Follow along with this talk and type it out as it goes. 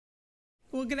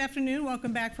Well, good afternoon.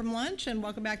 Welcome back from lunch, and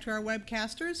welcome back to our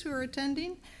webcasters who are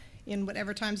attending in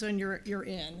whatever time zone you're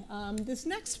in. This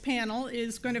next panel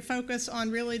is going to focus on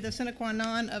really the sine qua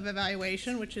non of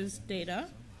evaluation, which is data.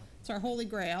 It's our holy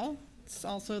grail. It's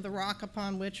also the rock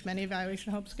upon which many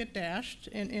evaluation hopes get dashed,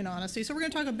 in honesty. So we're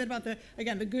going to talk a bit about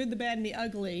the good, the bad, and the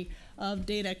ugly of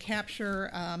data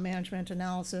capture, management,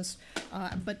 analysis,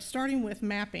 but starting with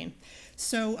mapping.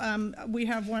 So we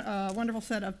have a wonderful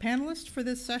set of panelists for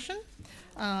this session.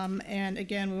 And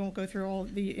again, we won't go through all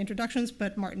the introductions,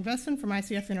 but Martin Vesson from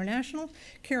ICF International,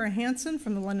 Kara Hansen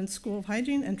from the London School of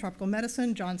Hygiene and Tropical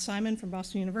Medicine, John Simon from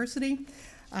Boston University,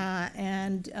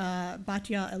 and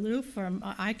Batya Alou from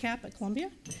ICAP at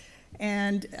Columbia,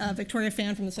 and Victoria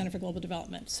Fan from the Center for Global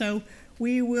Development. So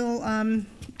we will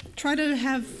try to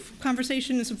have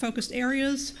conversation in some focused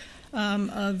areas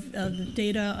of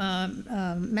data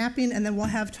mapping, and then we'll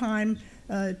have time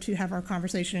to have our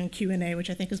conversation in Q&A, which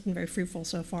I think has been very fruitful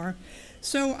so far.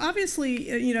 So obviously,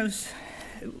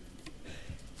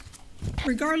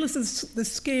 regardless of the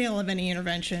scale of any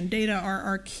intervention, data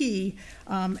are key,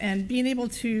 and being able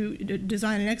to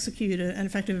design and execute an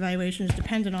effective evaluation is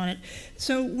dependent on it.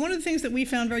 So one of the things that we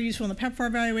found very useful in the PEPFAR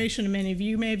evaluation, and many of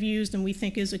you may have used, and we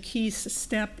think is a key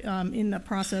step in the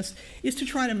process, is to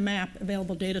try to map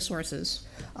available data sources,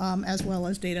 as well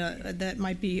as data that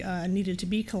might be needed to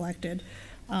be collected.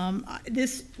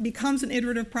 This becomes an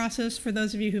iterative process for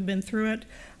those of you who've been through it,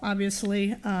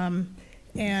 obviously,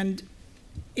 and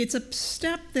it's a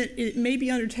step that it may be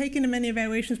undertaken in many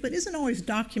evaluations, but isn't always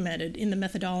documented in the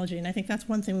methodology, and I think that's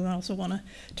one thing we also want to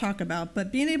talk about.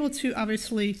 But being able to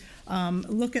obviously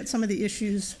look at some of the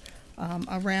issues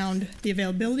around the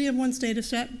availability of one's data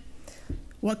set,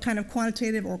 what kind of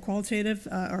quantitative or qualitative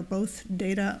or both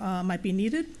data might be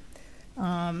needed,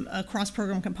 across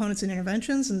program components and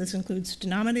interventions, and this includes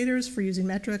denominators for using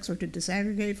metrics or to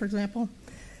disaggregate, for example,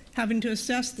 having to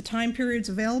assess the time periods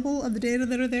available of the data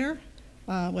that are there,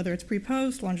 whether it's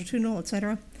pre-post, longitudinal, et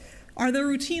cetera. Are there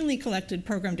routinely collected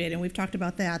program data, and we've talked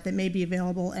about that may be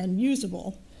available and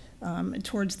usable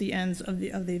towards the ends of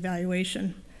the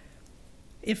evaluation?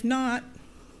 If not,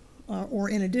 or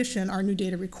in addition, are new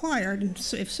data required? And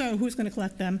so if so, who's going to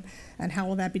collect them, and how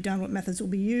will that be done? What methods will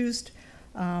be used?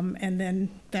 And then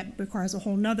that requires a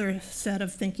whole nother set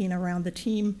of thinking around the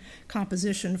team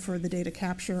composition for the data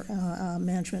capture,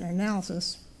 management, and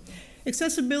analysis.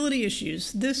 Accessibility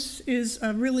issues. This is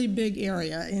a really big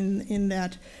area in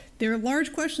that there are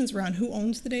large questions around who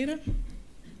owns the data,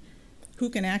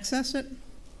 who can access it,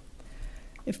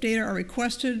 if data are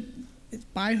requested,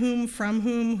 by whom, from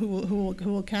whom,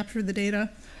 who will capture the data.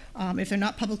 If they're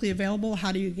not publicly available,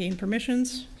 how do you gain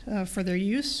permissions for their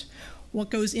use?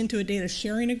 What goes into a data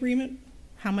sharing agreement?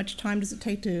 How much time does it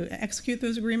take to execute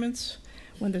those agreements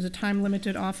when there's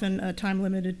often a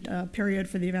time-limited period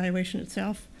for the evaluation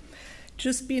itself?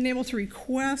 Just being able to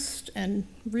request and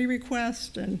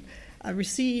re-request and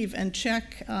receive and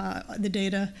check the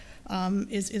data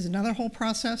is another whole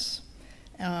process.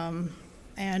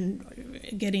 And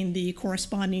getting the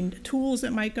corresponding tools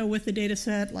that might go with the data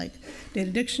set, like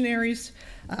data dictionaries,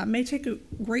 may take a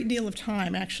great deal of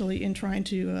time, actually, in trying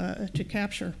to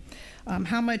capture.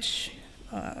 How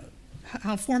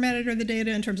formatted are the data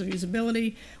in terms of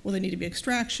usability? Will there need to be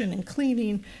extraction and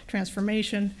cleaning,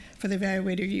 transformation for the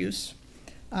evaluator use?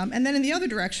 And then in the other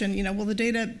direction, will the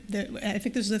data I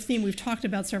think this is a theme we've talked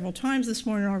about several times this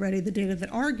morning already, the data that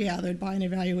are gathered by an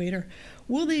evaluator,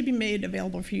 will they be made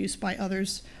available for use by other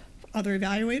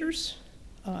evaluators,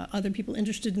 other people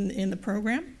interested in the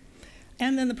program,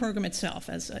 and then the program itself,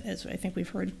 as I think we've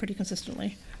heard pretty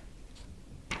consistently.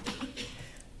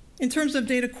 In terms of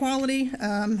data quality,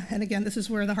 and again, this is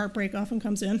where the heartbreak often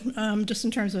comes in, just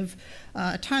in terms of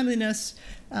timeliness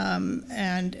and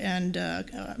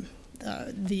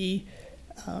the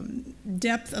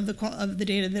depth of the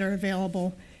data that are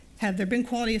available. Have there been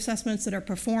quality assessments that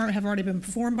have already been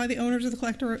performed by the owners of the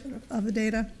collector of the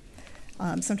data?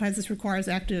 Sometimes this requires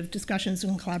active discussions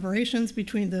and collaborations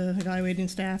between the evaluating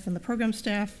staff and the program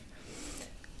staff.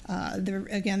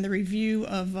 Again, the review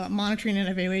of monitoring and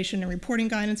evaluation and reporting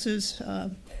guidances,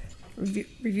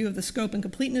 review of the scope and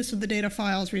completeness of the data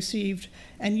files received,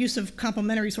 and use of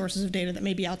complementary sources of data that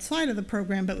may be outside of the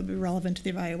program but would be relevant to the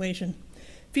evaluation.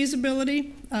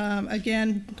 Feasibility,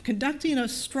 again, conducting a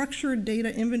structured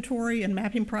data inventory and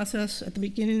mapping process at the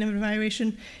beginning of an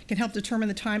evaluation can help determine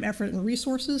the time, effort, and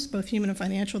resources, both human and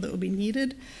financial, that will be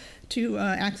needed to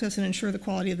access and ensure the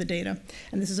quality of the data.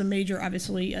 And this is a major,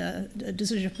 obviously,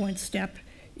 decision point step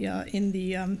in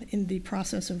the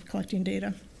process of collecting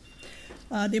data.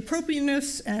 The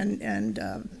appropriateness and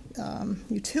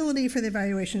utility for the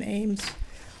evaluation aims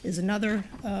is another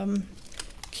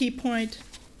key point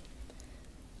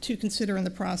to consider in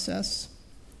the process.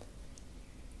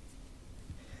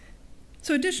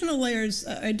 So additional layers,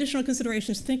 additional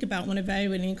considerations to think about when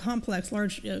evaluating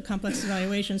large complex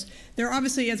evaluations. There are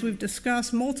obviously, as we've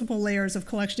discussed, multiple layers of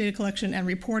data collection and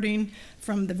reporting,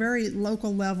 from the very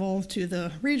local level to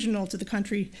the regional to the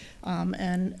country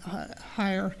and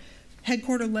higher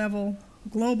headquarter level,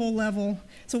 global level.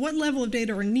 So what level of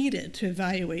data are needed to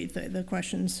evaluate the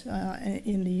questions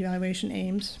in the evaluation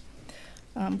aims?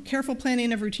 Careful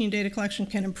planning of routine data collection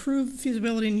can improve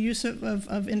feasibility and use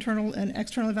of internal and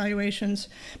external evaluations,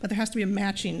 but there has to be a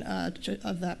matching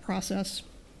of that process.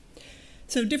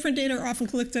 So different data are often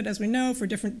collected, as we know, for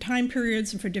different time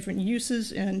periods and for different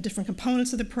uses and different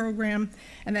components of the program,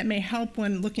 and that may help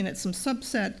when looking at some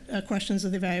subset questions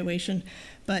of the evaluation,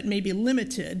 but may be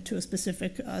limited to a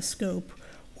specific scope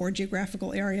or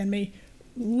geographical area and may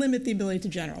limit the ability to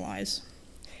generalize.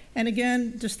 And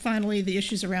again, just finally, the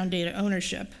issues around data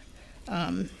ownership,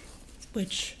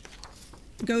 which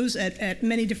goes at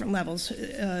many different levels.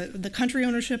 The country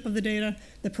ownership of the data,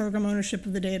 the program ownership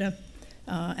of the data,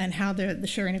 and how the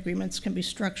sharing agreements can be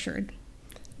structured.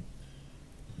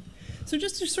 So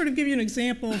just to sort of give you an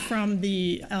example from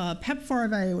the PEPFAR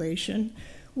evaluation,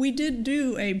 we did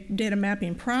do a data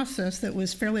mapping process that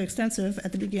was fairly extensive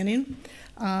at the beginning.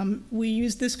 We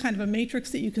used this kind of a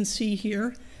matrix that you can see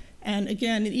here. And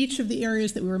again, in each of the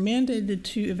areas that we were mandated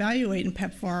to evaluate in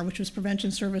PEPFAR, which was prevention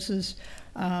services,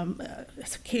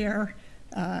 care,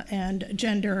 and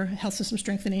gender, health system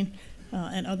strengthening,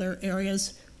 and other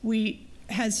areas, we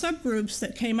had subgroups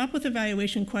that came up with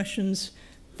evaluation questions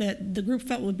that the group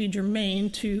felt would be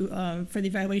germane for the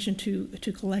evaluation to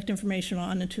collect information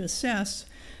on and to assess.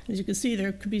 As you can see,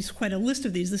 there could be quite a list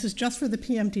of these. This is just for the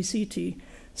PMTCT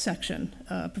section,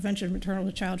 Prevention of Maternal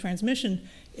to Child Transmission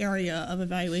area of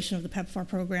evaluation of the PEPFAR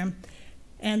program.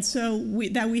 And so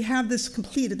we have this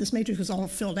completed. This matrix was all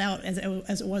filled out as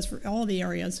it was for all the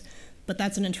areas, but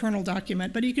that's an internal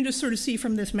document. But you can just sort of see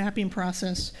from this mapping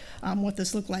process what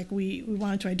this looked like. We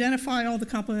wanted to identify all the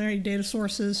complementary data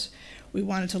sources. We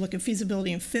wanted to look at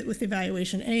feasibility and fit with the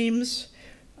evaluation aims,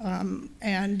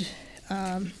 and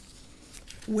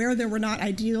where there were not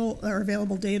ideal or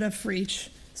available data for each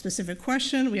specific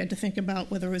question, we had to think about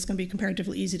whether it was going to be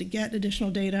comparatively easy to get additional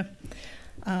data.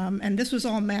 And this was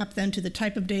all mapped then to the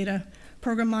type of data: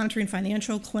 program monitoring,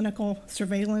 financial, clinical,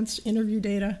 surveillance, interview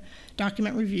data,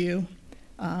 document review,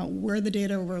 where the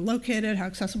data were located, how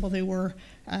accessible they were,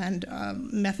 and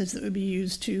methods that would be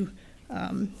used to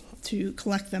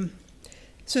collect them.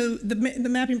 So the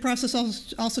mapping process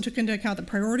also took into account the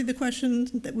priority of the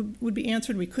questions that would be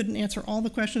answered. We couldn't answer all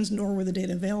the questions, nor were the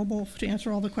data available to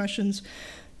answer all the questions.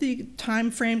 The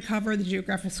time frame covered, the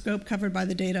geographic scope covered by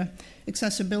the data,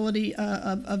 accessibility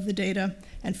of the data,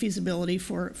 and feasibility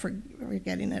for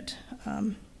getting it.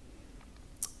 And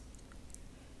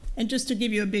just to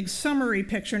give you a big summary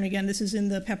picture, and again, this is in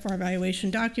the PEPFAR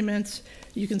evaluation documents,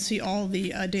 you can see all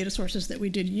the data sources that we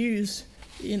did use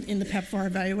in the PEPFAR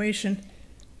evaluation.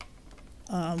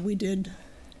 We did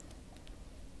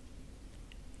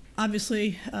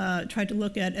obviously tried to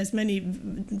look at as many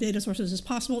data sources as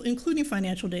possible, including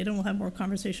financial data, and we'll have more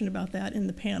conversation about that in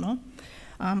the panel.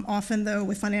 Often, though,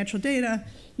 with financial data,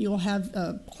 you will have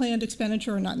planned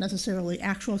expenditure and not necessarily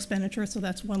actual expenditure, so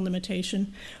that's one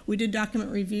limitation. We did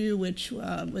document review, which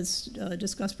was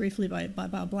discussed briefly by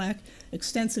Bob Black,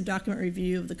 extensive document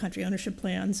review of the country ownership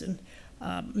plans and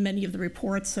many of the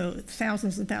reports, so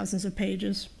thousands and thousands of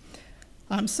pages.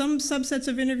 Some subsets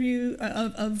of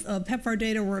PEPFAR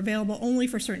data were available only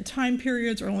for certain time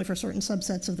periods or only for certain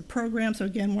subsets of the program. So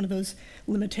again, one of those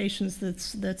limitations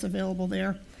that's available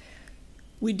there.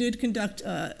 We did conduct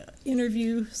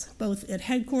interviews both at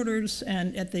headquarters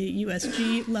and at the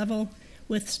USG level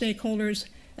with stakeholders,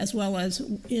 as well as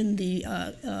in the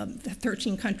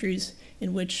 13 countries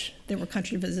in which there were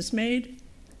country visits made,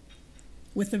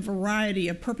 with a variety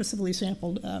of purposefully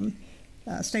sampled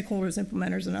stakeholders,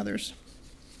 implementers, and others.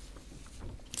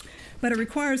 But it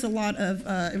requires a lot of,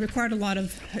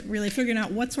 really figuring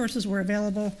out what sources were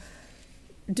available.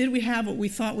 Did we have what we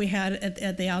thought we had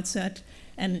at the outset?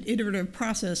 And an iterative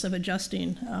process of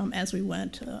adjusting as we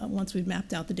went once we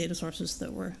mapped out the data sources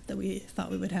that we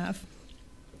thought we would have.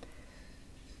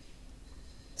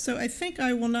 So I think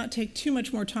I will not take too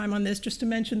much more time on this, just to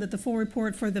mention that the full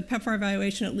report for the PEPFAR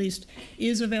evaluation, at least,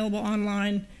 is available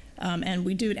online, and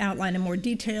we do outline in more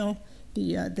detail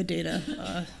the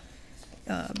data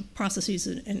processes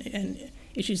and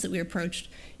issues that we approached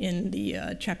in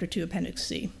the Chapter 2, Appendix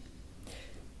C.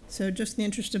 So just in the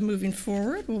interest of moving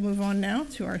forward, we'll move on now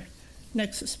to our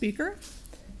next speaker,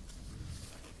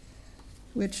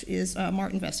 which is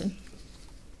Martin Wesson.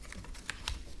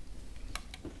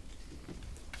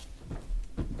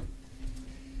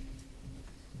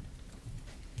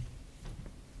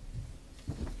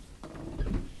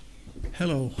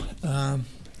 Hello.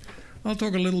 I'll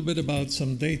talk a little bit about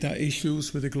some data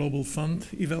issues with the Global Fund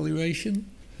evaluation.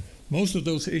 Most of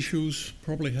those issues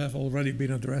probably have already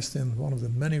been addressed in one of the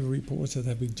many reports that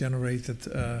have been generated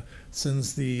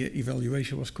since the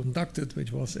evaluation was conducted,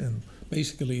 which was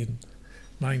basically in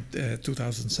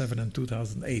 2007 and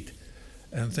 2008.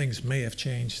 And things may have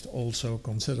changed also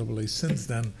considerably since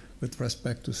then with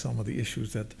respect to some of the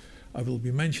issues that I will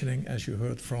be mentioning, as you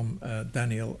heard from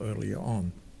Daniel earlier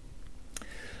on.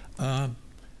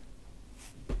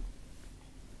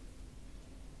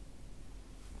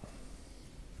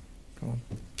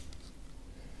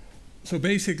 So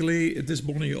basically, this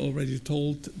morning you already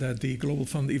told that the Global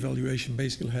Fund evaluation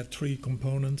basically had three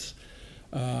components.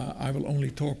 I will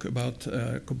only talk about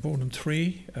component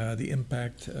 3, the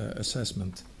impact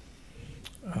assessment.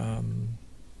 Come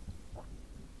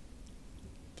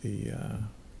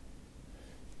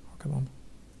on.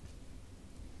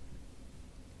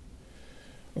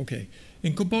 Okay.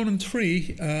 In component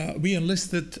 3, we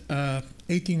enlisted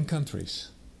 18 countries.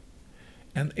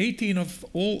 And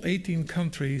all 18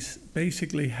 countries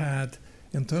basically had,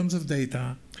 in terms of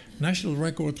data, national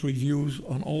record reviews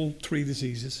on all 3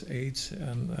 diseases, AIDS,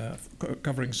 and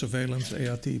covering surveillance,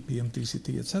 ART,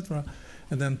 PMTCT, etc.,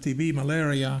 and then TB,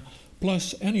 malaria,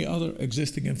 plus any other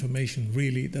existing information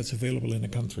really that's available in a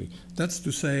country. That's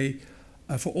to say,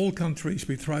 for all countries,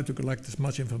 we tried to collect as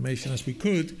much information as we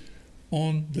could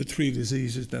on the 3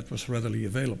 diseases that was readily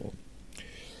available.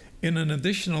 In an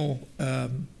additional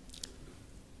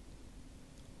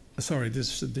sorry,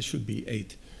 this should be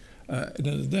 8. In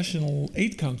an additional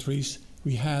 8 countries,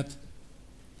 we had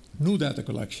new data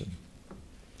collection.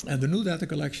 And the new data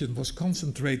collection was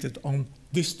concentrated on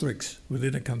districts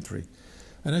within a country.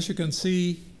 And as you can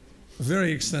see,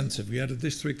 very extensive. We had a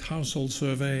district household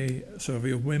survey,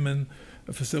 survey of women,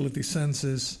 a facility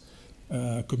census,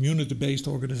 community-based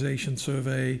organization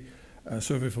survey, a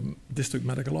survey from district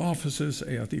medical officers,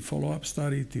 ART follow-up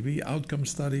study, TB outcome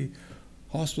study,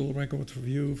 hospital record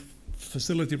review,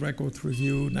 facility record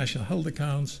review, national health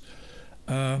accounts.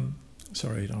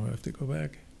 Sorry, now I have to go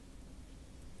back.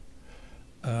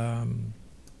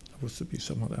 Was to be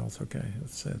someone else. Okay,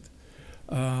 that's it.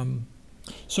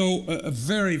 So a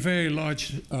very, very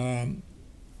large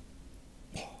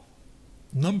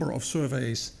number of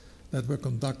surveys that were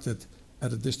conducted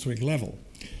at a district level.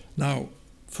 Now,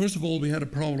 first of all, we had a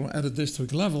problem at a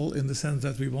district level in the sense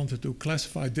that we wanted to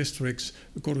classify districts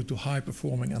according to high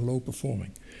performing and low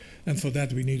performing. And for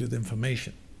that, we needed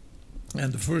information.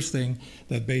 And the first thing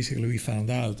that basically we found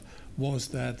out was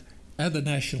that at the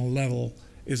national level,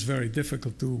 it's very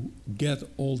difficult to get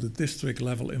all the district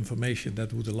level information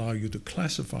that would allow you to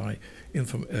classify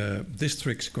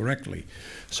districts correctly.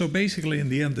 So basically, in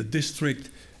the end, the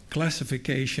district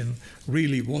classification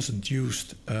really wasn't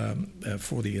used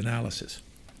for the analysis.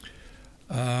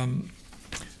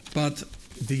 But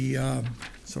the,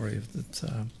 sorry, if that's,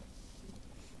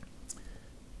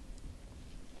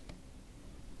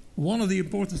 one of the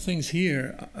important things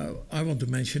here I want to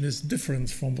mention is different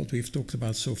from what we've talked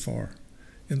about so far,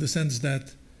 in the sense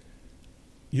that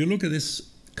you look at this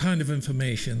kind of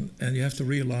information and you have to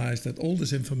realize that all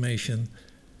this information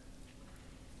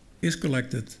is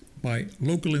collected by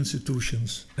local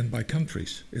institutions and by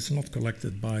countries. It's not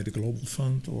collected by the Global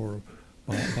Fund or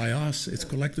by us. It's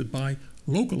collected by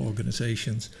local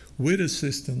organizations with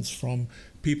assistance from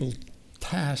people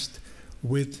tasked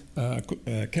with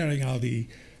carrying out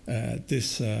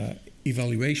this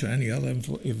evaluation, any other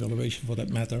evaluation for that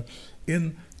matter,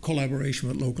 in collaboration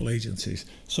with local agencies.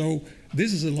 So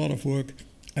this is a lot of work,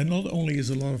 and not only is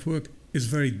a lot of work, it's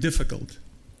very difficult.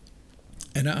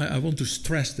 And I want to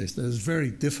stress this, that it's very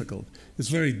difficult. It's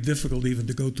very difficult even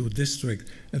to go to a district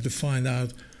and to find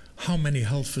out how many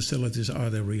health facilities are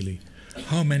there really,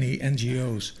 how many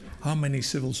NGOs, how many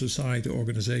civil society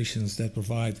organizations that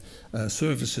provide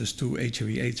services to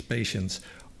HIV/AIDS patients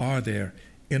are there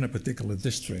in a particular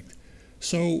district.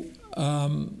 So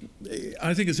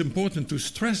I think it's important to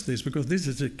stress this because this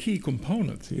is a key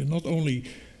component. You not only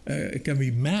can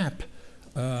we map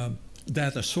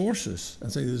data sources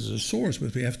and say this is a source,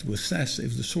 but we have to assess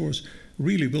if the source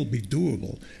really will be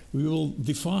doable. We will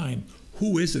define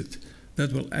who is it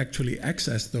that will actually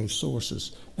access those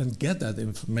sources and get that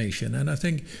information. And I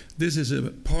think this is a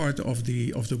part of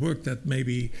the work that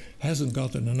maybe hasn't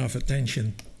gotten enough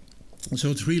attention.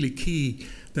 So it's really key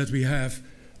that we have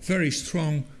very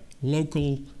strong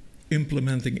local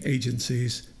implementing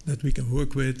agencies that we can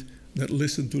work with, that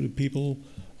listen to the people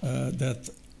that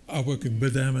are working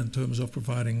with them in terms of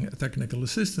providing technical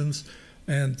assistance,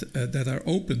 and that are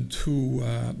open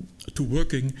to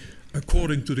working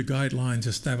according to the guidelines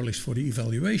established for the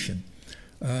evaluation.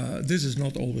 This is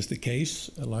not always the case.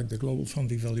 Like the Global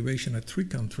Fund evaluation had 3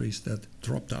 countries that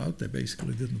dropped out. They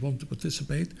basically didn't want to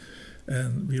participate.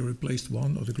 And we replaced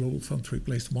 1, or the Global Fund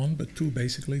replaced 1, but 2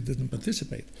 basically didn't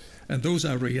participate. And those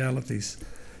are realities,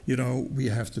 you know, we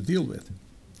have to deal with.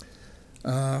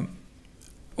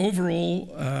 Overall,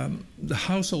 the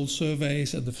household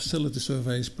surveys and the facility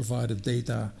surveys provided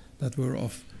data that were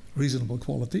of reasonable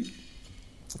quality,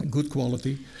 good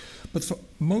quality. But for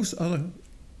most other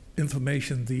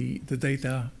information, the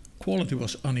data quality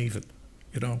was uneven,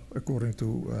 you know, according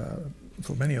to,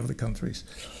 for many of the countries.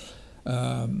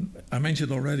 I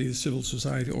mentioned already the civil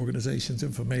society organizations'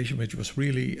 information, which was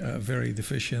really very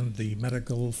deficient. The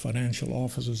medical, financial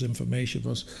officers' information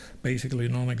was basically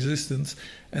non-existent,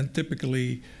 and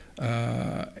typically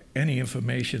any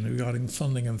information regarding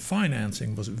funding and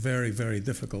financing was very, very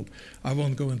difficult. I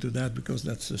won't go into that because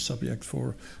that's a subject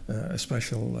for a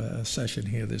special session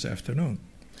here this afternoon.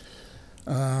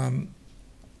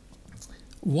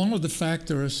 One of the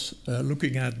factors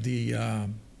looking at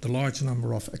the large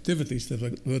number of activities that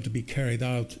were to be carried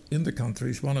out in the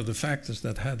countries, one of the factors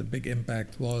that had a big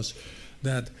impact was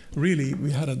that really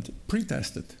we hadn't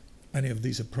pre-tested any of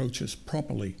these approaches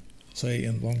properly, say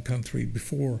in one country,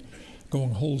 before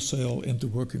going wholesale into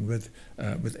working with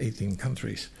 18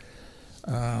 countries.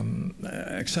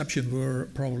 Exception were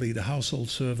probably the household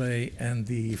survey and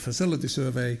the facility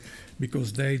survey,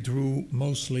 because they drew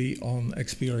mostly on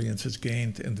experiences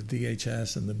gained in the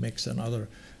DHS and the MIX and other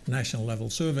national level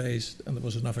surveys, and there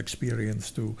was enough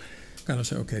experience to kind of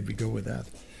say, okay, we go with that.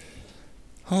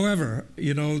 However,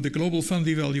 you know, the Global Fund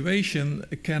evaluation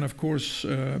can, of course,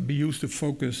 be used to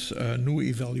focus new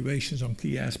evaluations on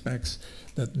key aspects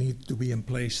that need to be in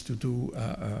place to do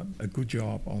a good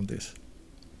job on this.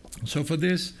 So for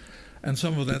this, and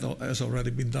some of that has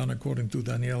already been done according to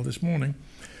Danielle this morning,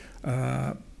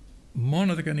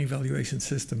 monitoring and evaluation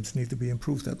systems need to be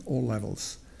improved at all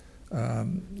levels.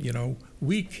 You know,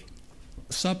 weak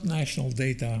subnational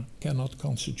data cannot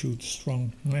constitute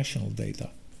strong national data.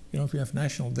 You know, if you have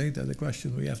national data, the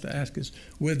question we have to ask is,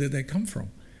 where did they come from?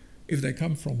 If they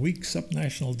come from weak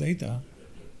subnational data,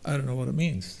 I don't know what it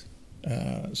means.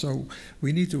 So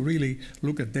we need to really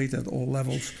look at data at all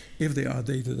levels if they are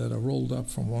data that are rolled up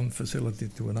from one facility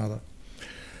to another.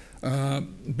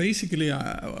 Basically,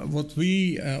 what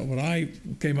I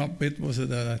came up with was that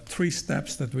there are 3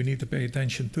 steps that we need to pay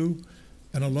attention to.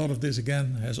 And a lot of this,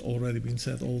 again, has already been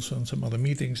said also in some other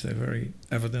meetings. They're very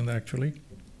evident, actually.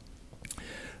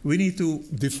 We need to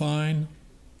define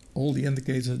all the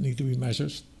indicators that need to be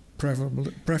measured,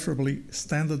 preferably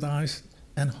standardized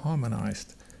and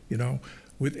harmonized, you know,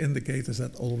 with indicators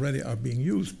that already are being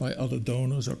used by other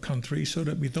donors or countries, so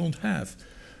that we don't have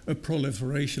a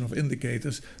proliferation of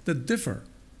indicators that differ,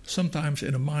 sometimes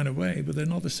in a minor way, but they're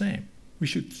not the same. We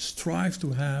should strive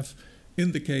to have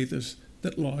indicators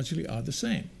that largely are the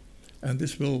same. And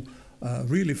this will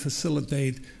really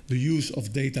facilitate the use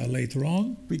of data later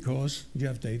on, because you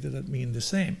have data that mean the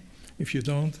same. If you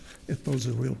don't, it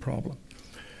poses a real problem.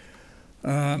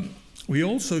 We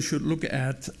also should look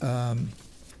at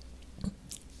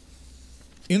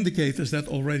indicators that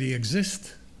already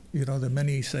exist. You know, there are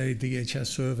many, say, DHS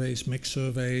surveys, MIX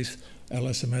surveys,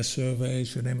 LSMS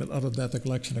surveys, you name it, other data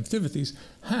collection activities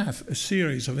have a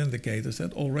series of indicators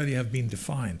that already have been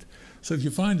defined. So if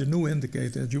you find a new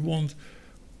indicator that you want,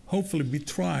 hopefully we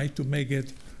try to make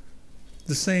it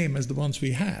the same as the ones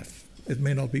we have. It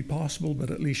may not be possible, but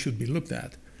at least should be looked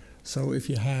at. So if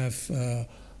you have,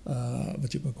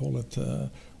 what you can call it,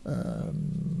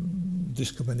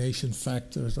 discrimination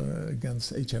factors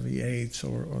against HIV/AIDS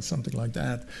or something like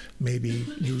that, maybe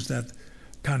use that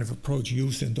kind of approach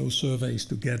used in those surveys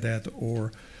to get that,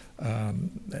 or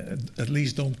at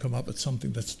least don't come up with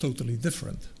something that's totally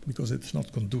different, because it's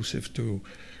not conducive to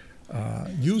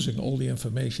using all the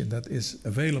information that is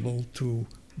available to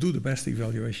do the best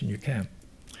evaluation you can.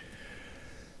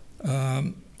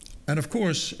 And of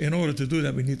course, in order to do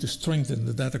that, we need to strengthen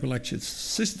the data collection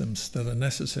systems that are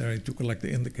necessary to collect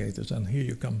the indicators. And here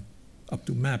you come up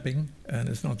to mapping, and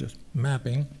it's not just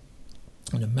mapping.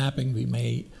 In the mapping, we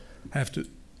may have to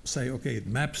say, okay, it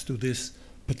maps to this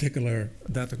particular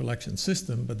data collection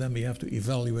system, but then we have to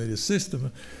evaluate the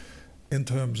system in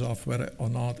terms of whether or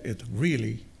not it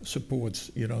really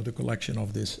supports, you know, the collection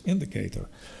of this indicator.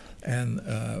 And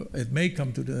it may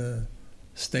come to the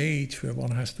stage where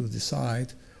one has to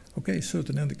decide, okay,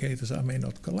 certain indicators I may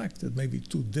not collect. It may be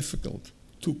too difficult,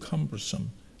 too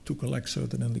cumbersome to collect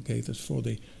certain indicators for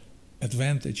the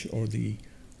advantage or the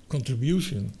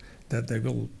contribution that they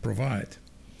will provide.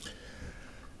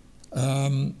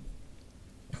 And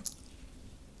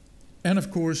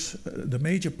of course, the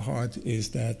major part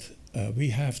is that we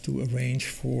have to arrange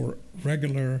for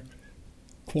regular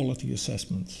quality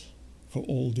assessments for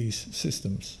all these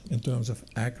systems in terms of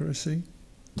accuracy,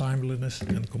 timeliness,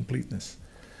 and completeness.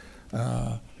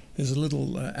 There's a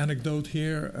little anecdote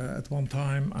here. At one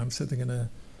time, I'm sitting in a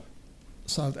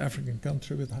South African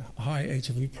country with high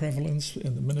HIV prevalence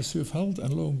in the Ministry of Health,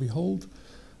 and lo and behold,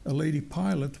 a lady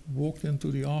pilot walked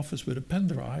into the office with a pen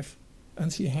drive,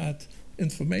 and she had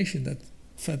information that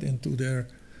fed into their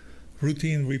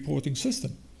routine reporting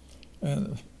system.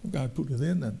 And the guy put it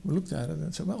in and looked at it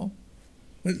and said, well,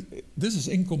 this is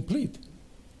incomplete.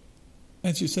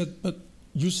 And she said, but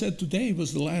you said today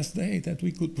was the last day that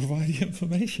we could provide the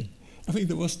information. I mean,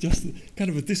 there was just kind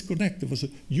of a disconnect. There was a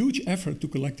huge effort to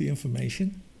collect the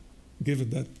information, given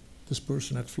that this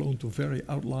person had flown to very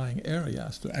outlying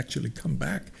areas to actually come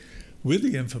back with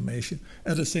the information.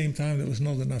 At the same time, there was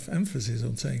not enough emphasis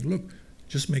on saying, look,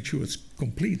 just make sure it's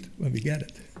complete when we get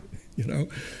it. You know,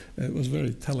 it was a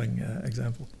very telling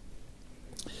example.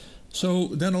 So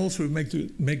then also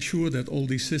make sure that all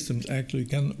these systems actually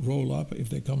can roll up if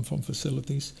they come from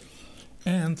facilities.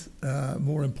 And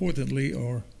more importantly,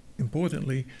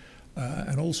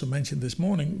 and also mentioned this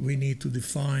morning, we need to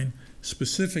define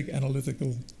specific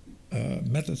analytical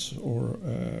methods or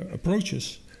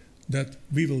approaches that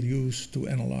we will use to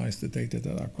analyze the data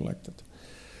that are collected.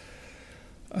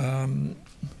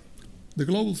 The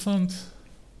Global Fund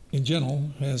in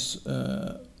general has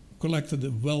collected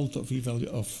a wealth of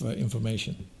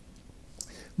information.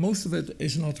 Most of it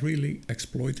is not really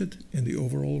exploited in the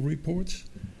overall reports.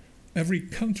 Every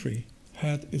country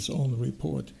had its own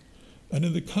report. And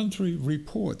in the country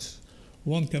reports,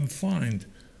 one can find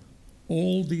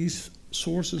all these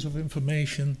sources of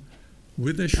information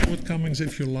with their shortcomings,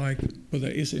 if you like, but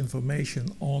there is information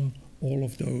on all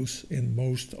of those in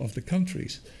most of the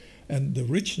countries. And the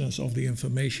richness of the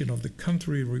information of the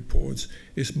country reports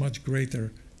is much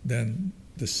greater than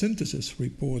the synthesis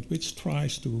report, which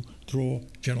tries to draw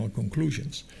general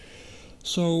conclusions.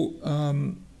 So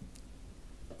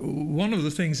one of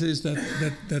the things is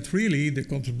that really the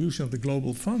contribution of the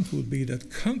Global Fund would be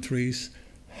that countries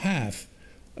have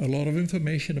a lot of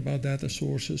information about data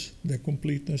sources, their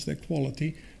completeness, their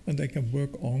quality, and they can work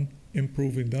on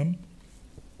improving them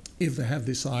if they have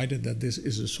decided that this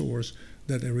is a source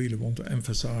that they really want to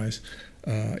emphasize,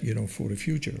 for the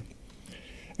future.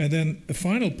 And then a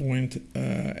final point,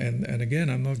 and again,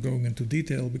 I'm not going into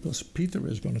detail because Peter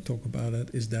is going to talk about it,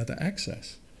 is data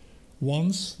access.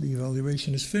 Once the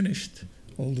evaluation is finished,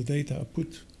 all the data are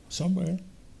put somewhere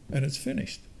and it's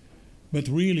finished. But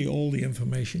really all the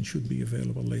information should be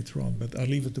available later on. But I'll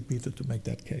leave it to Peter to make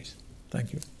that case.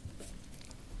 Thank you.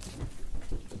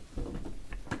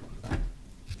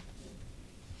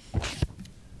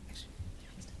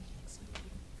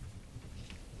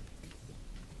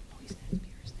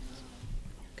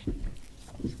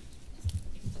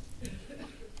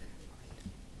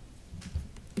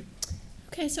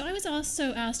 Okay, so I was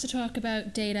also asked to talk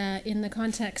about data in the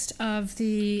context of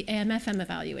the AMFM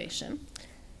evaluation.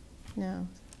 No.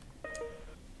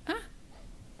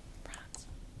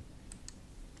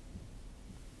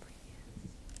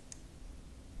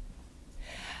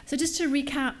 So just to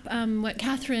recap what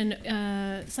Catherine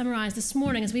summarized this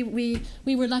morning, is we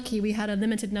were lucky. We had a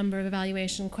limited number of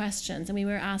evaluation questions, and we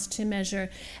were asked to measure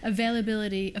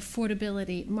availability,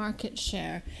 affordability, market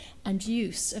share, and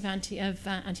use of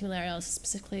antimalarials,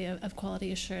 specifically of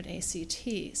quality assured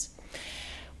ACTs.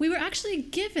 We were actually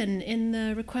given in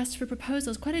the request for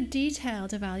proposals quite a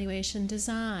detailed evaluation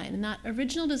design, and that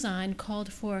original design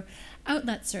called for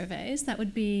outlet surveys that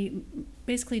would be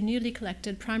basically newly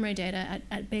collected primary data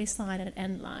at baseline and at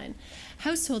end line,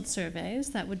 household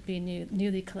surveys that would be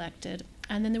newly collected,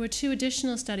 and then there were two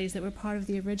additional studies that were part of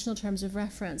the original terms of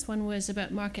reference. One was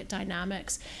about market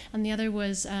dynamics, and the other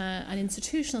was an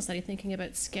institutional study thinking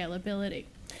about scalability.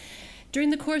 During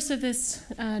the course of this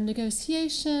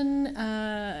negotiation,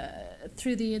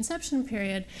 through the inception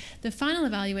period, the final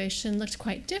evaluation looked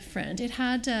quite different.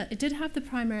 It did have the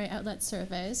primary outlet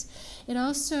surveys. It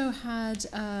also had,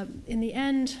 in the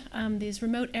end, these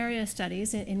remote area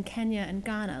studies in Kenya and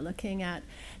Ghana, looking at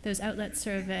those outlet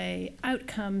survey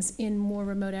outcomes in more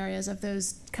remote areas of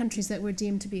those countries that were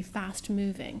deemed to be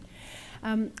fast-moving.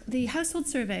 The household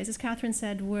surveys, as Catherine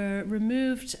said, were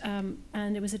removed, and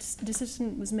a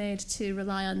decision was made to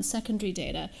rely on secondary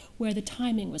data where the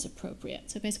timing was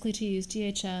appropriate. So basically to use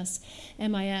DHS,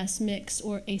 MIS, MIX,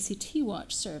 or ACT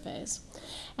Watch surveys.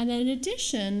 And then in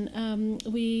addition,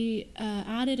 we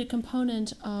added a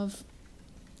component of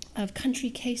of country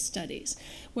case studies,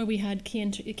 where we had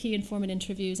key informant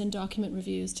interviews and document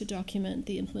reviews to document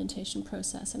the implementation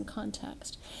process and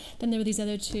context. Then there were these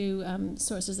other two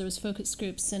sources. There was focus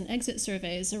groups and exit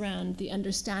surveys around the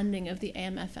understanding of the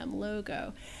AMFM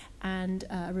logo, and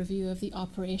a review of the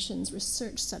operations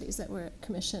research studies that were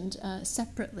commissioned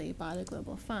separately by the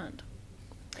Global Fund.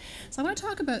 So I want to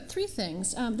talk about three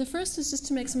things. The first is just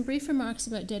to make some brief remarks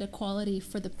about data quality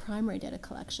for the primary data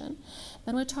collection.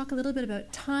 Then I want to talk a little bit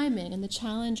about timing and the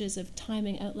challenges of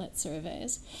timing outlet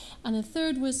surveys. And the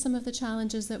third was some of the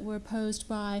challenges that were posed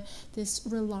by this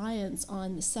reliance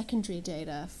on secondary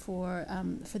data for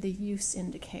the use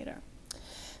indicator.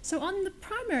 So on the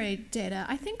primary data,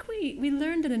 I think we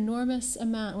learned an enormous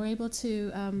amount. We're able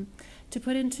to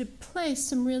put into place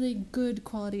some really good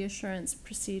quality assurance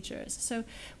procedures. So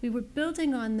we were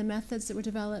building on the methods that were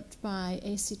developed by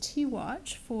ACT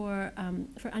Watch for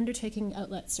undertaking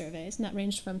outlet surveys, and that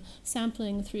ranged from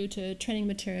sampling through to training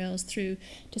materials through,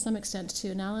 to some extent, to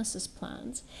analysis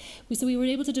plans. So we were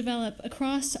able to develop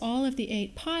across all of the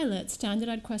 8 pilots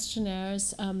standardized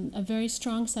questionnaires, a very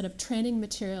strong set of training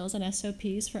materials and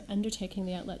SOPs for undertaking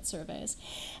the outlet surveys.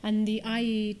 And the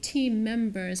IE team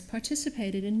members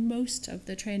participated in most of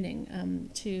the training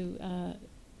at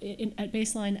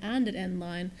baseline and at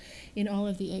endline in all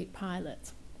of the 8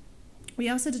 pilots. We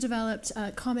also developed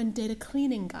common data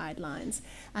cleaning guidelines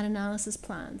and analysis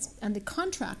plans. And the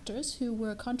contractors who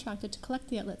were contracted to collect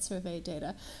the outlet survey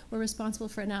data were responsible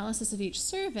for analysis of each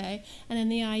survey, and then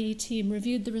the IE team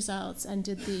reviewed the results and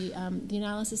did the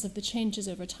analysis of the changes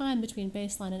over time between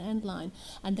baseline and endline,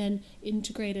 and then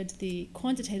integrated the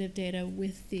quantitative data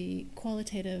with the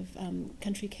qualitative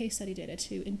country case study data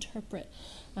to interpret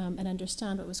and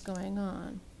understand what was going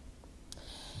on.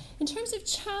 In terms of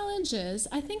challenges,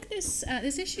 I think this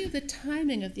issue of the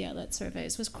timing of the outlet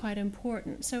surveys was quite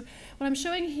important. So what I'm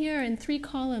showing here in 3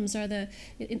 columns are the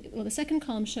second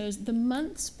column shows the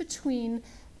months between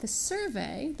the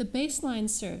survey, the baseline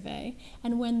survey,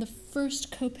 and when the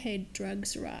first co-paid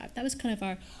drugs arrived. That was kind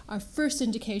of our first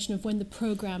indication of when the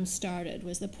program started,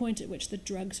 was the point at which the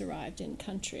drugs arrived in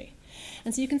country.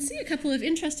 And so you can see a couple of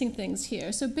interesting things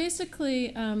here. So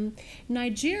basically,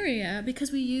 Nigeria,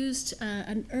 because we used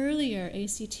an earlier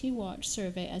ACT Watch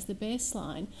survey as the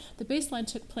baseline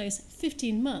took place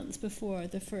 15 months before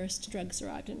the first drugs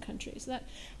arrived in country. So that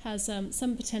has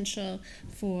some potential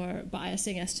for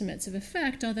biasing estimates of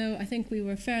effect, although I think we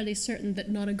were fairly certain that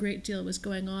not a great deal was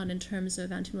going on in terms of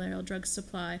antimalarial drug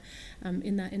supply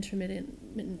in that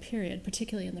intermittent period,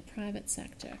 particularly in the private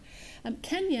sector.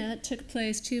 Kenya took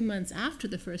place 2 months after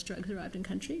the first drugs arrived in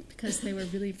country because they were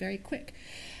really very quick.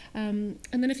 And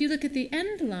then if you look at the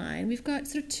end line, we've got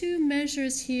sort of 2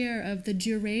 measures here of the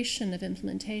duration of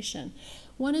implementation.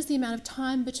 One is the amount of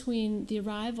time between the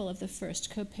arrival of the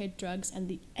first co-paid drugs and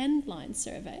the end line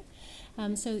survey.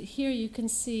 So here you can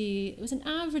see it was an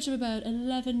average of about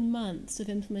 11 months of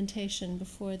implementation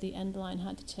before the end line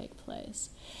had to take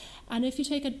place. And if you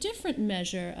take a different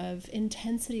measure of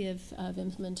intensity of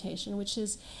implementation, which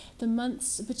is the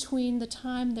months between the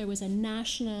time there was a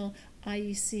national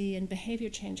IEC and behavior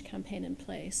change campaign in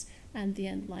place and the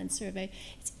end-line survey,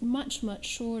 it's much, much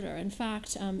shorter. In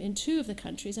fact, in 2 of the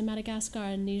countries, in Madagascar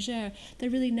and Niger, there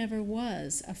really never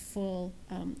was a full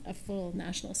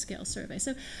national scale survey.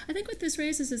 So I think what this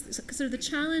raises is sort of the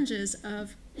challenges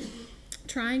of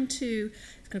trying to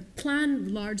kind of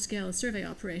plan large-scale survey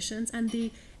operations and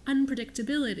the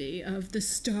unpredictability of the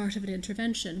start of an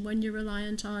intervention when you're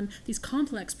reliant on these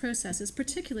complex processes,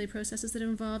 particularly processes that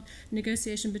involve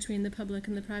negotiation between the public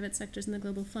and the private sectors and the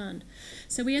Global Fund.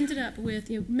 So we ended up with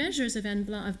measures of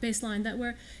baseline that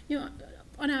were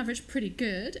on average pretty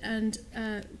good and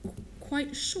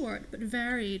quite short but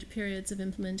varied periods of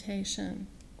implementation.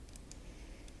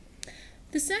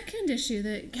 The second issue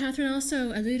that Catherine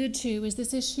also alluded to was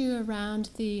this issue around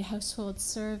the household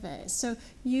surveys. So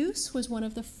use was one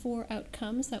of the 4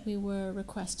 outcomes that we were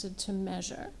requested to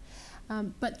measure.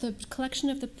 But the collection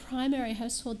of the primary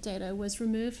household data was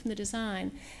removed from the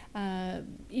design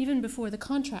even before the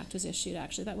contract was issued,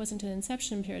 actually. That wasn't an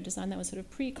inception period design, that was sort of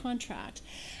pre-contract.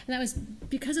 And that was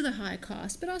because of the high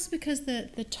cost, but also because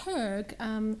the TURG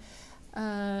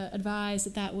advised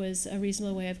that that was a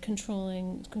reasonable way of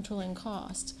controlling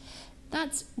cost.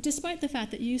 That's despite the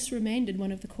fact that use remained in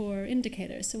one of the core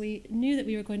indicators. So we knew that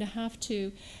we were going to have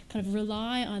to kind of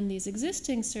rely on these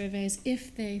existing surveys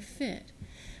if they fit.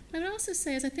 I would also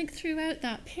say, as I think throughout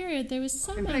that period, there was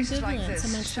some ambivalence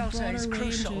amongst the broader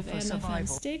range of AMFM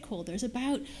stakeholders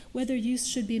about whether use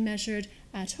should be measured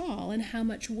at all and how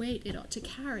much weight it ought to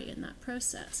carry in that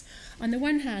process. On the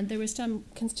one hand, there were some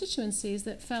constituencies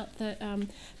that felt that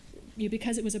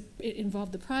because it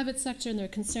involved the private sector and there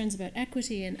were concerns about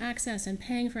equity and access and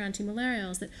paying for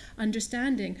antimalarials, that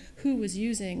understanding who was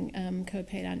using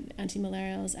co-paid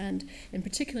antimalarials and in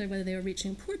particular whether they were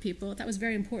reaching poor people, that was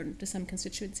very important to some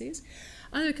constituencies.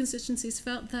 Other constituencies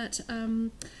felt that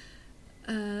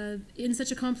in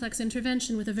such a complex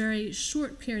intervention with a very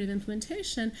short period of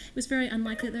implementation, it was very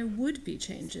unlikely that there would be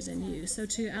changes in use. So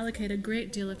to allocate a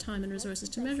great deal of time and resources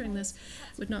to measuring this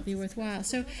would not be worthwhile.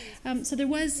 So there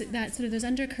was that sort of those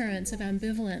undercurrents of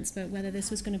ambivalence about whether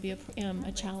this was going to be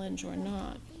a challenge or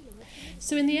not.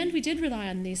 So in the end, we did rely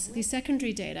on these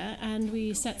secondary data, and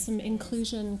we set some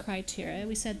inclusion criteria.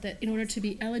 We said that in order to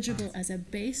be eligible as a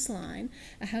baseline,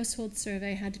 a household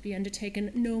survey had to be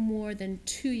undertaken no more than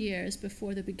 2 years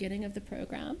before the beginning of the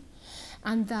program,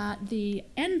 and that the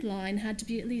end line had to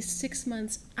be at least 6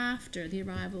 months after the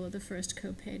arrival of the first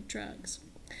co-paid drugs.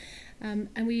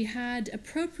 And we had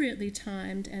appropriately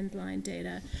timed end-line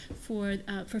data for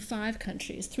 5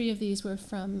 countries. 3 of these were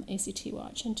from ACT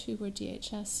Watch and 2 were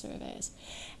DHS surveys.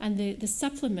 And the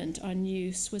supplement on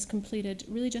use was completed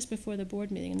really just before the board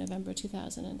meeting in November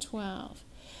 2012.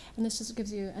 And this just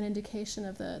gives you an indication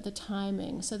of the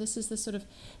timing. So this is the sort of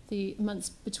the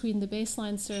months between the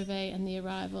baseline survey and the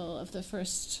arrival of the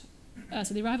first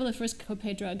the arrival of first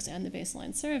co-pay drugs and the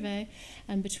baseline survey,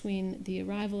 and between the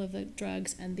arrival of the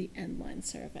drugs and the end-line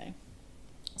survey.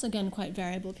 So again, quite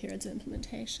variable periods of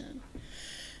implementation.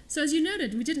 So as you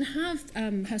noted, we didn't have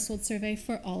household survey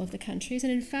for all of the countries,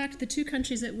 and in fact, the 2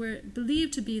 countries that were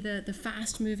believed to be the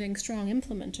fast-moving, strong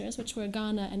implementers, which were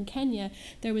Ghana and Kenya,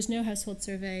 there was no household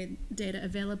survey data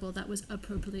available that was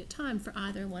appropriately timed for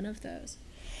either one of those.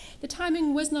 The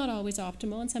timing was not always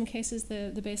optimal. In some cases,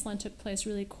 the baseline took place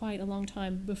really quite a long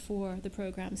time before the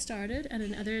program started, and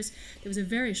in others, there was a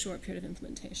very short period of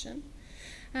implementation.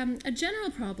 A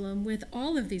general problem with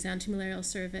all of these antimalarial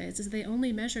surveys is they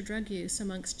only measure drug use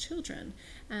amongst children,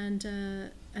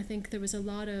 and I think there was a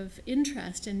lot of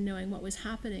interest in knowing what was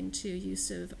happening to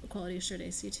use of quality assured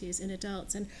ACTs in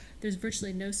adults, and there's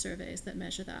virtually no surveys that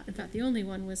measure that. In fact, the only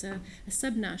one was a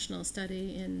subnational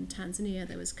study in Tanzania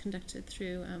that was conducted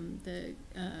through the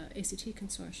ACT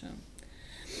consortium.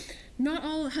 Not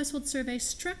all household survey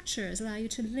structures allow you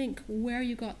to link where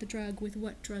you got the drug with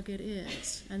what drug it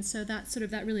is. And so that's sort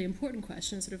of that really important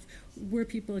question, sort of were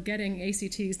people getting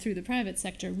ACTs through the private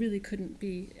sector, really couldn't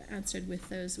be answered with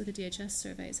the DHS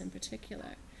surveys in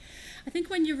particular. I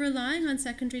think when you're relying on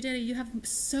secondary data, you have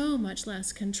so much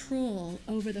less control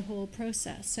over the whole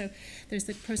process. So there's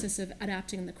the process of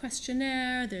adapting the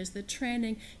questionnaire, there's the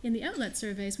training. In the outlet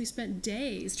surveys, we spent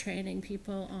days training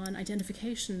people on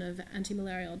identification of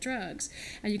antimalarial drugs.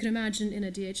 And you can imagine in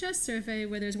a DHS survey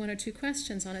where there's 1 or 2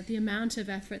 questions on it, the amount of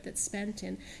effort that's spent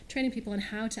in training people on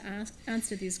how to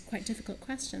answer these quite difficult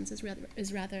questions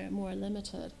is rather more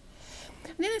limited.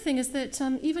 And the other thing is that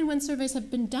even when surveys have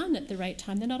been done at the right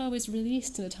time, they're not always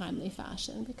released in a timely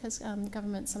fashion because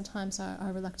governments sometimes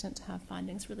are reluctant to have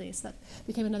findings released. That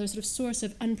became another sort of source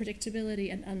of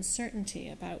unpredictability and uncertainty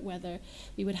about whether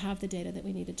we would have the data that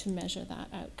we needed to measure that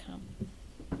outcome.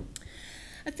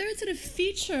 A third sort of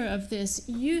feature of this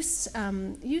use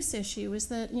issue was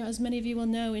that, as many of you will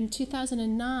know, in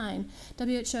 2009,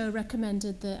 WHO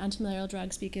recommended the antimalarial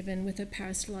drugs be given with a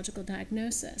parasitological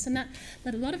diagnosis, and that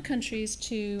led a lot of countries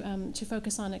to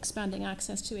focus on expanding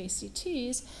access to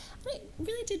ACTs. And it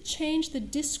really did change the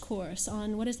discourse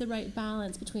on what is the right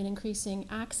balance between increasing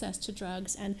access to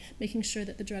drugs and making sure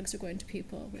that the drugs are going to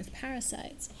people with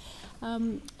parasites.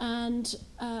 And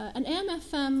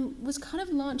AMFM was kind of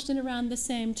launched in around the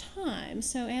same time.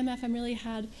 So AMFM really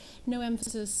had no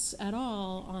emphasis at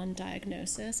all on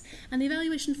diagnosis, and the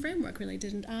evaluation framework really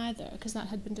didn't either, because that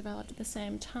had been developed at the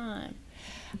same time.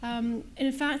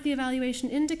 In fact, the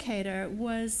evaluation indicator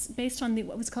was based on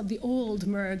what was called the old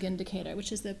MERG indicator,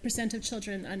 which is the percent of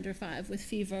children under 5 with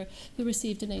fever who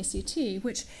received an ACT,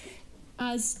 which,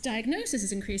 as diagnosis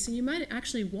is increasing, you might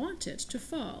actually want it to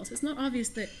fall. So it's not obvious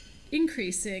that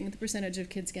increasing the percentage of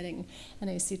kids getting an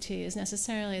ACT is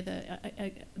necessarily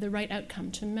the right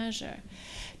outcome to measure.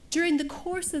 During the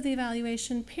course of the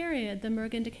evaluation period, the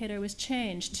MERG indicator was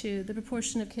changed to the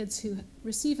proportion of kids who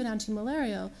receive an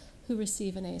antimalarial who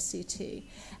receive an ACT,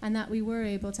 and that we were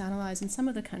able to analyze in some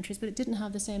of the countries, but it didn't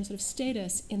have the same sort of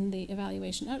status in the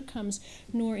evaluation outcomes,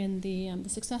 nor in the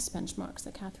success benchmarks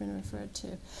that Catherine referred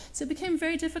to. So it became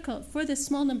very difficult for this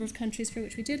small number of countries for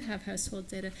which we did have household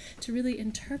data to really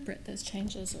interpret those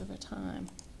changes over time.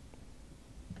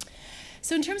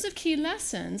 So in terms of key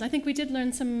lessons, I think we did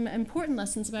learn some important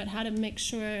lessons about how to make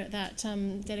sure that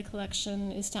data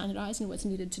collection is standardized and what's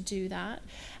needed to do that,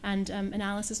 and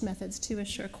analysis methods to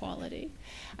assure quality.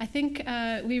 I think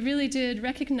we really did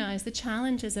recognize the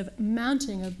challenges of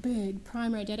mounting a big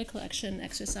primary data collection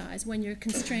exercise when you're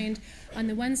constrained on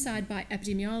the one side by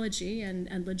epidemiology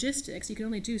and logistics. You can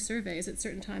only do surveys at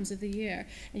certain times of the year,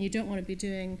 and you don't want to be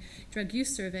doing drug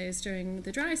use surveys during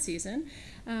the dry season.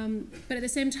 But at the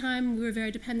same time, we were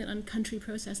very dependent on country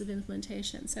process of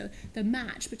implementation. So the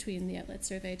match between the outlet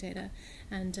survey data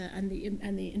and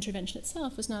the intervention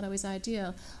itself was not always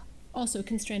ideal. Also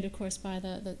constrained, of course, by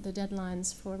the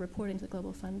deadlines for reporting to the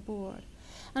Global Fund Board.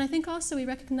 And I think also we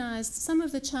recognized some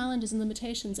of the challenges and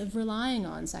limitations of relying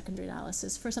on secondary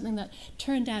analysis for something that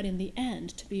turned out in the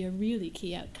end to be a really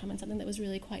key outcome and something that was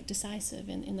really quite decisive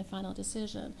in the final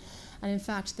decision. And in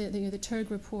fact, the TURG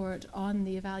report on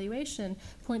the evaluation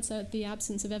points out the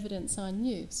absence of evidence on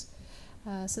use.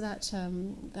 So that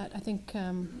I think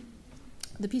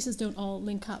the pieces don't all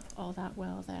link up all that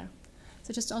well there.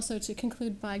 So just also to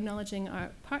conclude by acknowledging our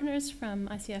partners from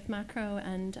ICF Macro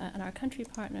and our country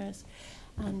partners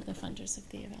and the funders of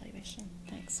the evaluation.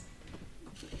 Thanks.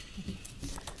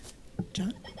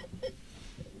 John?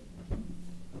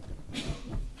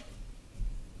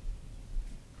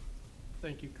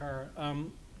 Thank you, Cara.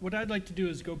 What I'd like to do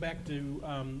is go back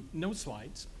to no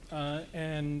slides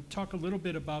and talk a little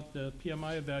bit about the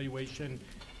PMI evaluation.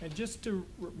 And just to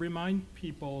remind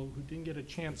people who didn't get a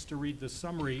chance to read the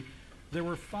summary, there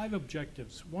were 5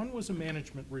 objectives. One was a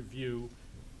management review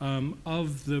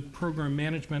of the program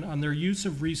management on their use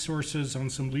of resources, on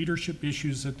some leadership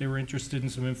issues that they were interested in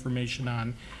some information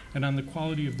on, and on the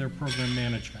quality of their program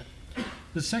management.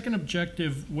 The second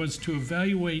objective was to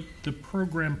evaluate the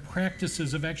program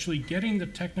practices of actually getting the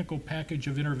technical package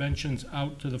of interventions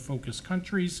out to the focus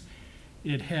countries.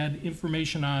 It had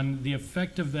information on the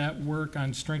effect of that work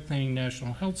on strengthening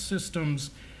national health systems,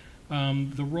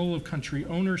 the role of country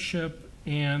ownership,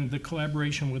 and the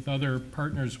collaboration with other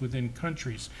partners within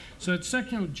countries. So that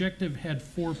second objective had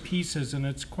 4 pieces, and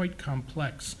it's quite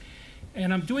complex.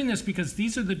 And I'm doing this because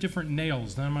these are the different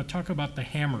nails, and I'm going to talk about the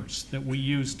hammers that we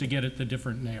use to get at the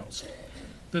different nails.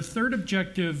 The third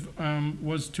objective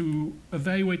was to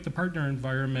evaluate the partner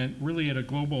environment really at a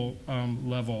global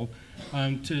level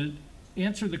to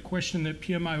answer the question that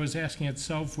PMI was asking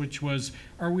itself, which was,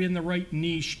 are we in the right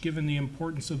niche given the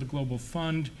importance of the Global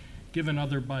Fund, given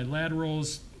other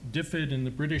bilaterals? DFID and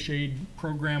the British aid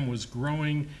program was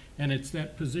growing, and it's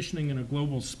that positioning in a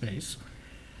global space.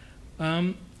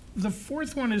 The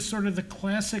fourth one is sort of the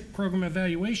classic program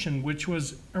evaluation, which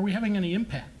was, are we having any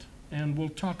impact? And we'll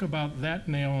talk about that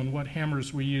nail and what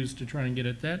hammers we use to try and get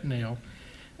at that nail.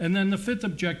 And then the fifth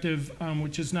objective,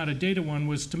 which is not a data one,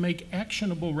 was to make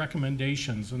actionable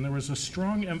recommendations. And there was a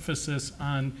strong emphasis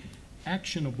on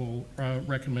actionable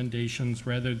recommendations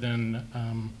rather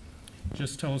than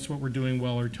just tell us what we're doing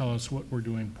well or tell us what we're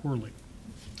doing poorly.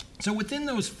 So within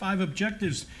those 5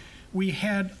 objectives, we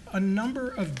had a number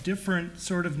of different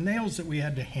sort of nails that we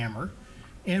had to hammer,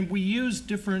 and we used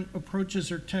different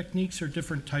approaches or techniques or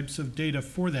different types of data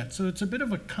for that. So it's a bit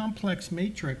of a complex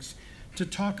matrix to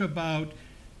talk about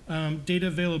data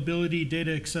availability,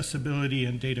 data accessibility,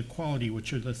 and data quality,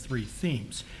 which are the 3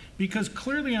 themes. Because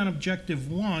clearly on objective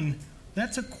 1,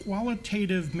 that's a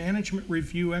qualitative management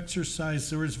review exercise.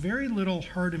 There was very little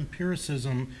hard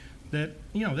empiricism that,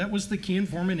 that was the key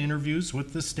informant interviews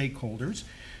with the stakeholders.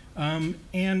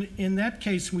 And in that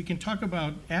case, we can talk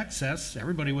about access.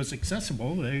 Everybody was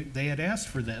accessible. They had asked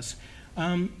for this.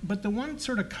 But the one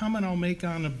sort of comment I'll make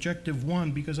on objective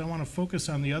 1, because I want to focus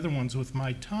on the other ones with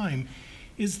my time,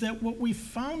 is that what we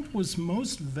found was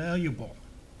most valuable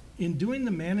in doing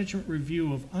the management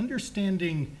review of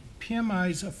understanding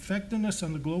PMI's effectiveness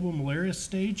on the global malaria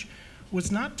stage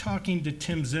was not talking to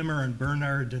Tim Zimmer and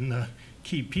Bernard and the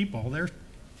key people. They're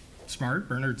smart.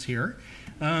 Bernard's here.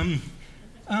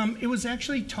 It was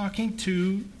actually talking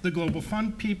to the Global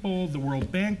Fund people, the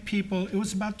World Bank people. It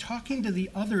was about talking to the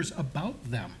others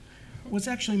about them. It was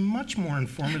actually much more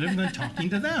informative than talking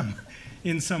to them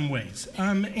in some ways.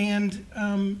 And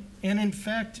in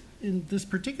fact, in this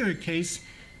particular case,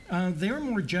 they were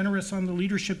more generous on the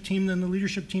leadership team than the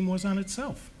leadership team was on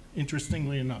itself,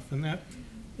 interestingly enough. And that,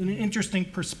 an interesting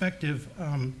perspective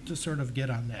to sort of get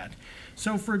on that.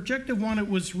 So for objective 1, it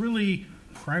was really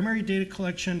primary data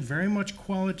collection, very much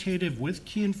qualitative with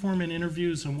key informant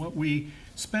interviews, and what we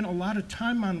spent a lot of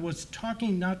time on was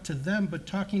talking not to them, but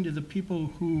talking to the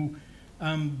people who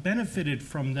benefited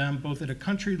from them, both at a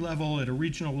country level, at a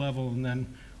regional level, and then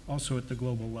also at the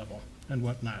global level and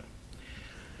whatnot.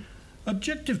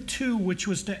 Objective 2, which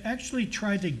was to actually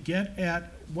try to get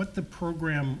at what the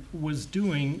program was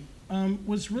doing,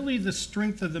 was really the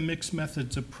strength of the mixed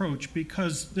methods approach,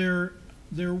 because there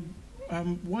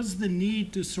was the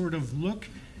need to sort of look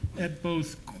at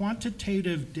both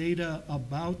quantitative data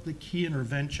about the key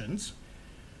interventions,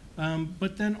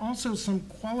 but then also some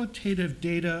qualitative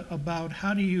data about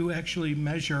how do you actually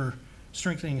measure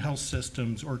strengthening health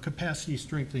systems or capacity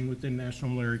strengthening within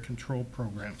national malaria control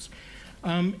programs.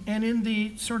 And in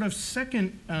the sort of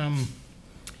second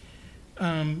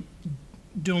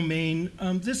domain,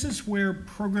 this is where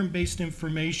program-based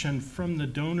information from the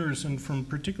donors and from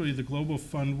particularly the Global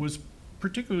Fund was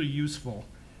particularly useful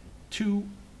to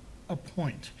a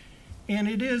point. And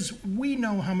it is, we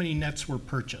know how many nets were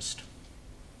purchased,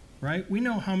 right? We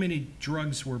know how many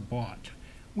drugs were bought.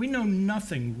 We know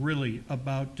nothing really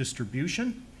about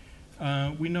distribution.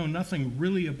 We know nothing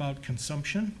really about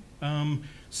consumption.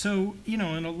 So, you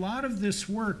know, in a lot of this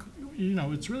work, you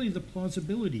know, it's really the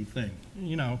plausibility thing.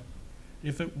 You know,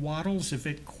 if it waddles, if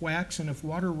it quacks, and if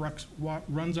water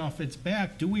runs off its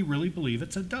back, do we really believe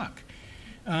it's a duck?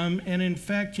 And in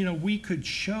fact, you know, we could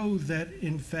show that,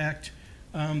 in fact,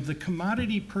 the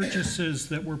commodity purchases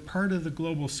that were part of the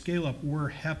global scale-up were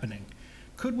happening.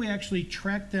 Could we actually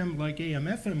track them like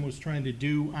AMFM was trying to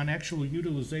do on actual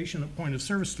utilization at point of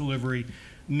service delivery?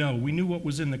 No, we knew what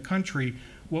was in the country.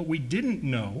 What we didn't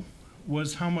know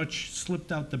was how much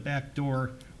slipped out the back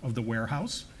door of the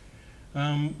warehouse.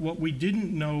 What we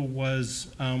didn't know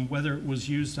was whether it was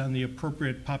used on the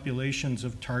appropriate populations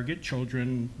of target,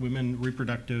 children, women,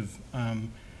 reproductive, so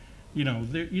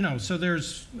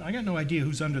there's, I got no idea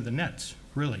who's under the nets,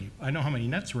 really. I know how many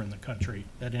nets were in the country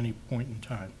at any point in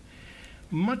time.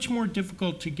 Much more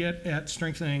difficult to get at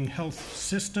strengthening health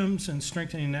systems and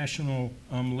strengthening national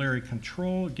malaria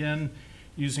control, again,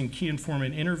 using key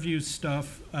informant interview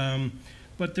stuff.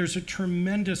 But there's a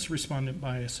tremendous respondent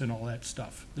bias in all that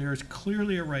stuff. There's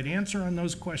clearly a right answer on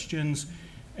those questions,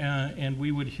 and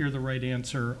we would hear the right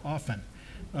answer often.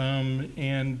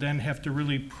 And then have to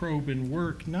really probe and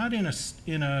work, not in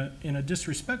a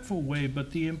disrespectful way,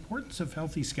 but the importance of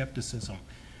healthy skepticism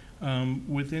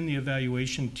within the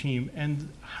evaluation team,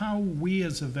 and how we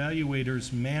as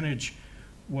evaluators manage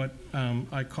what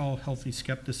I call healthy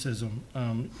skepticism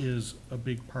is a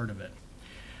big part of it.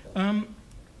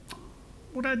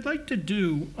 What I'd like to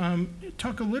do,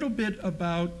 talk a little bit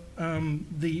about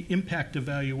the impact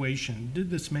evaluation. Did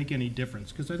this make any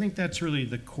difference? Because I think that's really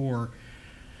the core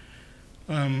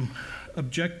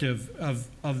objective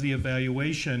of the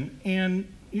evaluation.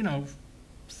 And, you know,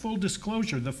 full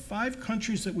disclosure, the 5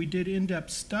 countries that we did in-depth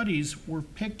studies were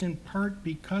picked in part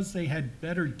because they had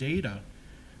better data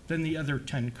than the other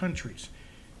 10 countries.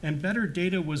 And better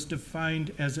data was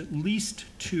defined as at least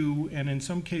 2, and in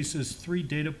some cases 3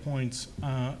 data points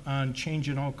on change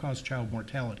in all-cause child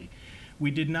mortality.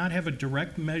 We did not have a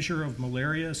direct measure of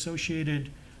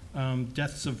malaria-associated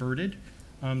deaths averted,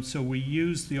 so we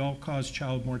used the all-cause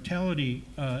child mortality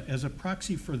as a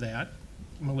proxy for that,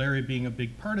 malaria being a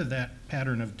big part of that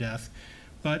pattern of death.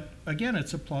 But again,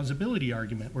 it's a plausibility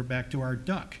argument. We're back to our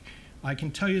duck. I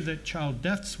can tell you that child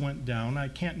deaths went down. I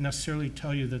can't necessarily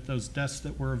tell you that those deaths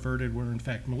that were averted were in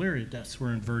fact malaria deaths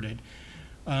were averted.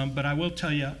 But I will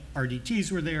tell you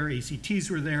RDTs were there, ACTs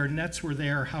were there, nets were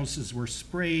there, houses were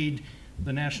sprayed.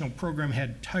 The national program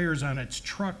had tires on its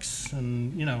trucks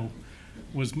and, you know,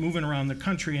 was moving around the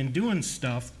country and doing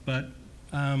stuff, but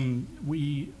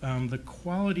the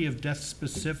quality of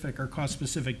death-specific or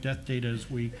cause-specific death data, as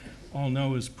we all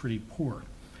know, is pretty poor.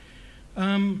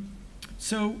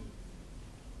 So,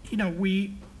 you know,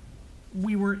 we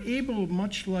were able,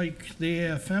 much like the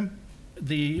AFM,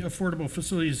 the Affordable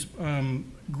Facilities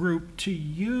Group, to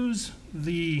use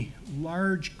the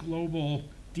large global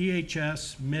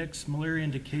DHS mixed malaria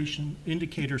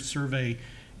indicator survey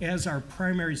as our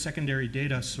primary secondary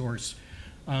data source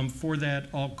for that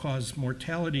all-cause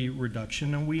mortality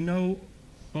reduction. And we know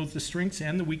both the strengths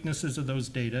and the weaknesses of those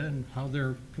data and how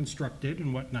they're constructed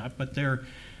and whatnot, but they're,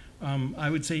 I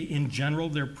would say in general,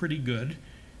 they're pretty good.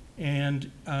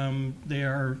 And they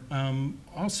are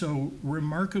also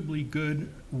remarkably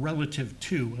good relative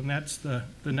to, and that's the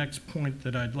next point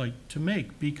that I'd like to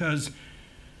make, because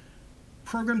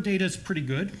program data is pretty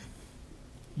good,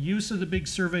 use of the big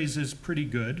surveys is pretty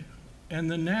good,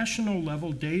 and the national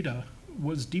level data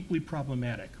was deeply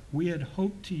problematic. We had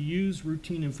hoped to use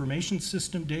routine information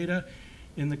system data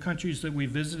in the countries that we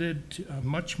visited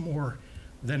much more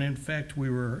than in fact we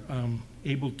were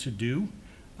able to do.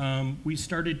 We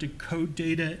started to code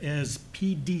data as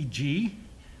PDG,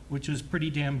 which is pretty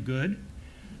damn good,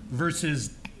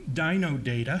 versus Dino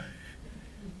data,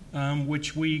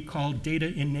 which we called data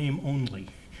in name only.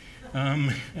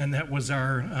 And that was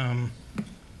our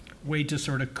way to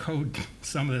sort of code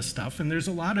some of this stuff. And there's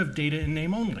a lot of data in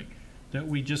name only that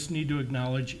we just need to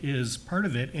acknowledge is part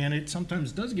of it. And it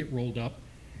sometimes does get rolled up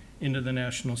into the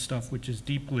national stuff, which is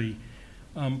deeply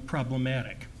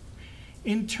problematic.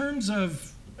 In terms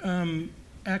of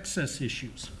access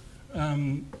issues,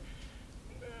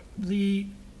 the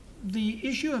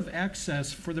issue of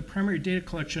access for the primary data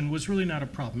collection was really not a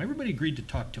problem. Everybody agreed to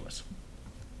talk to us.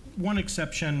 One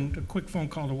exception, a quick phone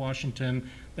call to Washington,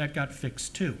 that got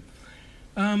fixed too.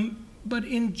 But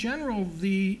in general,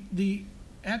 the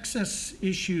access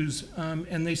issues,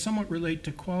 and they somewhat relate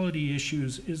to quality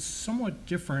issues, is somewhat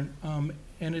different,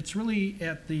 and it's really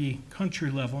at the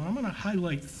country level. And I'm going to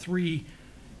highlight 3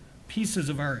 pieces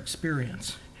of our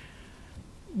experience.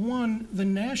 One, the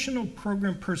national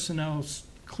program personnel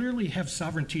clearly have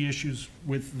sovereignty issues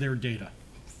with their data.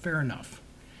 Fair enough.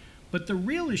 But the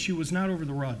real issue was not over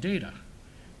the raw data.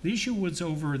 The issue was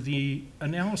over the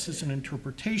analysis and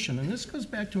interpretation. And this goes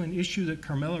back to an issue that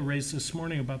Carmela raised this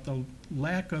morning about the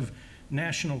lack of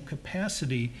national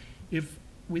capacity. If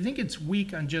we think it's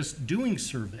weak on just doing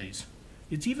surveys,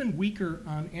 it's even weaker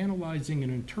on analyzing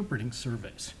and interpreting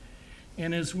surveys.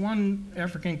 And as one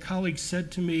African colleague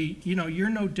said to me, you know, you're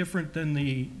no different than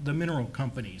the mineral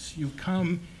companies. You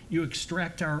come, you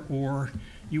extract our ore,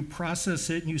 you process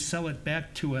it, and you sell it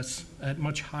back to us at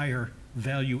much higher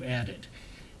value added.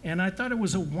 And I thought it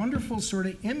was a wonderful sort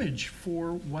of image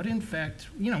for what, in fact,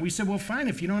 you know, we said, well, fine,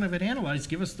 if you don't have it analyzed,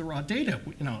 give us the raw data.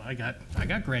 You know, I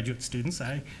got graduate students.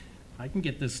 I can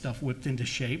get this stuff whipped into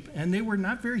shape. And they were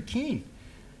not very keen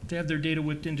to have their data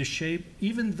whipped into shape,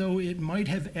 even though it might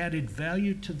have added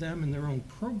value to them in their own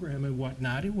program and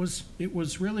whatnot. It was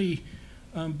really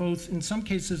both, in some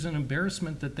cases, an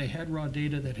embarrassment that they had raw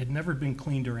data that had never been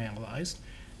cleaned or analyzed.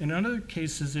 In other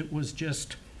cases, it was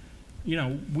just, you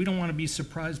know, we don't want to be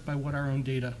surprised by what our own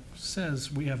data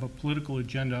says. We have a political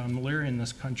agenda on malaria in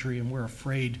this country, and we're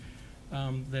afraid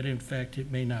that, in fact,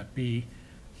 it may not be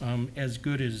as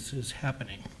good as is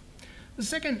happening. The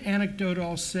second anecdote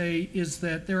I'll say is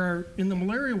that there are, in the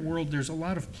malaria world, there's a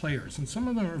lot of players, and some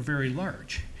of them are very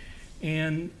large.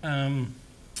 And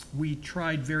we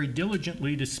tried very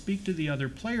diligently to speak to the other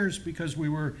players because we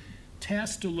were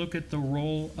tasked to look at the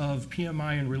role of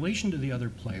PMI in relation to the other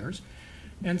players.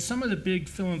 And some of the big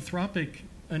philanthropic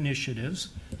initiatives,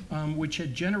 which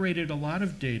had generated a lot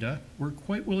of data, were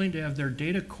quite willing to have their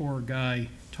data core guy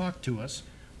talk to us,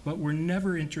 but were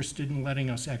never interested in letting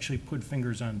us actually put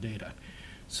fingers on data.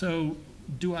 So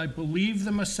do I believe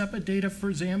the MASEPA data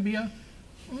for Zambia?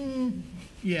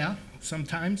 Yeah,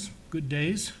 sometimes, good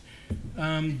days.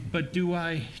 But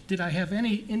did I have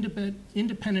any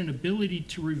independent ability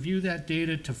to review that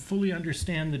data, to fully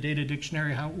understand the data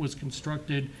dictionary, how it was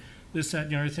constructed, this, that,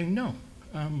 and the other thing? No,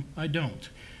 I don't.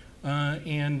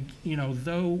 And, you know,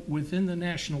 though within the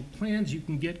national plans you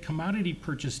can get commodity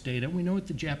purchase data, we know what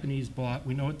the Japanese bought,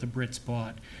 we know what the Brits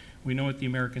bought, we know what the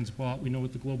Americans bought, we know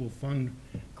what the Global Fund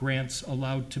grants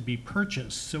allowed to be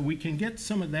purchased. So we can get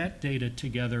some of that data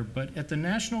together, but at the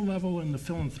national level and the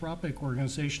philanthropic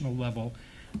organizational level,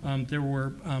 there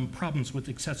were problems with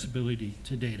accessibility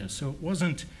to data. So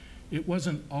it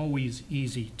wasn't always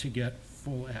easy to get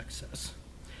full access.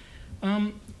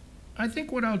 I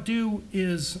think what I'll do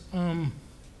is I'll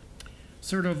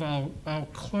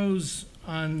close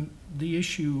on the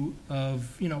issue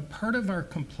of, you know, part of our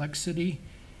complexity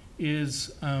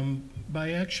is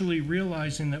by actually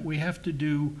realizing that we have to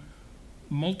do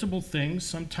multiple things,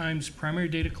 sometimes primary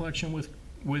data collection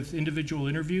with individual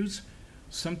interviews.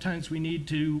 Sometimes we need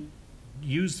to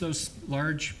use those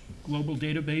large global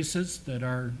databases that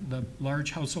are the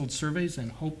large household surveys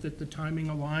and hope that the timing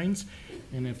aligns.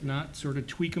 And if not, sort of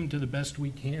tweak them to the best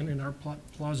we can in our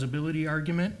plausibility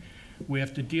argument. We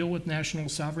have to deal with national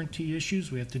sovereignty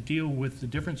issues. We have to deal with the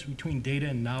difference between data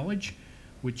and knowledge,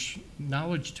 which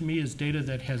knowledge to me is data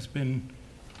that has been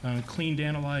cleaned,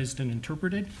 analyzed, and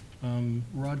interpreted.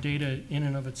 Raw data in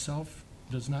and of itself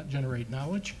does not generate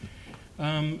knowledge.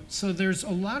 So there's a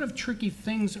lot of tricky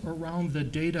things around the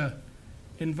data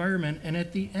environment, and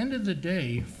at the end of the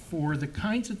day, for the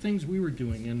kinds of things we were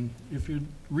doing, and if you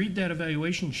read that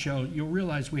evaluation show, you'll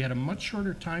realize we had a much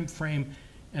shorter time frame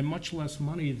and much less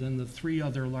money than the 3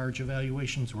 other large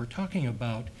evaluations we're talking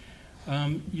about.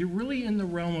 You're really in the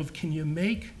realm of, can you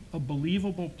make a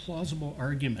believable, plausible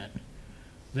argument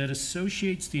that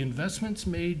associates the investments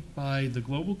made by the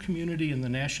global community and the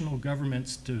national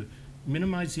governments to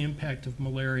minimize the impact of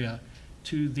malaria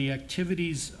to the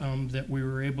activities that we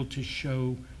were able to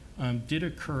show did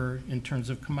occur in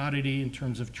terms of commodity, in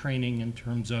terms of training, in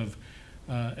terms of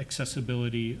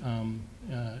accessibility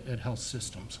at health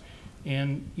systems.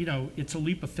 And, you know, it's a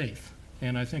leap of faith.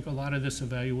 And I think a lot of this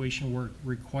evaluation work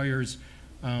requires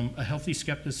a healthy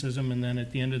skepticism, and then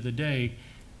at the end of the day,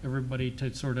 everybody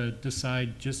to sort of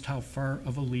decide just how far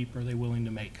of a leap are they willing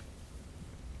to make.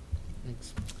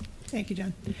 Thanks. Thank you,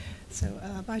 John. So,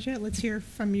 Baja, let's hear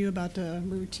from you about the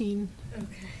routine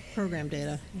program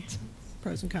data,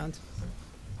 pros and cons.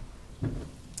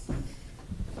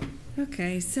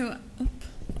 Okay, so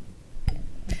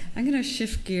I'm going to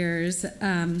shift gears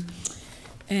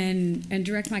and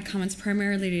direct my comments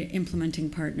primarily to implementing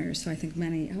partners. So I think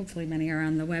hopefully many are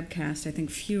on the webcast. I think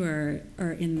fewer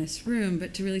are in this room,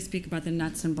 but to really speak about the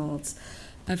nuts and bolts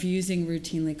of using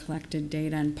routinely collected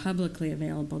data and publicly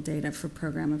available data for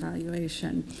program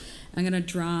evaluation. I'm going to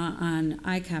draw on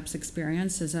ICAP's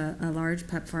experience as a large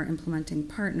PEPFAR implementing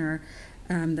partner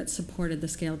that supported the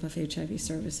scale-up of HIV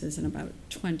services in about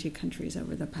 20 countries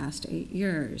over the past 8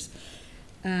 years.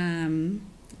 Let's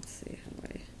see,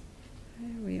 why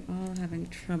are we all having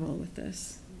trouble with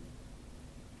this?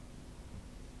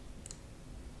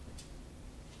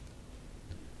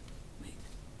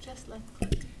 Just left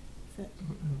click.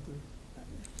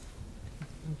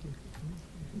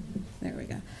 There we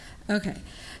go. Okay,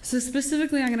 so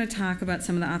specifically I'm going to talk about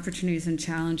some of the opportunities and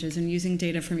challenges in using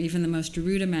data from even the most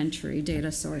rudimentary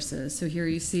data sources. So here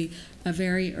you see a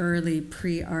very early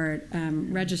pre-ART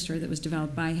register that was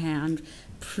developed by hand,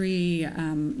 pre-WHO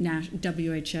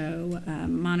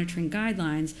monitoring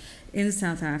guidelines in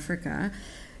South Africa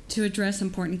to address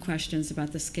important questions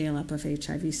about the scale-up of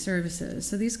HIV services.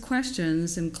 So these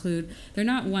questions include, they're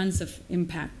not ones of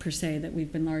impact per se that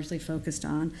we've been largely focused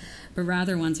on, but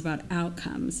rather ones about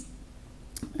outcomes,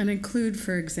 and include,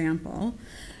 for example,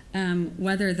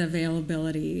 whether the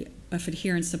availability of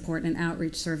adherence support and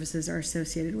outreach services are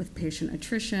associated with patient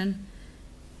attrition,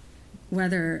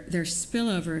 whether there's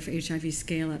spillover of HIV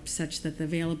scale-up such that the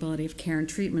availability of care and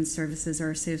treatment services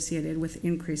are associated with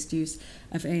increased use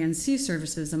of ANC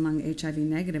services among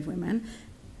HIV-negative women,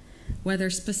 whether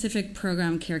specific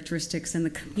program characteristics in the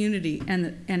community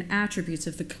and attributes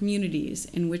of the communities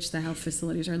in which the health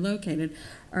facilities are located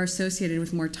are associated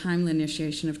with more timely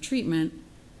initiation of treatment,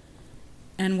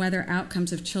 and whether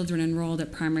outcomes of children enrolled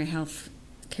at primary health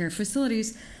care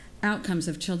facilities outcomes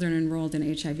of children enrolled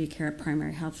in HIV care at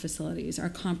primary health facilities are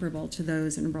comparable to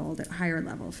those enrolled at higher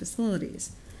level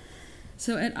facilities.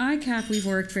 So at ICAP, we've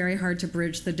worked very hard to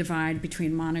bridge the divide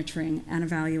between monitoring and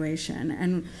evaluation.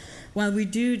 And while we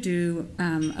do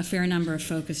a fair number of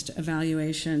focused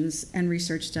evaluations and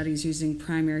research studies using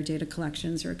primary data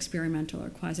collections or experimental or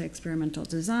quasi-experimental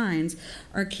designs,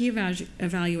 our key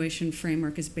evaluation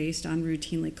framework is based on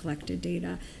routinely collected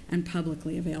data and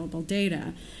publicly available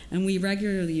data. And we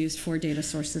regularly use 4 data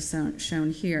sources shown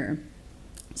here.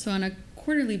 So on a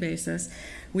quarterly basis,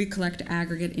 we collect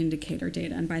aggregate indicator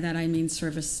data, and by that I mean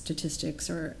service statistics,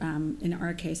 or in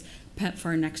our case,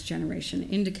 PEPFAR next generation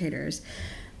indicators.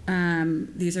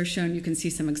 These are shown, you can see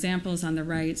some examples on the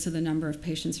right, so the number of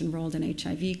patients enrolled in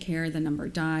HIV care, the number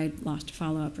died, lost to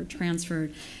follow-up, or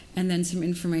transferred, and then some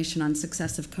information on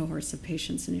successive cohorts of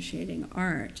patients initiating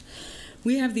ART.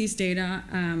 We have these data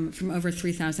from over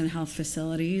 3,000 health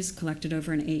facilities collected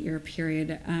over an 8-year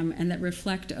period, and that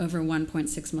reflect over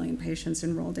 1.6 million patients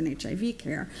enrolled in HIV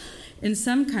care. In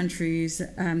some countries,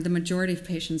 the majority of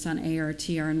patients on ART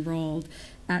are enrolled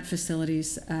at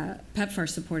facilities,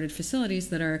 PEPFAR-supported facilities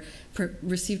that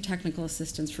receive technical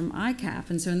assistance from ICAP.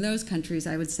 And so in those countries,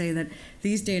 I would say that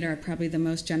these data are probably the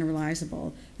most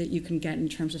generalizable that you can get in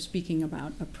terms of speaking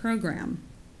about a program.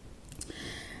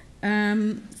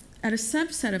 At a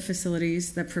subset of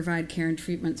facilities that provide care and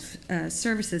treatment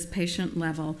services,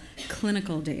 patient-level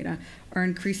clinical data are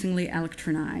increasingly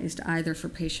electronized, either for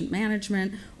patient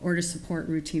management or to support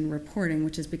routine reporting,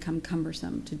 which has become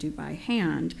cumbersome to do by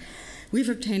hand. We've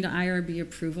obtained IRB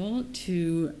approval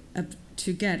to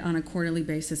get on a quarterly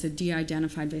basis a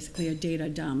de-identified, basically a data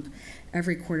dump,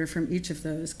 every quarter from each of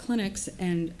those clinics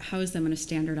and house them in a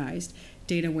standardized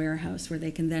data warehouse where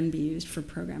they can then be used for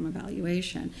program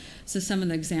evaluation. So some of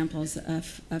the examples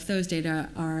of those data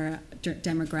are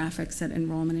demographics at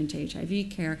enrollment into HIV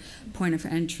care, point of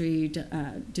entry,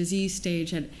 disease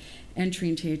stage at entry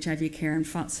into HIV care, and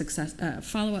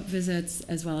follow-up visits,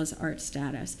 as well as ART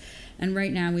status. And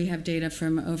right now we have data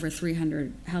from over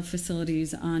 300 health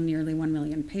facilities on nearly 1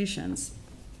 million patients.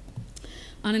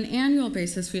 On an annual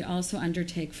basis, we also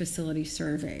undertake facility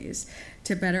surveys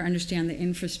to better understand the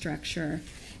infrastructure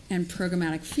and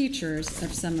programmatic features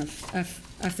of some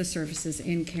of the services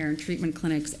in care and treatment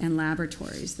clinics and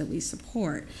laboratories that we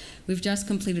support. We've just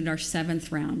completed our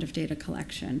 7th round of data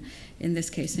collection in this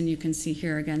case, and you can see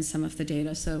here again some of the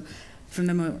data. So from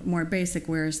the more basic,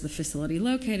 where is the facility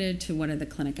located, to what are the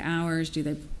clinic hours, do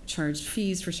they charge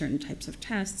fees for certain types of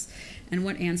tests, and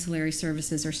what ancillary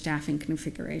services or staffing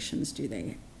configurations do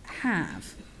they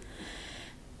have.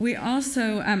 We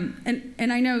also, and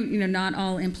I know, not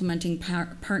all implementing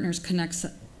partners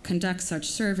conduct such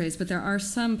surveys, but there are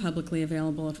some publicly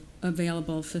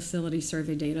available facility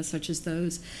survey data, such as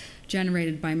those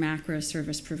generated by macro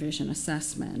service provision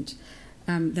assessment,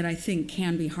 that I think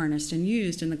can be harnessed and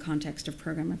used in the context of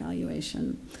program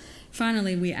evaluation.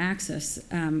 Finally, we access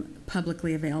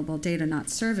publicly available data, not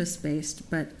service-based,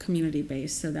 but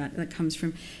community-based, so that comes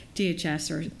from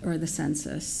DHS or the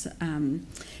census,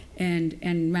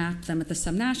 and map them at the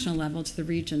subnational level to the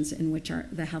regions in which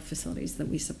the health facilities that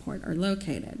we support are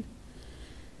located.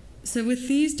 So with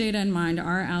these data in mind,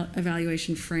 our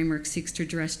evaluation framework seeks to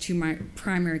address two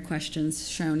primary questions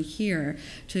shown here: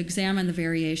 to examine the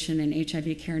variation in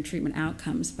HIV care and treatment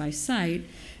outcomes by site,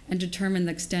 and determine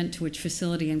the extent to which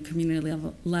facility and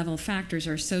community level factors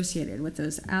are associated with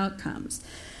those outcomes.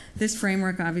 This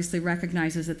framework obviously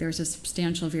recognizes that there's a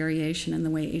substantial variation in the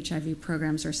way HIV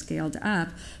programs are scaled up,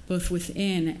 both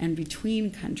within and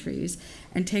between countries,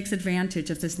 and takes advantage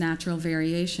of this natural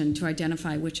variation to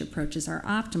identify which approaches are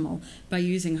optimal by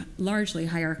using largely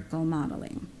hierarchical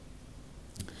modeling.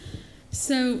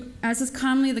 So, as is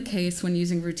commonly the case when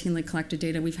using routinely collected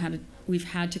data, we've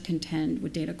had to contend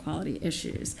with data quality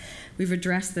issues. We've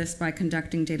addressed this by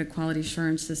conducting data quality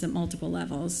assurances at multiple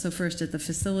levels. So first at the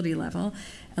facility level,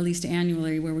 at least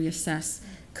annually, where we assess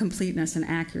completeness and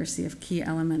accuracy of key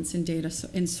elements in data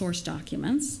in source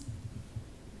documents,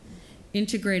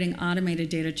 integrating automated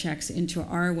data checks into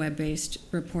our web-based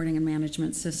reporting and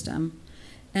management system,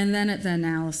 and then at the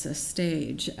analysis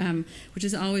stage, which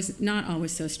is not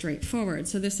always so straightforward.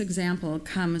 So this example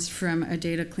comes from a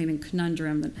data cleaning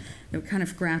conundrum that we're kind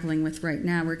of grappling with right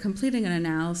now. We're completing an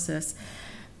analysis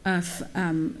of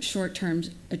short-term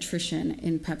attrition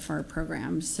in PEPFAR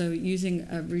programs. So using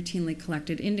a routinely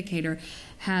collected indicator,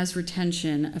 has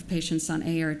retention of patients on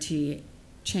ART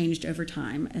changed over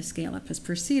time as scale-up has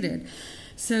proceeded.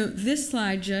 So this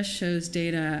slide just shows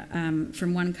data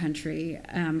from one country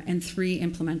and 3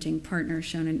 implementing partners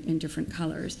shown in different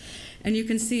colors. And you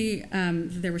can see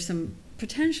there were some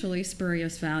potentially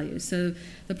spurious values. So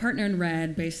the partner in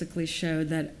red basically showed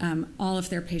that all of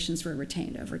their patients were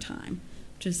retained over time,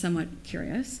 which is somewhat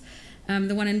curious.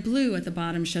 The one in blue at the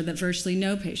bottom showed that virtually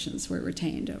no patients were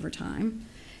retained over time.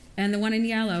 And the one in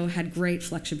yellow had great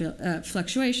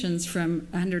fluctuations from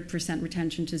 100%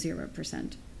 retention to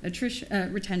 0%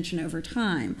 retention over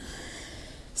time.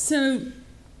 So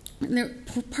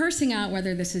parsing out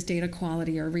whether this is data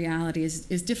quality or reality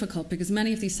is difficult because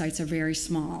many of these sites are very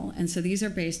small. And so these are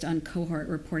based on cohort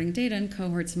reporting data, and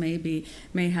cohorts may be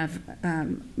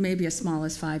as small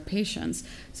as 5 patients.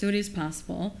 So it is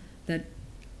possible that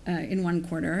in one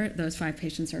quarter, those 5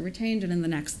 patients are retained, and in the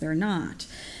next, they're not.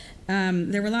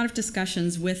 There were a lot of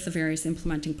discussions with the various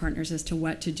implementing partners as to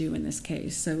what to do in this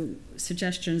case. So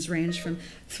suggestions range from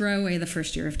throw away the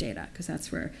first year of data, because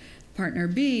that's where partner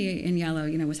B in yellow,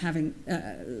 was having,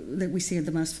 that we see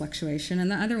the most fluctuation. And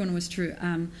the other one was to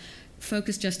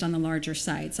focus just on the larger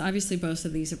sites. Obviously, both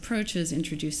of these approaches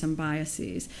introduce some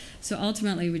biases. So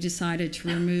ultimately, we decided to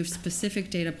remove specific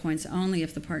data points only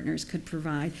if the partners could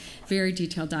provide very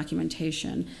detailed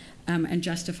documentation and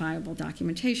justifiable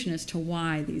documentation as to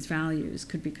why these values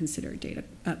could be considered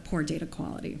poor data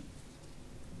quality.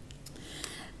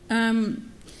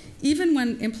 Even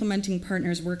when implementing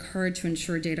partners work hard to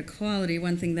ensure data quality,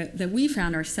 one thing that we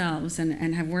found ourselves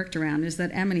and have worked around is that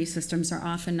M&E systems are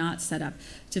often not set up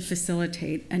to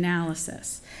facilitate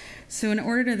analysis. So in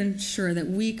order to ensure that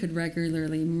we could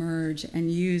regularly merge and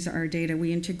use our data,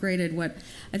 we integrated what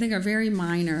I think are very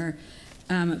minor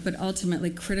but ultimately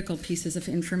critical pieces of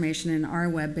information in our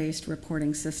web-based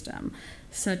reporting system,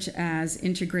 such as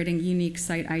integrating unique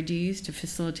site IDs to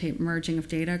facilitate merging of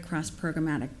data across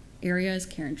programmatic areas,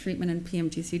 care and treatment and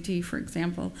PMTCT, for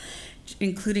example,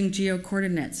 including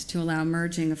geo-coordinates to allow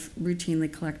merging of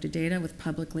routinely collected data with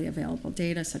publicly available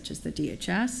data, such as the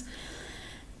DHS.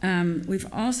 We've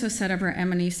also set up our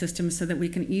M&E system so that we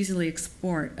can easily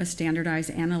export a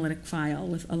standardized analytic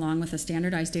file along with a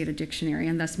standardized data dictionary,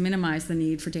 and thus minimize the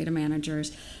need for data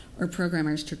managers or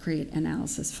programmers to create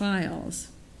analysis files.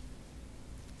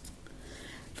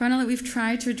 Finally, we've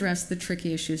tried to address the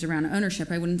tricky issues around ownership.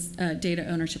 Data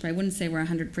ownership. I wouldn't say we're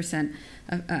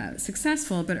 100%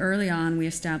 successful, but early on we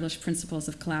established principles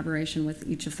of collaboration with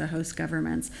each of the host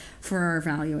governments for our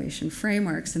evaluation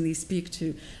frameworks, and these speak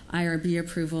to IRB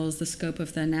approvals, the scope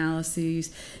of the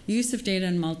analyses, use of data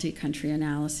in multi-country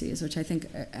analyses, which I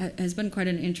think has been quite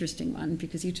an interesting one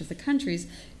because each of the countries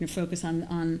focus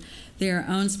on their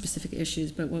own specific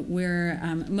issues, but what we're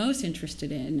most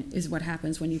interested in is what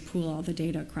happens when you pool all the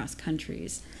data across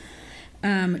countries,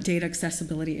 data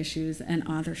accessibility issues and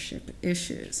authorship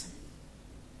issues.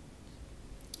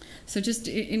 So just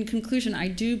in conclusion, I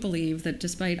do believe that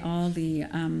despite all the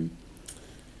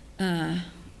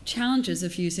challenges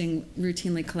of using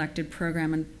routinely collected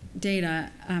program and data,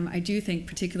 I do think,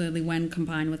 particularly when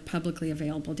combined with publicly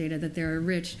available data, that they're a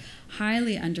rich,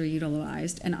 highly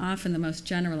underutilized, and often the most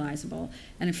generalizable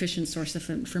and efficient source of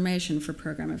information for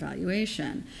program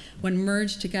evaluation. When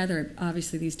merged together,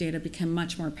 obviously these data become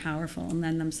much more powerful and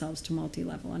lend themselves to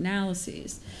multi-level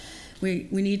analyses. We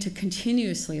need to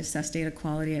continuously assess data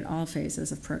quality at all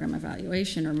phases of program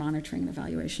evaluation or monitoring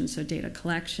evaluation, so data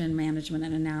collection, management,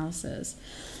 and analysis.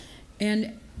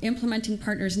 And implementing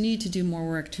partners need to do more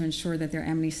work to ensure that their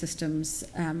M&E systems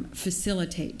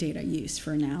facilitate data use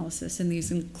for analysis. And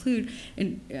these include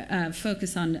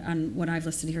focus on what I've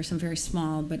listed here, some very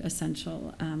small but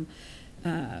essential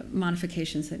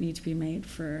modifications that need to be made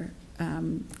for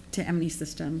to M&E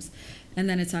systems. And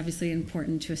then it's obviously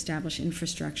important to establish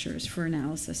infrastructures for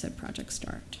analysis at project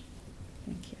start.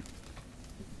 Thank you.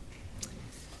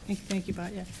 Thank you,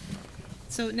 Batya.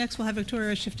 So next we'll have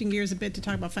Victoria shifting gears a bit to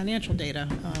talk about financial data.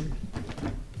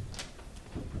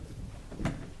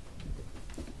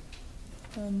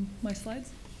 My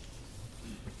slides?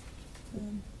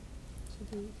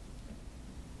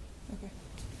 Okay.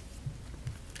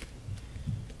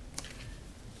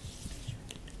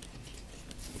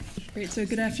 Great, so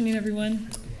good afternoon, everyone.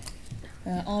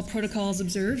 All protocols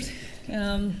observed.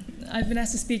 I've been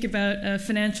asked to speak about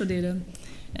financial data.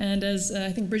 And as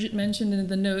I think Bridget mentioned in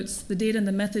the notes, the data and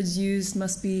the methods used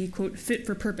must be, quote, fit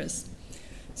for purpose.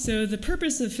 So the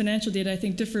purpose of financial data, I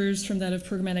think, differs from that of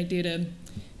programmatic data,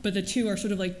 but the two are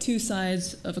sort of like two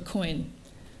sides of a coin.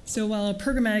 So while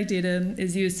programmatic data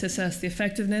is used to assess the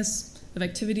effectiveness of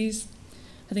activities,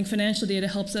 I think financial data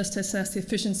helps us to assess the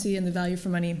efficiency and the value for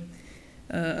money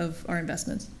of our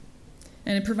investments.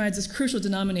 And it provides this crucial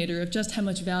denominator of just how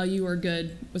much value or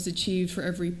good was achieved for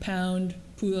every pound,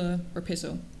 pula, or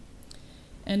peso.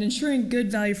 And ensuring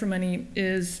good value for money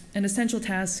is an essential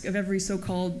task of every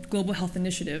so-called global health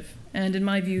initiative. And in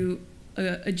my view,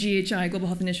 a GHI, Global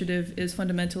Health Initiative, is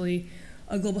fundamentally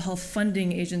a global health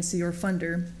funding agency or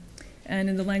funder. And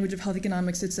in the language of health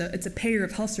economics, it's a payer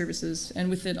of health services,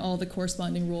 and with it all the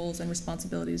corresponding roles and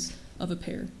responsibilities of a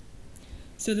payer.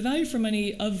 So the value for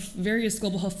money of various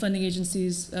global health funding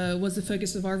agencies was the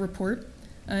focus of our report.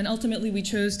 And ultimately, we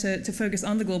chose to focus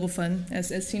on the Global Fund.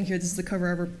 As seen here, this is the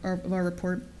cover of our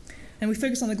report. And we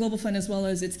focused on the Global Fund as well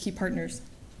as its key partners.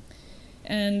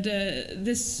 And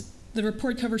the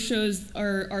report cover shows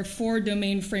our four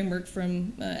domain framework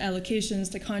from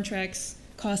allocations to contracts,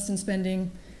 cost and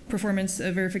spending, performance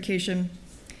verification.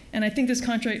 And I think this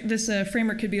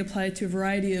framework could be applied to a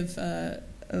variety of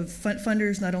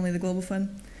funders, not only the Global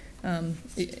Fund.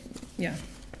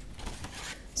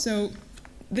 So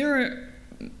there are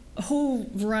a whole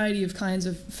variety of kinds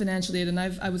of financial data, and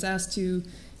I was asked to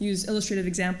use illustrative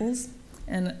examples,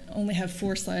 and only have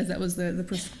 4 slides. That was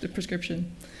the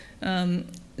prescription.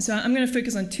 So I'm going to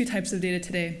focus on 2 types of data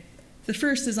today. The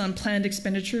first is on planned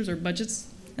expenditures or budgets,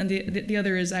 and the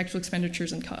other is actual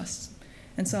expenditures and costs.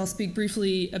 And so I'll speak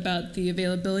briefly about the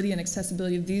availability and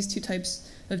accessibility of these 2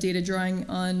 types of data, drawing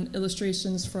on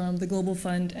illustrations from the Global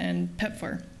Fund and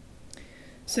PEPFAR.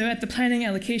 So at the planning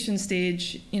allocation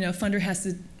stage, a funder has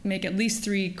to make at least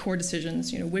 3 core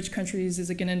decisions. Which countries is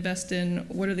it going to invest in?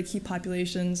 What are the key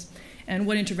populations? And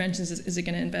what interventions is it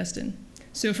going to invest in?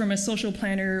 So from a social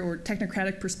planner or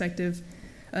technocratic perspective,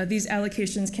 these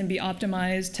allocations can be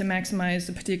optimized to maximize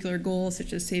a particular goal,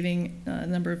 such as saving a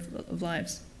number of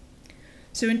lives.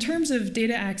 So in terms of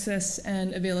data access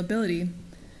and availability,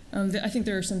 I think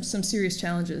there are some serious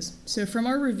challenges. So from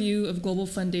our review of Global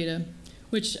Fund data,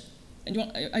 which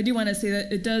I do want to say that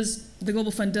the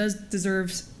Global Fund does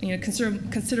deserve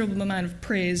considerable amount of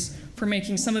praise for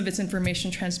making some of its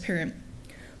information transparent.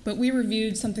 But we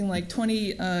reviewed something like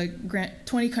 20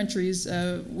 countries,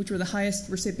 which were the highest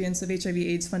recipients of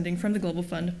HIV/AIDS funding from the Global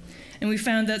Fund. And we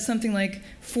found that something like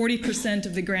 40%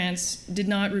 of the grants did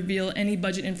not reveal any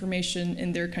budget information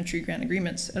in their country grant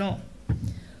agreements at all.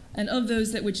 And of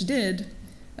those which did,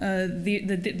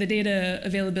 the data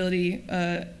availability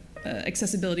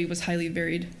accessibility was highly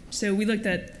varied. So we looked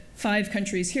at 5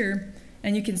 countries here,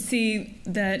 and you can see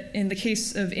that in the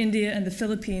case of India and the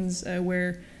Philippines,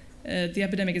 where the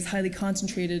epidemic is highly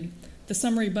concentrated, the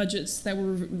summary budgets that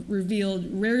were revealed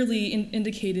rarely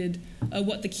indicated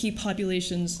what the key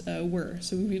populations were.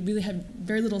 So we really had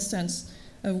very little sense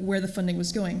of where the funding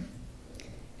was going.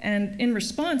 And in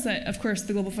response, of course,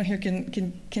 the Global Fund here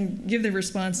can give the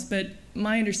response, but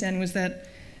my understanding was that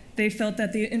they felt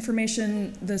that the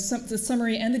information, the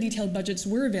summary and the detailed budgets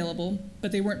were available,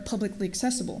 but they weren't publicly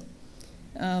accessible.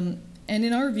 And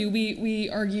in our view, we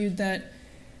argued that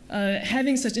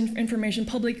having such information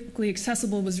publicly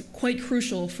accessible was quite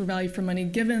crucial for value for money,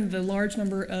 given the large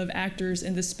number of actors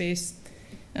in this space.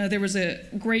 There was a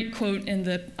great quote in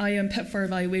the IOM PEPFAR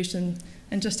evaluation,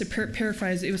 and just to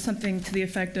paraphrase, it was something to the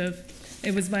effect of,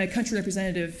 it was by a country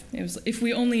representative. It was, if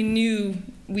we only knew,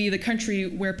 we, the country,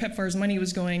 where PEPFAR's money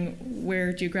was going,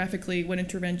 where geographically, what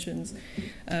interventions,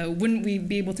 wouldn't we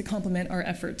be able to complement our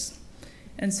efforts?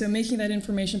 And so making that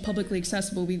information publicly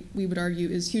accessible, we would argue,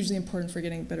 is hugely important for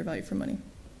getting better value for money.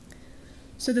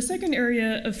 So the second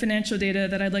area of financial data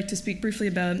that I'd like to speak briefly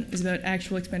about is about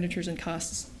actual expenditures and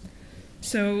costs.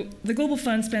 So the Global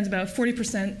Fund spends about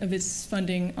 40% of its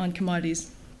funding on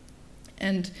commodities.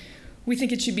 And we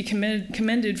think it should be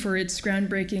commended for its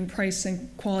groundbreaking price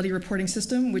and quality reporting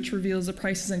system, which reveals the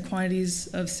prices and quantities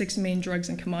of 6 main drugs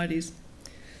and commodities.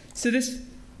 So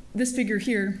this figure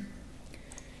here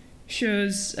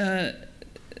shows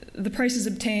the prices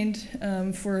obtained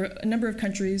for a number of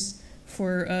countries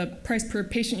for price per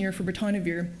patient year for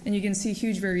Bitenavir, and you can see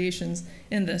huge variations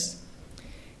in this.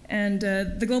 And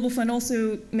the Global Fund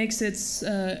also makes its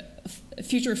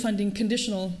future funding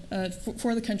conditional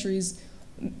for the countries.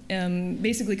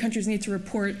 Basically, countries need to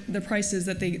report the prices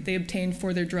that they obtain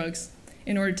for their drugs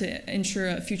in order to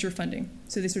ensure future funding.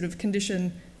 So they sort of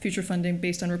condition future funding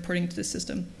based on reporting to the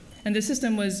system. And the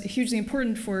system was hugely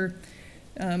important for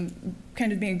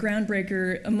kind of being a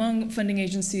groundbreaker among funding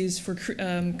agencies for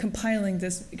compiling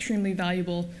this extremely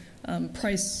valuable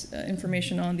price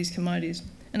information on these commodities.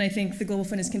 And I think the Global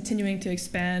Fund is continuing to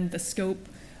expand the scope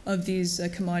of these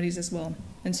commodities as well.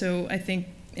 And so I think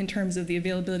in terms of the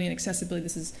availability and accessibility,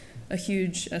 this is a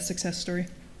huge success story.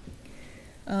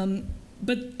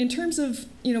 But in terms of,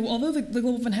 although the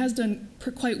Global Fund has done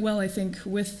quite well, I think,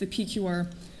 with the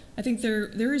PQR, I think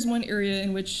there is one area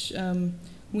in which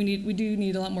we do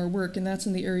need a lot more work, and that's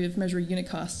in the area of measuring unit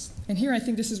costs. And here I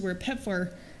think this is where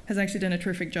PEPFAR has actually done a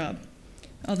terrific job,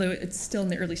 although it's still in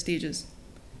the early stages.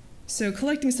 So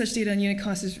collecting such data on unit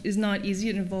costs is not easy.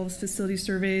 It involves facility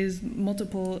surveys,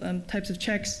 multiple types of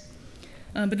checks.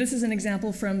 But this is an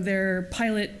example from their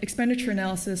pilot expenditure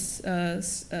analysis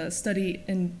study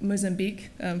in Mozambique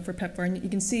for PEPFAR. And you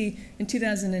can see in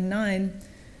 2009,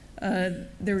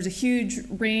 there was a huge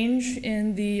range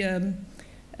in the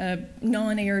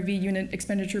non-ARV unit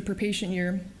expenditure per patient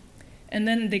year. And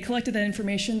then they collected that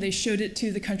information, they showed it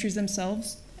to the countries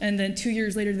themselves, and then 2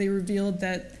 years later they revealed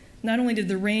that not only did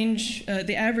the range,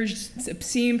 the average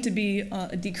seemed to be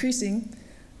decreasing,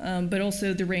 but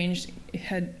also the range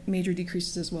had major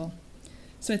decreases as well.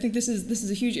 So I think this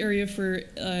is a huge area for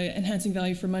enhancing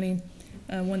value for money,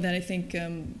 one that I think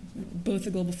both the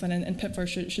Global Fund and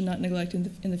PEPFAR should not neglect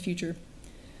in the future.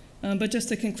 But just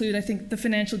to conclude, I think the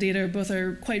financial data both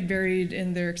are quite varied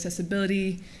in their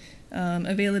accessibility,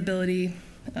 availability,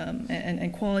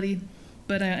 and quality.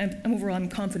 But overall, I'm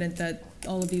confident that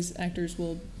all of these actors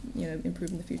will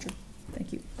improve in the future.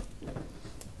 Thank you.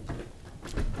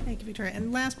 Thank you, Victoria.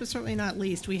 And last but certainly not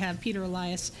least, we have Peter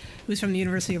Elias, who's from the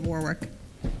University of Warwick.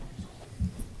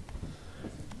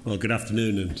 Well, good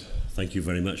afternoon, and thank you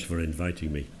very much for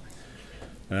inviting me.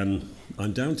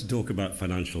 I'm down to talk about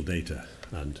financial data,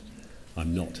 and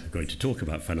I'm not going to talk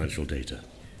about financial data.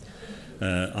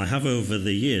 I have over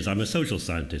the years, I'm a social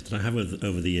scientist, and I have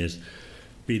over the years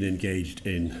been engaged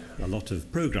in a lot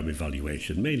of program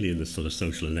evaluation, mainly in the sort of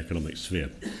social and economic sphere.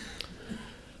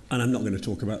 And I'm not going to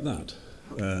talk about that,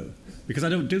 because I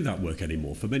don't do that work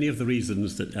anymore, for many of the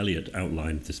reasons that Elliot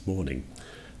outlined this morning.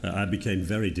 I became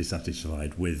very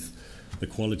dissatisfied with the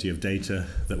quality of data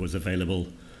that was available,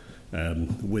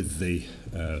 with the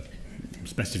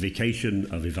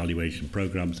specification of evaluation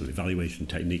programs, of evaluation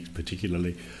techniques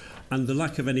particularly, and the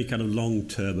lack of any kind of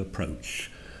long-term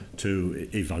approach to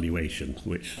evaluation,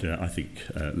 which I think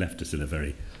left us in a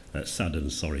very sad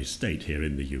and sorry state here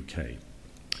in the UK.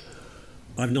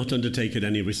 I've not undertaken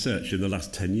any research in the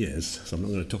last 10 years, so I'm not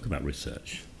going to talk about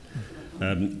research.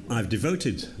 I've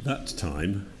devoted that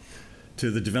time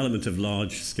to the development of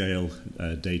large-scale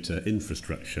data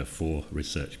infrastructure for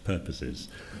research purposes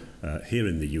here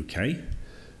in the UK,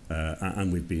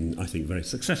 And we've been, I think, very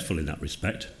successful in that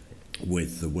respect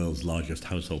with the world's largest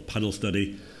household panel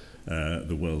study,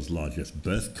 the world's largest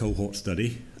birth cohort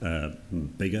study,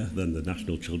 bigger than the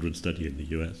National Children's Study in the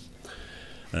US,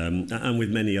 and with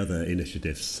many other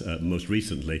initiatives, most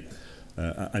recently,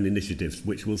 and initiatives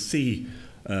which will see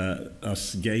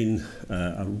us gain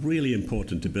a really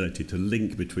important ability to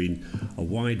link between a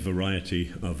wide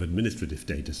variety of administrative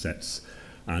data sets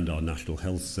and our National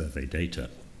Health Survey data.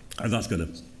 And that's going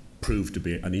to prove to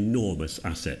be an enormous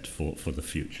asset for the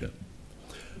future.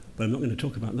 But I'm not going to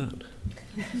talk about that.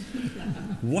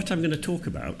 What I'm going to talk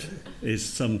about is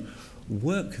some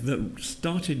work that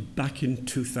started back in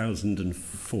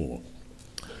 2004.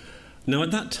 Now,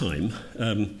 at that time,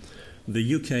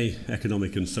 the UK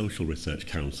Economic and Social Research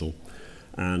Council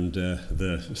and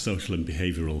the Social and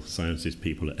Behavioural Sciences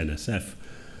people at NSF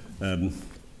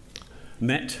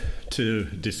met to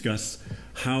discuss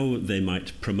how they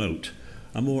might promote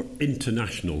a more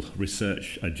international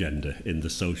research agenda in the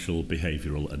social,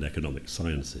 behavioural and economic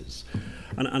sciences.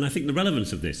 And I think the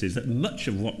relevance of this is that much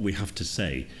of what we have to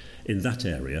say in that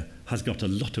area has got a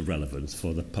lot of relevance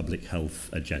for the public health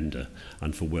agenda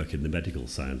and for work in the medical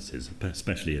sciences,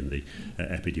 especially in the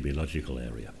epidemiological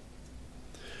area.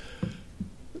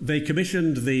 They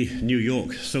commissioned the New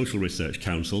York Social Research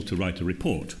Council to write a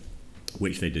report,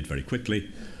 which they did very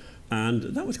quickly, and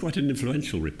that was quite an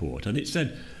influential report. And it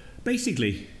said,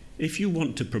 basically, if you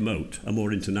want to promote a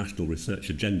more international research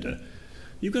agenda,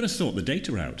 you've got to sort the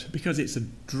data out, because it's a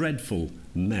dreadful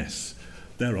mess.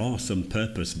 There are some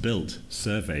purpose-built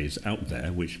surveys out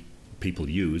there which people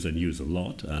use and use a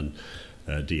lot, and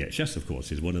DHS, of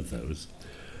course, is one of those.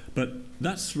 But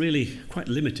that's really quite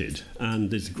limited, and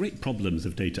there's great problems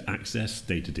of data access,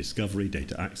 data discovery,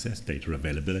 data access, data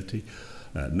availability,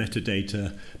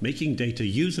 metadata, making data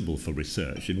usable for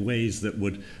research in ways that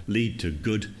would lead to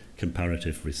good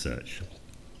comparative research.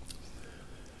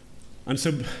 And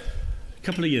so a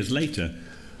couple of years later,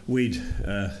 we'd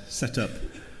set up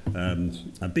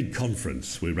a big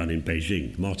conference we ran in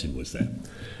Beijing. Martin was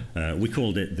there. We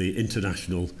called it the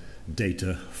International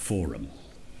Data Forum.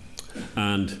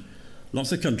 And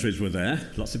lots of countries were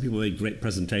there, lots of people made great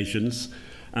presentations,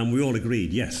 and we all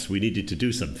agreed, yes, we needed to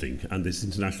do something, and this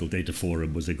International Data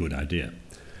Forum was a good idea.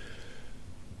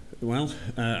 Well,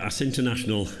 as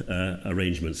international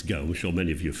arrangements go, I'm sure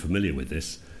many of you are familiar with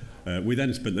this, we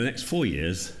then spent the next 4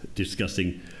 years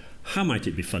discussing how might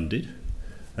it be funded,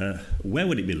 where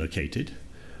would it be located,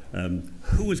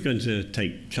 who was going to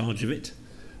take charge of it,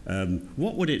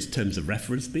 what would its terms of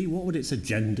reference be, what would its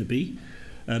agenda be,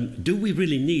 do we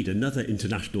really need another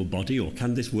international body, or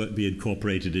can this work be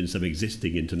incorporated in some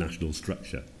existing international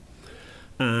structure?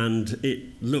 And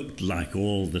it looked like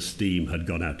all the steam had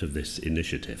gone out of this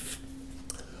initiative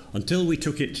until we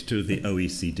took it to the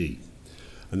OECD.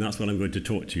 And that's what I'm going to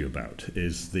talk to you about,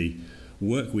 is the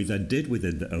work we then did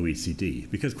within the OECD.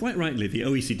 Because quite rightly, the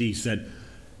OECD said,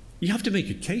 you have to make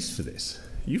a case for this.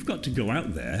 You've got to go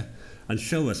out there and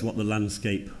show us what the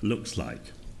landscape looks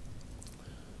like.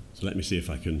 So let me see if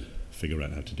I can figure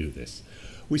out how to do this.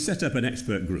 We set up an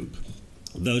expert group.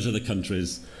 Those are the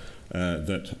countries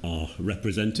that are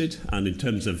represented, and in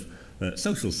terms of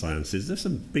social sciences, there's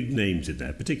some big names in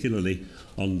there, particularly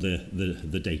on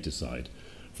the data side.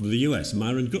 From the US,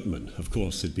 Myron Gutman, of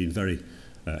course, had been very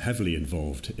heavily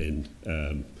involved in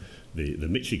the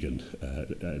Michigan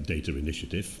data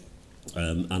initiative,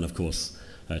 and of course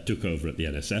took over at the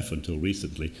NSF until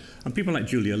recently. And people like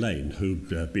Julia Lane, who'd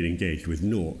been engaged with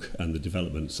NORC and the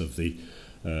developments of the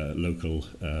local,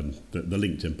 the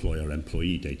linked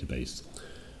employer-employee database.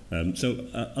 So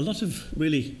a lot of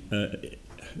really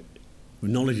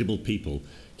knowledgeable people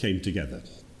came together.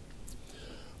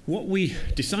 What we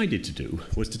decided to do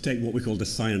was to take what we called a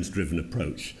science-driven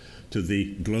approach to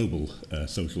the global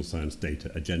social science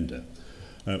data agenda.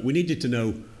 We needed to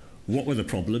know what were the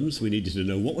problems, we needed to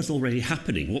know what was already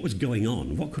happening, what was going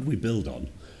on, what could we build on,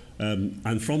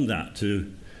 and from that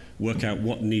to work out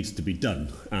what needs to be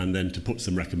done, and then to put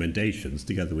some recommendations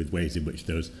together with ways in which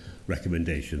those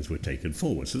recommendations were taken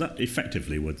forward. So that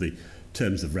effectively were the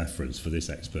terms of reference for this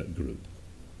expert group.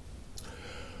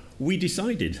 We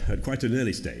decided at quite an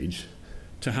early stage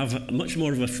to have much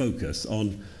more of a focus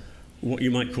on what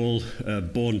you might call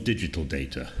born digital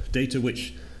data, data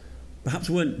which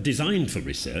perhaps weren't designed for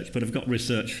research, but have got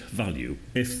research value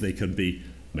if they can be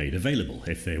made available,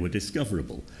 if they were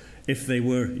discoverable, if they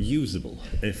were usable,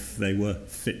 if they were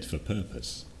fit for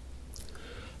purpose.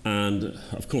 And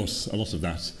of course, a lot of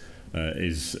that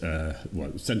is,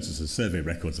 well, census and survey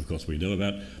records, of course, we know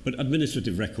about, but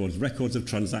administrative records, records of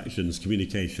transactions,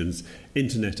 communications,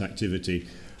 internet activity,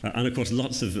 and of course,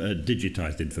 lots of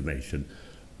digitized information.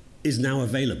 is now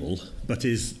available, but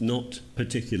is not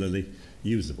particularly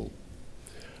usable.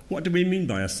 What do we mean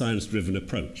by a science-driven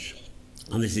approach?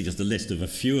 And this is just a list of a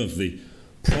few of the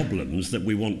problems that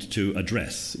we want to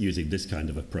address using this kind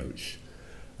of approach.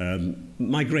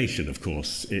 Migration, of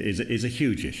course, is a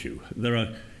huge issue. There are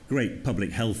great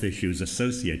public health issues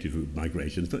associated with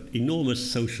migration, but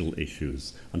enormous social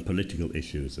issues and political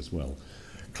issues as well.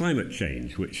 Climate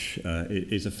change, which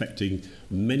is affecting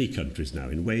many countries now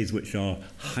in ways which are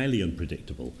highly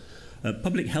unpredictable.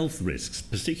 Public health risks,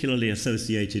 particularly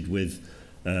associated with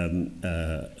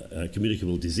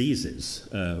communicable diseases.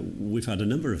 We've had a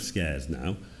number of scares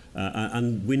now,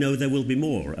 and we know there will be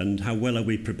more. And how well are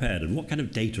we prepared? And what kind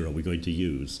of data are we going to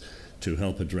use to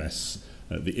help address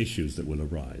the issues that will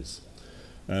arise?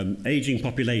 Aging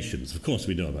populations, of course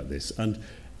we know about this, and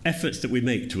efforts that we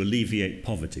make to alleviate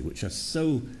poverty, which are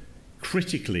so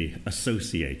critically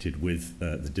associated with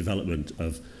the development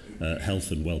of health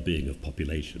and well-being of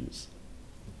populations.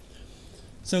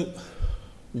 So,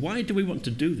 why do we want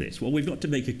to do this? Well, we've got to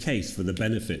make a case for the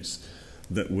benefits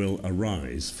that will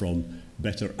arise from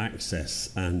better access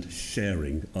and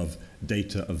sharing of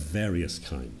data of various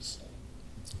kinds.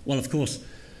 Well, of course,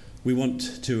 we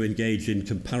want to engage in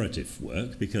comparative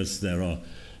work because there are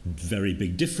very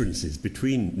big differences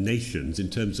between nations in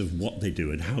terms of what they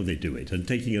do and how they do it, and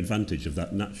taking advantage of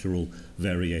that natural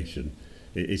variation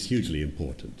is hugely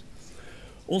important.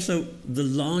 Also, the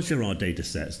larger our data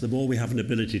sets, the more we have an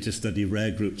ability to study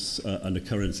rare groups and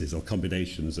occurrences or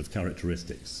combinations of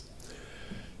characteristics.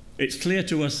 It's clear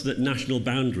to us that national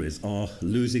boundaries are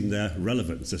losing their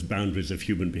relevance as boundaries of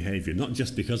human behaviour, not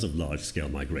just because of large-scale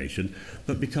migration,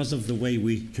 but because of the way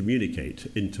we communicate,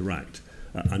 interact,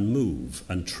 and move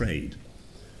and trade.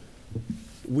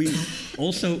 We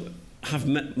also have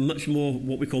much more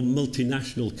what we call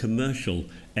multinational commercial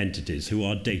entities who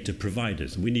are data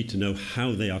providers. We need to know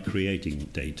how they are creating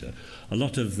data. A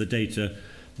lot of the data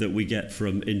that we get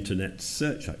from internet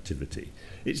search activity,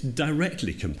 it's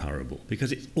directly comparable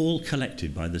because it's all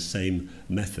collected by the same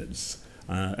methods,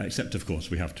 except of course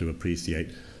we have to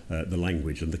appreciate the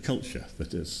language and the culture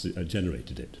that has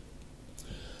generated it.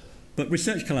 But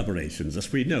research collaborations,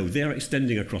 as we know, they are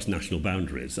extending across national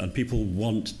boundaries, and people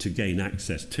want to gain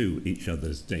access to each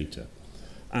other's data.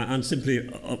 And simply,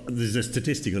 there's a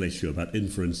statistical issue about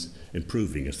inference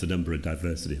improving as the number and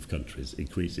diversity of countries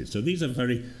increases. So these are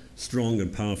very strong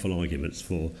and powerful arguments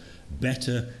for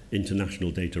better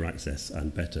international data access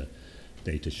and better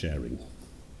data sharing.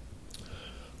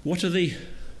 What are the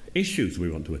issues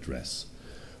we want to address?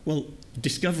 Well,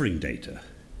 discovering data.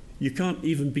 You can't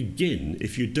even begin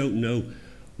if you don't know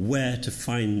where to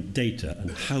find data and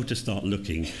how to start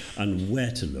looking and where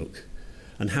to look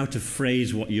and how to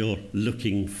phrase what you're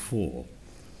looking for.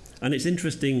 And it's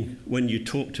interesting when you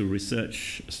talk to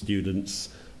research students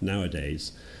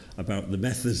nowadays about the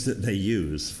methods that they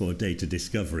use for data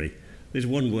discovery. There's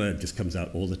one word just comes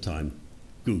out all the time: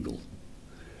 Google.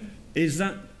 Is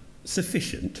that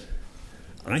sufficient?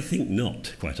 I think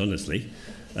not, quite honestly.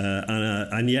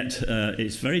 And yet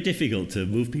it's very difficult to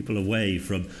move people away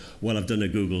from, well, I've done a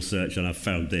Google search and I've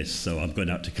found this, so I'm going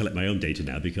out to collect my own data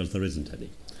now, because there isn't any.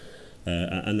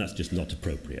 And that's just not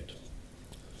appropriate.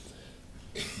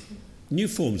 New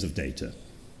forms of data.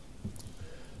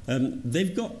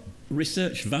 They've got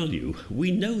research value.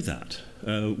 We know that.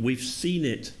 We've seen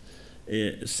it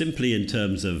simply in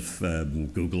terms of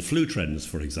Google flu trends,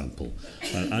 for example,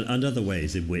 and other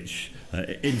ways in which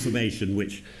information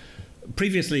which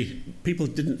previously people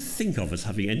didn't think of as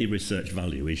having any research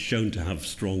value is shown to have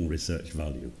strong research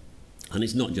value. And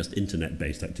it's not just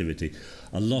internet-based activity.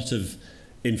 A lot of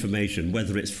information,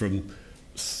 whether it's from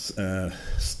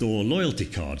store loyalty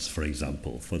cards, for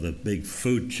example, for the big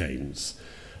food chains,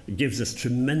 gives us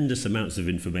tremendous amounts of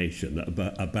information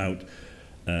about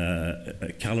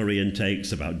calorie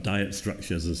intakes, about diet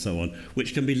structures and so on,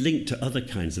 which can be linked to other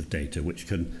kinds of data which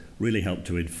can really help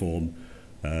to inform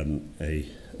a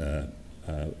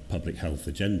public health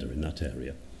agenda in that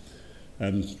area.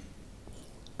 And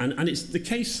it's the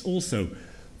case also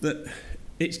that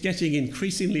it's getting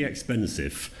increasingly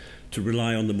expensive to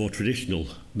rely on the more traditional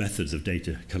methods of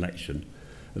data collection.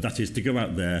 That is, to go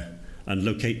out there and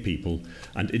locate people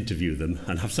and interview them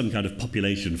and have some kind of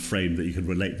population frame that you can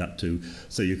relate that to,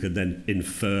 so you can then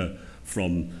infer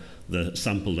from the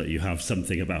sample that you have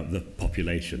something about the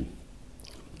population.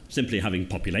 Simply having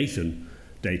population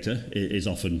data is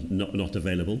often not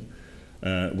available.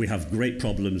 We have great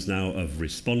problems now of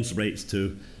response rates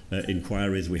to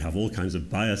inquiries. We have all kinds of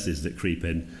biases that creep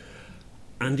in.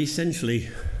 And essentially,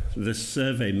 the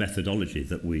survey methodology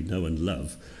that we know and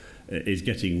love is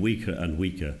getting weaker and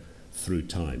weaker through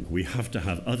time. We have to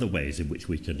have other ways in which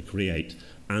we can create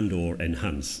and or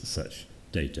enhance such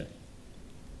data.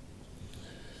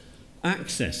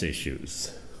 Access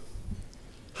issues.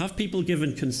 Have people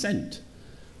given consent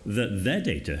that their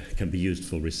data can be used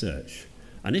for research?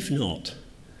 And if not,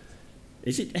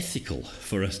 is it ethical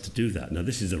for us to do that? Now,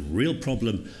 this is a real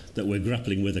problem that we're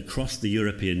grappling with across the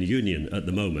European Union at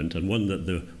the moment, and one that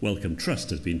the Wellcome Trust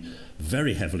has been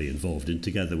very heavily involved in,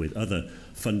 together with other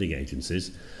funding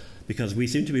agencies, because we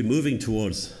seem to be moving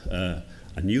towards a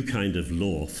new kind of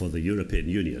law for the European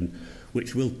Union,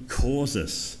 which will cause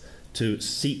us to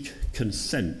seek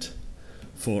consent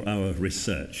for our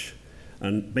research.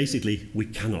 And basically, we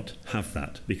cannot have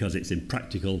that because it's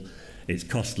impractical, it's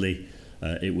costly,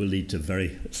 it will lead to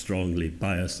very strongly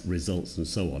biased results and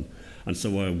so on. And so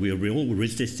we're all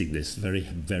resisting this very,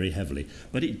 very heavily.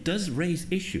 But it does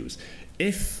raise issues.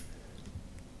 If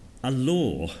a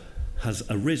law has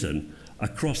arisen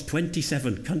across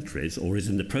 27 countries, or is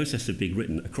in the process of being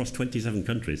written across 27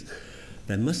 countries,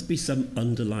 there must be some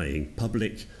underlying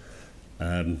public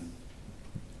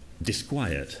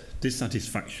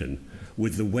dissatisfaction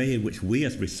with the way in which we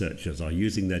as researchers are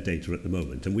using their data at the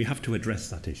moment, and we have to address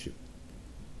that issue.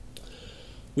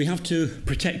 We have to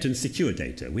protect and secure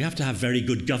data. We have to have very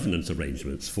good governance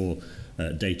arrangements for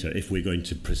data if we're going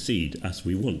to proceed as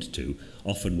we want to,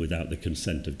 often without the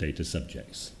consent of data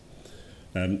subjects.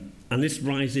 And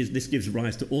this gives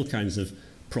rise to all kinds of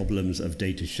problems of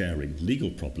data sharing, legal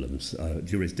problems,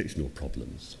 jurisdictional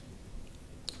problems.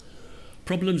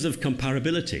 Problems of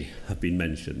comparability have been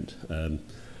mentioned.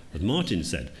 As Martin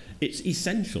said, it's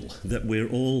essential that we're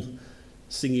all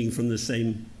singing from the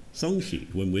same song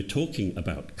sheet when we're talking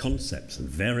about concepts and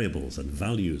variables and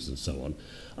values and so on.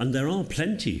 And there are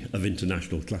plenty of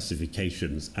international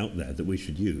classifications out there that we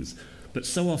should use, but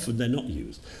so often they're not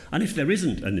used. And if there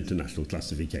isn't an international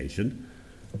classification,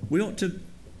 we ought to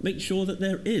make sure that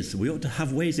there is. We ought to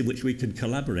have ways in which we can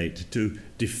collaborate to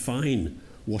define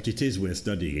what it is we're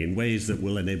studying in ways that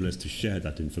will enable us to share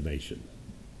that information.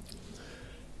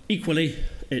 Equally,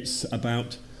 it's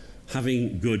about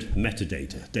having good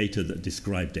metadata, data that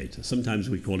describe data. Sometimes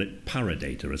we call it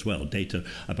paradata as well, data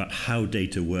about how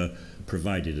data were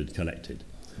provided and collected.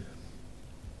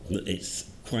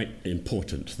 It's quite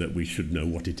important that we should know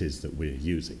what it is that we're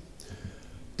using.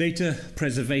 Data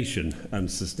preservation and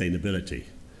sustainability.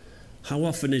 How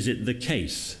often is it the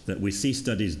case that we see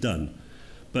studies done,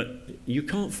 but you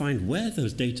can't find where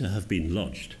those data have been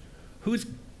lodged? Who's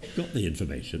got the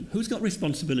information? Who's got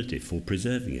responsibility for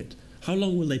preserving it? How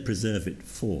long will they preserve it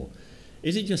for?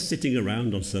 Is it just sitting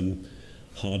around on some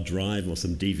hard drive or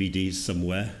some DVDs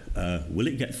somewhere? Will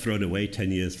it get thrown away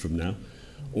 10 years from now?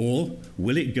 Or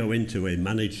will it go into a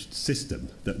managed system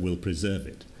that will preserve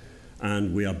it?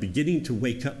 And we are beginning to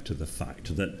wake up to the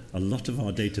fact that a lot of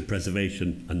our data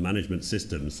preservation and management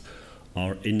systems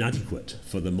are inadequate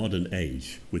for the modern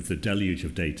age with the deluge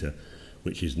of data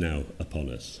which is now upon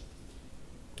us.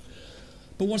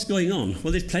 But what's going on?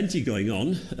 Well, there's plenty going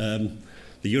on.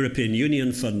 The European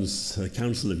Union funds the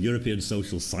Council of European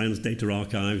Social Science Data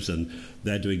Archives, and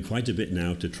they're doing quite a bit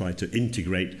now to try to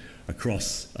integrate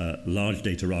across large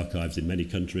data archives in many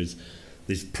countries.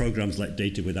 There's programs like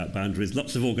Data Without Boundaries.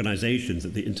 Lots of organizations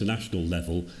at the international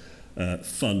level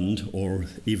fund or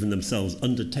even themselves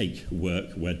undertake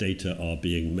work where data are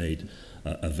being made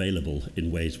available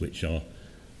in ways which are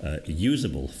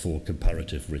usable for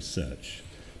comparative research.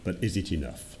 But is it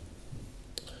enough?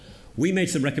 We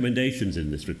made some recommendations in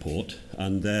this report,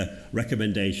 and their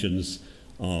recommendations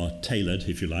are tailored,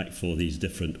 if you like, for these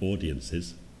different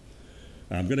audiences.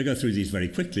 I'm going to go through these very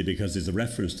quickly because there's a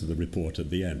reference to the report at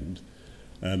the end.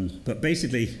 But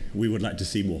basically, we would like to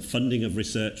see more funding of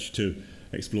research to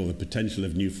explore the potential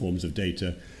of new forms of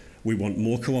data. We want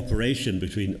more cooperation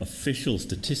between official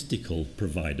statistical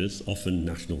providers, often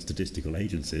national statistical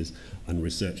agencies, and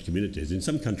research communities. In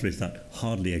some countries, that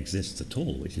hardly exists at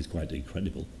all, which is quite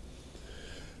incredible.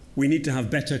 We need to have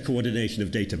better coordination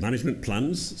of data management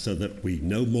plans so that we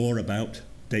know more about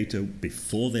data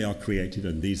before they are created,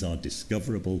 and these are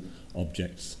discoverable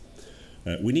objects.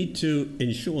 We need to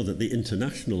ensure that the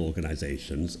international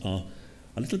organizations are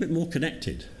a little bit more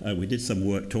connected. We did some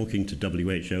work talking to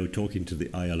WHO, talking to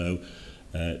the ILO,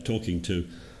 talking to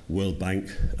World Bank,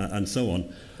 and so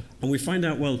on. And we find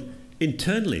out, well,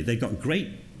 internally they've got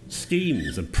great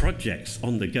schemes and projects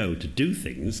on the go to do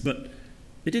things, but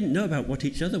they didn't know about what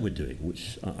each other were doing,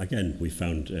 which, again, we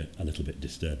found a little bit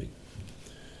disturbing.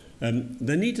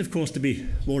 There needs, of course, to be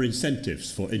more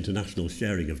incentives for international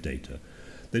sharing of data.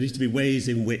 There needs to be ways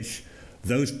in which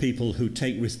those people who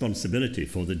take responsibility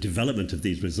for the development of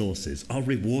these resources are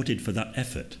rewarded for that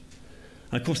effort.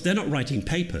 And of course, they're not writing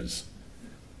papers.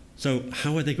 So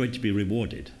how are they going to be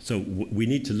rewarded? So we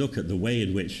need to look at the way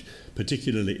in which,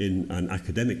 particularly in an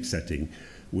academic setting,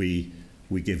 we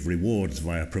give rewards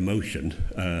via promotion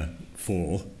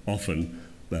for often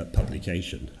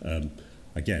publication.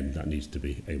 Again, that needs to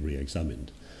be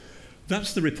re-examined.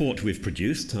 That's the report we've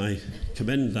produced. I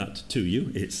commend that to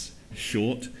you. It's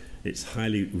short, it's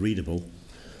highly readable.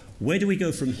 Where do we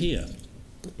go from here?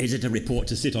 Is it a report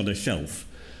to sit on a shelf?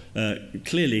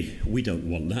 Clearly, we don't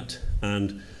want that,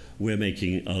 and we're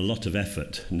making a lot of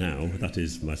effort now. That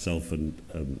is myself and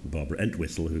Barbara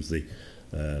Entwistle, who's the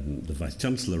Vice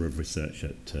Chancellor of Research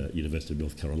at University of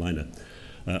North Carolina,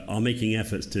 are making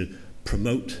efforts to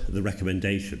promote the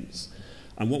recommendations.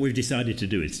 And what we've decided to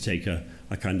do is take a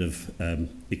kind of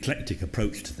eclectic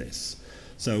approach to this.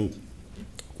 So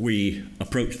we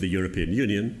approach the European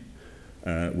Union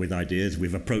with ideas.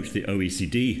 We've approached the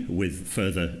OECD with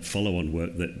further follow-on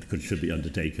work that should be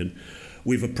undertaken.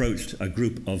 We've approached a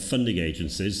group of funding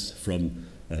agencies from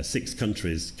 6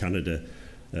 countries, Canada,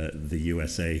 the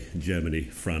USA, Germany,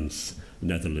 France,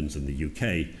 Netherlands, and the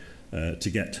UK, to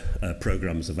get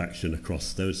programs of action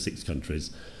across those 6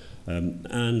 countries.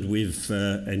 And we've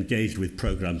engaged with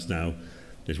programs now.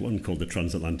 There's one called the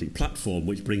Transatlantic Platform,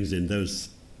 which brings in those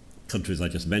countries I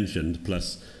just mentioned,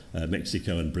 plus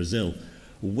Mexico and Brazil.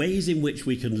 Ways in which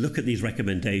we can look at these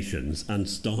recommendations and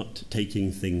start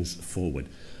taking things forward.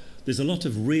 There's a lot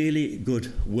of really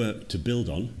good work to build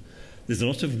on. There's a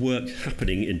lot of work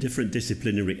happening in different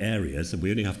disciplinary areas, and we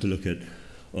only have to look at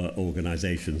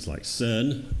organisations like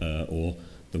CERN or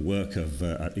the work of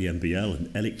at EMBL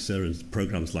and ELIXIR and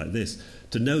programs like this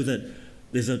to know that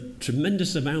there's a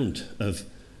tremendous amount of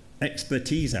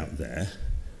expertise out there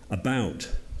about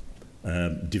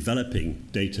developing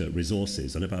data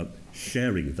resources and about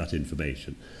sharing that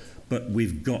information. But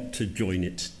we've got to join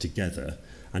it together.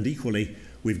 And equally,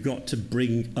 we've got to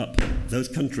bring up those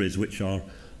countries which are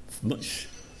much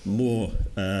more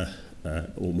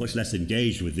or much less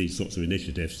engaged with these sorts of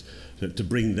initiatives to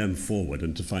bring them forward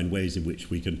and to find ways in which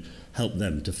we can help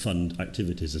them to fund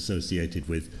activities associated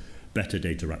with better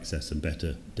data access and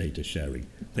better data sharing.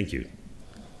 Thank you.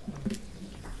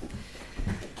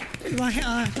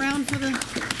 Round for the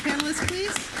panelists,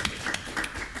 please.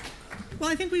 Well,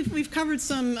 I think we've covered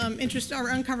some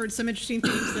uncovered some interesting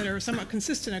themes that are somewhat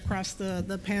consistent across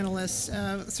the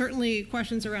panelists. Certainly,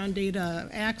 questions around data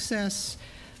access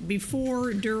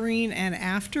before, during, and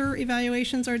after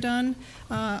evaluations are done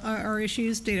are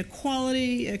issues. Data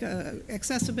quality,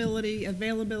 accessibility,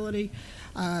 availability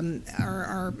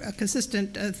are a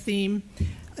consistent theme.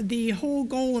 The whole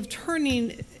goal of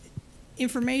turning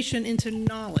information into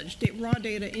knowledge, raw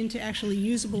data into actually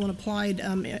usable and applied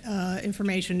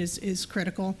information is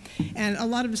critical, and a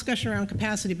lot of discussion around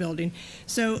capacity building.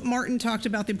 So Martin talked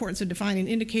about the importance of defining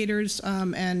indicators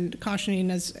and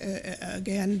cautioning us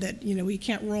again that we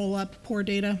can't roll up poor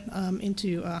data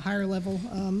into higher level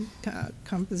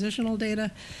compositional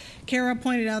data. Kara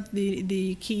pointed out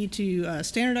the key to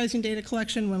standardizing data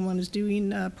collection when one is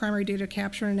doing primary data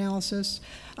capture analysis,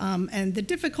 and the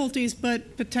difficulties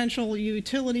but potential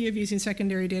utility of using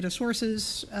secondary data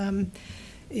sources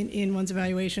in one's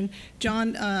evaluation.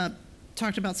 John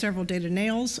talked about several data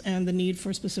nails and the need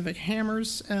for specific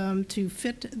hammers to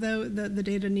fit the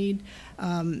data need.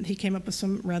 He came up with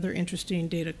some rather interesting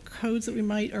data codes that we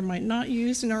might or might not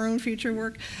use in our own future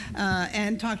work,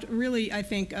 and talked really, I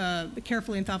think,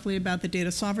 carefully and thoughtfully about the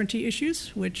data sovereignty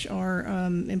issues, which are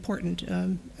important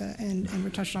and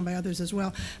were touched on by others as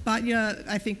well. Batya,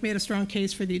 I think, made a strong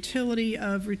case for the utility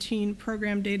of routine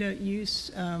program data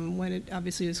use when it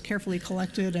obviously is carefully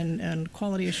collected and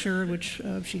quality assured, which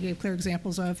she gave clear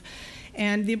examples of,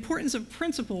 and the importance of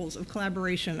principles of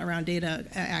collaboration around data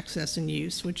access and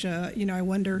use, which I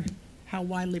wonder how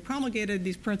widely promulgated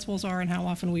these principles are and how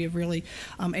often we have really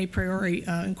a priori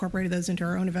incorporated those into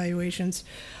our own evaluations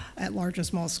at large and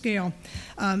small scale.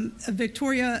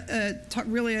 Victoria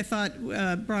really, I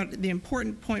thought, brought the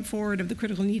important point forward of the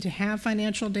critical need to have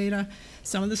financial data.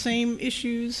 Some of the same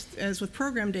issues as with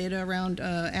program data around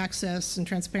access and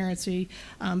transparency,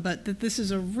 but that this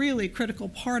is a really critical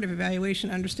part of evaluation,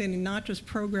 understanding not just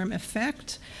program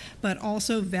effect, but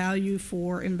also value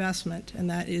for investment. And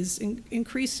that is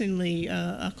increasingly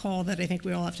a call that I think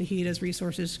we all have to heed as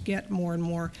resources get more and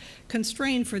more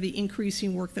constrained for the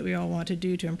increasing work that we all want to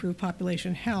do to improve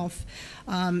population health.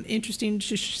 Interesting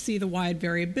to see the wide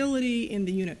variability in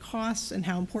the unit costs and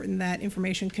how important that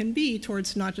information can be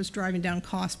towards not just driving down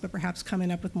costs, but perhaps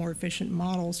coming up with more efficient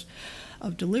models.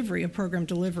 delivery, of program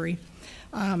delivery.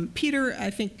 Peter, I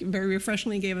think, very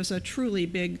refreshingly gave us a truly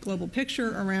big global picture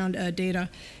around data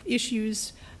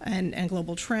issues and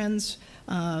global trends,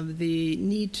 the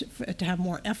need to have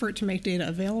more effort to make data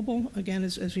available, again,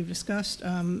 as we've discussed,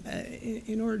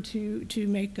 in order to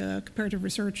make comparative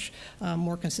research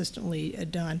more consistently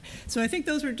done. So I think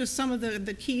those were just some of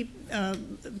the key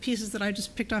pieces that I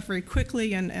just picked off very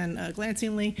quickly and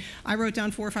glancingly. I wrote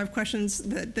down 4 or 5 questions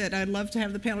that I'd love to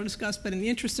have the panel discuss, but in the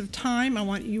interest of time, I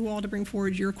want you all to bring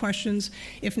forward your questions.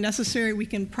 If necessary, we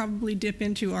can probably dip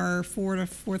into our 4 to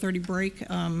 4:30 break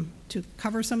to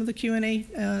cover some of the Q&A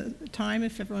time,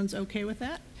 if everyone's okay with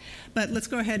that. But let's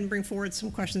go ahead and bring forward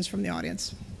some questions from the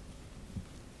audience.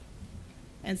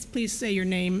 And please say your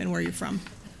name and where you're from.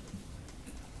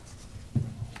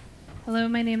 Hello,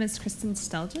 my name is Kristen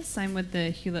Stelgis. I'm with the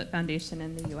Hewlett Foundation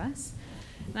in the US.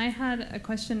 And I had a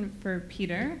question for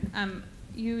Peter.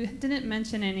 You didn't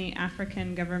mention any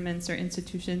African governments or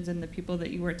institutions and the people that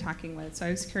you were talking with. So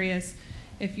I was curious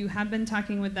if you have been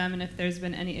talking with them and if there's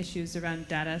been any issues around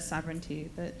data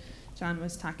sovereignty that John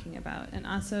was talking about. And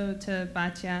also to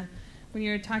Batya, when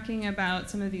you're talking about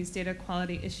some of these data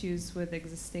quality issues with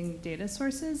existing data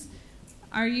sources,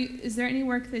 is there any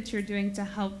work that you're doing to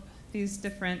help these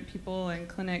different people and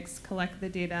clinics collect the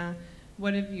data?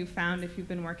 What have you found, if you've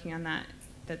been working on that,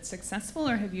 that's successful,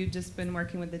 or have you just been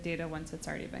working with the data once it's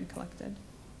already been collected?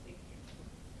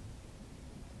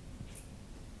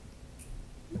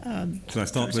 Shall I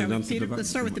start with an answer to that? Let's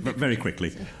start with the very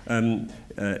quickly.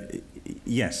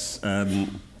 Yes.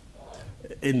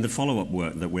 In the follow-up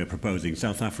work that we're proposing,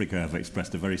 South Africa have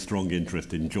expressed a very strong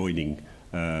interest in joining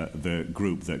the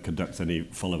group that conducts any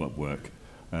follow-up work.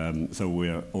 So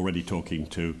we're already talking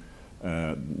to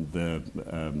the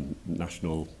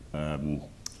National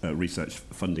Research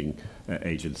Funding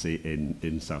Agency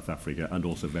in South Africa, and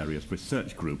also various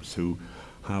research groups who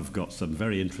have got some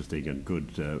very interesting and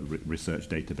good research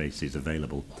databases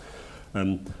available.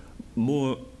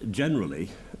 More generally,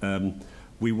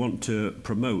 we want to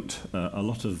promote a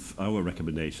lot of our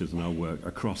recommendations and our work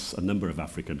across a number of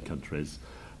African countries,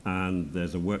 and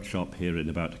there's a workshop here in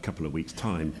about a couple of weeks'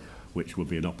 time which will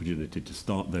be an opportunity to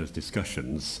start those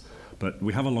discussions. But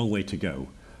we have a long way to go.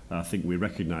 I think we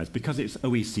recognise, because it's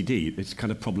OECD, it's kind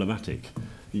of problematic.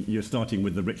 You're starting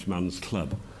with the rich man's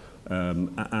club.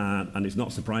 And it's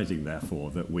not surprising,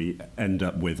 therefore, that we end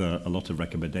up with a lot of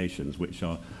recommendations which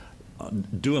are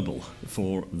doable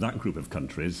for that group of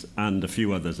countries and a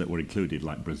few others that were included,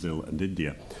 like Brazil and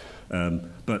India,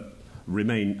 but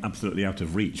remain absolutely out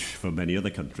of reach for many other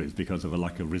countries because of a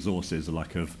lack of resources, a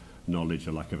lack of knowledge,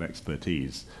 a lack of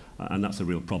expertise. And that's a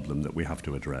real problem that we have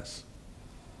to address.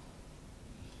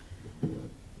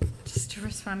 Just to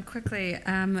respond quickly,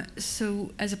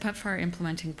 so as a PEPFAR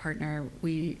implementing partner,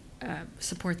 we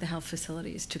support the health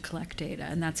facilities to collect data,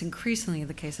 and that's increasingly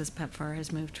the case as PEPFAR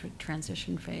has moved to a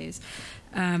transition phase.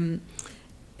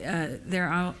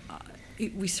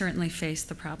 We certainly face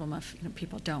the problem of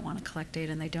people don't want to collect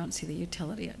data and they don't see the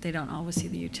utility. They don't always see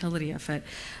the utility of it.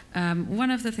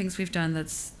 One of the things we've done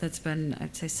that's been,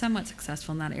 I'd say, somewhat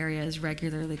successful in that area is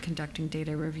regularly conducting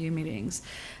data review meetings,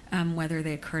 whether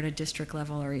they occur at a district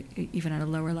level or even at a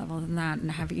lower level than that,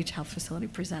 and have each health facility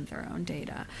present their own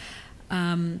data.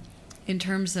 In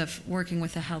terms of working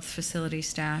with the health facility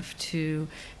staff to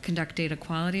conduct data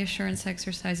quality assurance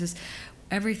exercises,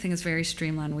 everything is very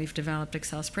streamlined. We've developed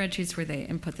Excel spreadsheets where they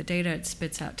input the data, it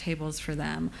spits out tables for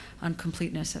them on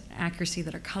completeness and accuracy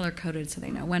that are color-coded so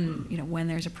they know when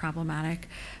there's a problematic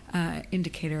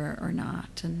indicator or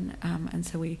not. And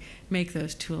so we make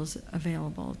those tools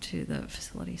available to the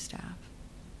facility staff.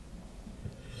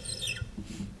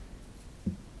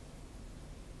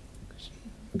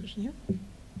 Question here?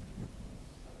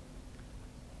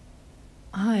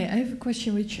 Hi, I have a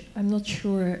question which I'm not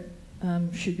sure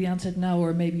should be answered now,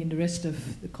 or maybe in the rest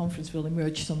of the conference will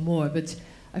emerge some more. But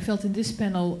I felt in this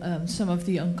panel some of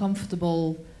the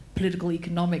uncomfortable political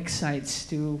economic sides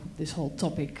to this whole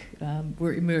topic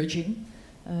were emerging.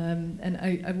 And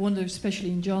I wonder,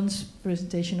 especially in John's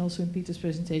presentation, also in Peter's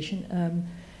presentation,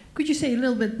 could you say a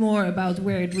little bit more about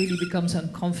where it really becomes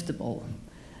uncomfortable?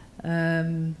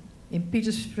 In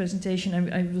Peter's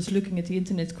presentation, I was looking at the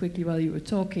internet quickly while you were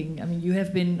talking. I mean, you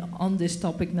have been on this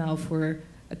topic now for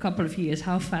a couple of years.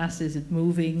 How fast is it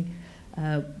moving?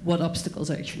 What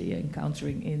obstacles are actually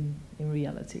encountering in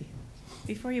reality?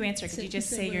 Before you answer, could you just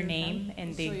say your name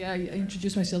and the... So, I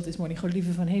introduced myself this morning. Godlieve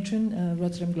van Heteren,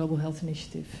 Rotterdam Global Health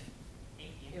Initiative,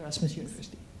 Erasmus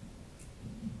University.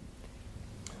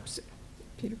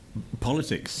 Peter?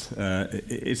 Politics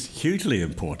is hugely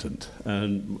important.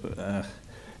 And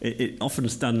it often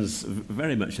stands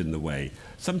very much in the way,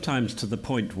 sometimes to the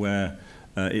point where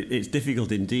it's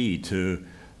difficult indeed to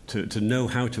know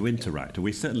how to interact.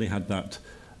 We certainly had that.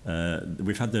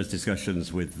 We've had those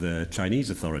discussions with the Chinese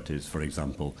authorities, for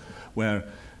example, where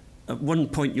at one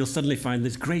point you'll suddenly find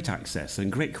there's great access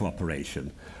and great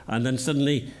cooperation, and then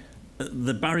suddenly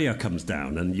the barrier comes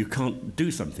down and you can't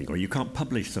do something, or you can't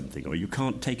publish something, or you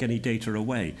can't take any data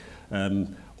away,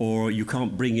 or you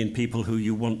can't bring in people who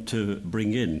you want to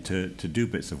bring in to do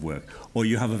bits of work, or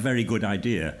you have a very good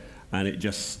idea and it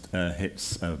just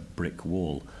hits a brick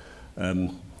wall.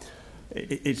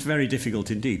 It's very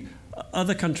difficult indeed.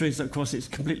 Other countries, of course, it's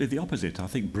completely the opposite. I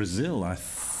think Brazil, I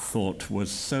thought,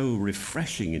 was so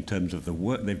refreshing in terms of the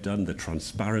work they've done, the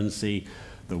transparency,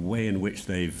 the way in which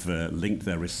they've linked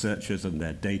their researchers and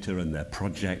their data and their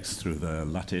projects through the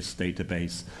Lattice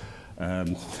database,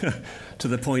 to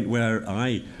the point where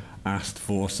I asked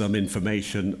for some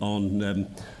information on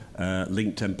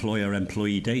linked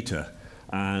employer-employee data.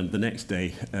 And the next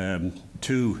day,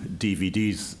 2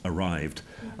 DVDs arrived,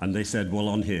 and they said, well,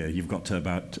 on here, you've got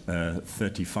about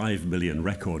 35 million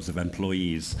records of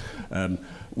employees.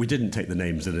 We didn't take the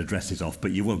names and addresses off,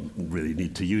 but you won't really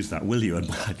need to use that, will you? And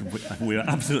we were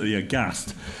absolutely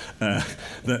aghast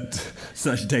that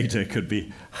such data could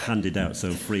be handed out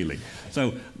so freely.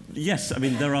 So, yes, I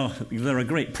mean, there are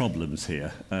great problems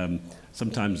here.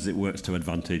 Sometimes it works to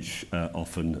advantage,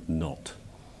 often not.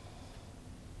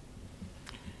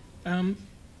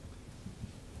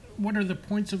 What are the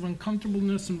points of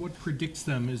uncomfortableness and what predicts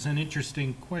them is an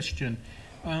interesting question.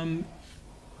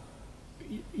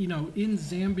 You know, in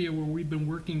Zambia, where we've been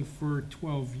working for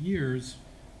 12 years,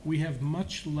 we have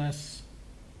much less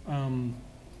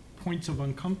points of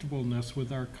uncomfortableness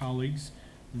with our colleagues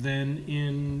than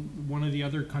in one of the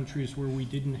other countries where we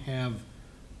didn't have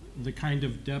the kind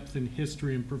of depth and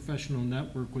history and professional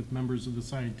network with members of the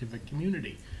scientific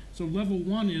community. So level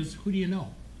 1 is, who do you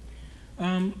know?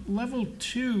 Level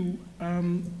 2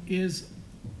 is,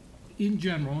 in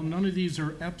general, none of these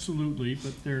are absolutely,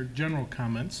 but they're general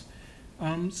comments.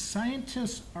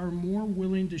 Scientists are more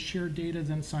willing to share data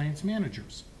than science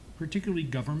managers, particularly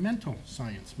governmental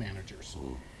science managers.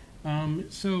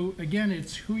 So again,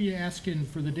 it's who you asking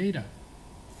for the data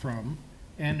from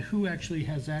and who actually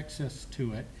has access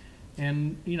to it.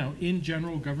 And, you know, in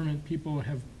general, government people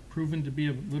have proven to be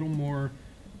a little more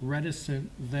reticent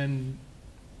than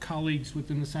colleagues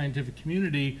within the scientific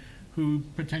community who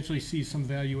potentially see some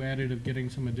value added of getting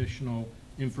some additional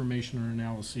information or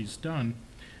analyses done.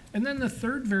 And then the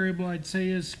third variable I'd say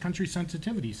is country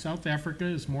sensitivity. South Africa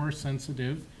is more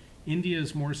sensitive. India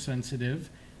is more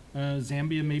sensitive.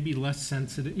 Zambia may be less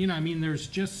sensitive. You know, I mean, there's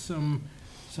just some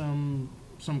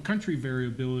country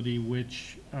variability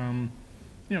which, you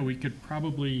know, we could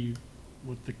probably,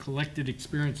 with the collected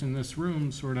experience in this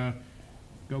room, sort of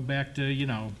go back to, you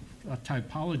know, a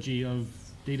typology of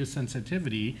data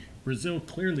sensitivity. Brazil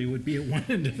clearly would be at one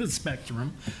end of the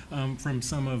spectrum from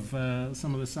some of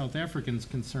the South Africans'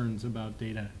 concerns about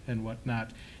data and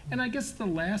whatnot. And I guess the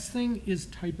last thing is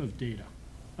type of data.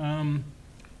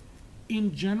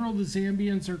 In general, the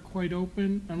Zambians are quite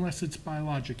open unless it's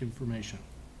biologic information.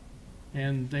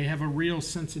 And they have a real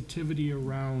sensitivity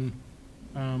around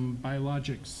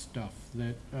biologic stuff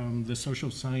that the social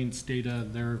science data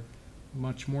they're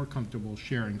much more comfortable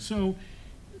sharing. So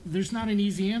there's not an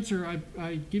easy answer.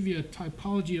 I give you a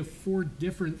typology of 4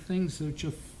 different things which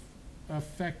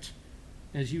affect,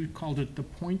 as you called it, the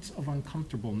points of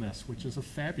uncomfortableness, which is a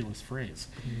fabulous phrase.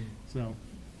 So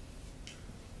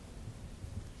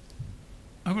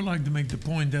I would like to make the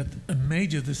point that a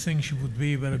major distinction would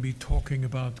be whether we're talking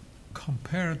about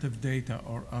comparative data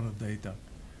or other data.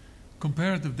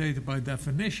 Comparative data, by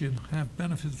definition, have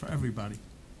benefits for everybody.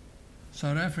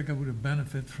 South Africa would have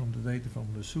benefited from the data from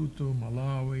Lesotho,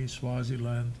 Malawi,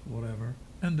 Swaziland, whatever,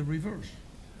 and the reverse.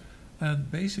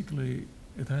 And basically,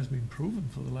 it has been proven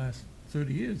for the last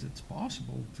 30 years it's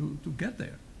possible to get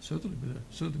there, certainly with a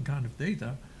certain kind of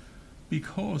data,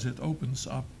 because it opens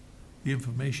up the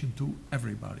information to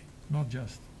everybody, not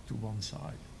just to one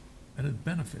side. And it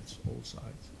benefits all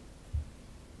sides.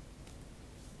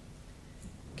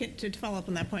 To follow up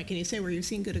on that point, can you say where you've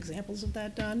seen good examples of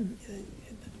that done?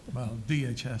 Well,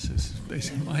 DHS is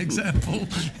basically my example.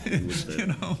 You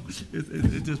know,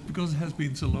 it just because it has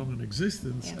been so long in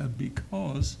existence, and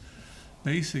because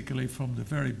basically from the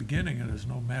very beginning, and there's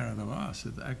no merit of us,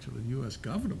 it's actually the U.S.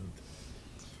 government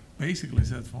basically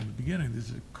said from the beginning, this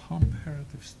is a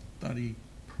comparative study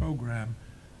program.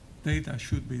 Data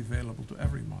should be available to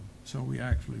everyone. So we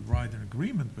actually write an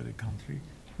agreement with a country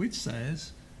which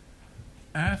says,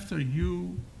 after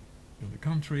you in the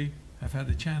country have had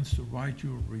a chance to write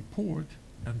your report,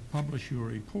 and publish your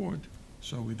report,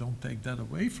 so we don't take that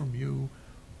away from you,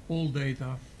 all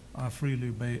data are freely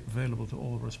available to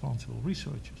all responsible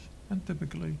researchers. And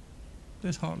typically,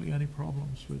 there's hardly any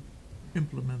problems with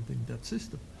implementing that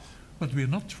system. But we're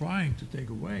not trying to take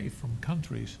away from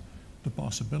countries the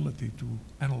possibility to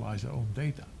analyze their own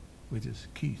data, which is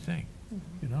a key thing,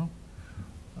 you know?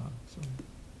 So.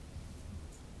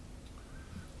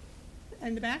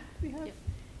 In the back, we have?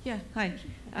 Yeah, hi.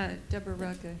 Deborah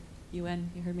Rugg, UN,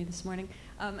 you heard me this morning.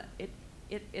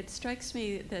 It strikes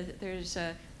me that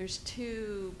there's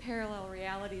two parallel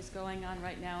realities going on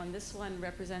right now, and this one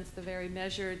represents the very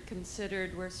measured,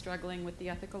 considered, we're struggling with the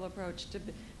ethical approach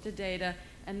to data,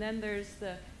 and then there's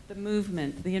the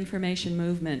movement, the information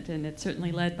movement, and it's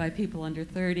certainly led by people under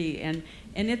 30, and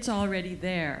it's already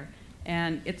there.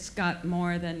 And it's got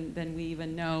more than we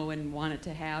even know and want it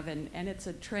to have, and it's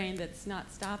a train that's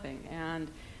not stopping. And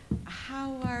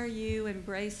how are you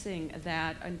embracing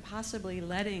that and possibly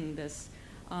letting this,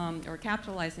 or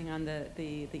capitalizing on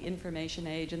the information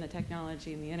age and the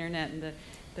technology and the internet and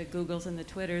the Googles and the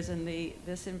Twitters and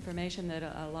this information that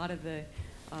a lot of the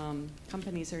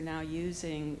companies are now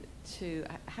using to,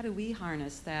 how do we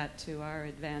harness that to our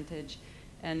advantage?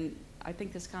 And I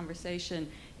think this conversation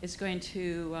is going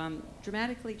to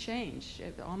dramatically change,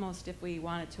 almost if we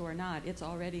want it to or not. It's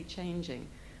already changing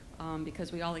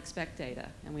because we all expect data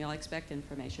and we all expect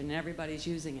information, and everybody's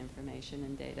using information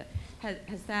and data.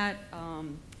 Has that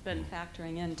been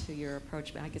factoring into your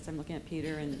approach? I guess I'm looking at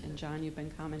Peter and John, you've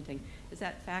been commenting. Is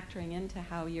that factoring into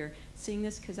how you're seeing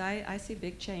this? Because I see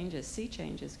big changes, sea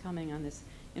changes coming on this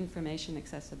information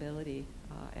accessibility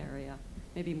area,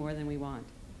 maybe more than we want.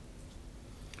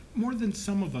 More than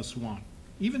some of us want.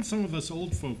 Even some of us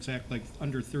old folks act like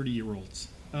under 30-year-olds.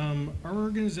 Our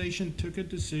organization took a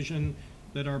decision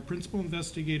that our principal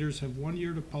investigators have 1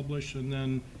 year to publish, and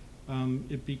then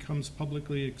it becomes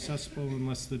publicly accessible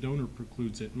unless the donor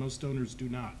precludes it. Most donors do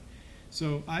not.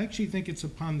 So I actually think it's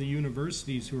upon the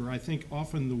universities, who are, I think,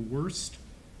 often the worst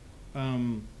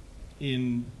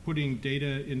in putting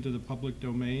data into the public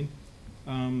domain.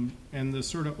 And the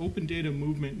sort of open data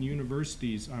movement in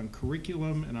universities on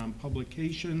curriculum and on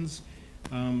publications.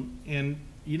 And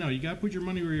you know, you got to put your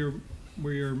money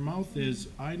where your mouth is.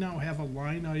 I now have a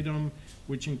line item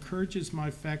which encourages my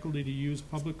faculty to use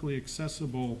publicly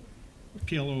accessible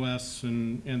PLOS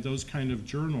and those kind of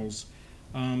journals,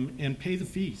 and pay the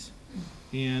fees,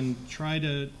 and try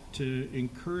to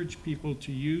encourage people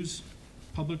to use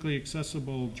publicly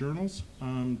accessible journals,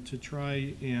 to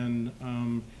try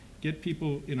and get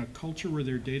people in a culture where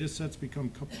their data sets become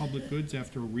public goods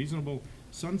after a reasonable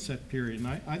sunset period.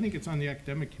 And I think it's on the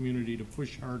academic community to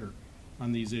push harder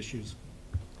on these issues.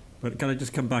 But can I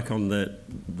just come back on the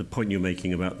point you're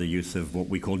making about the use of what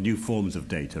we call new forms of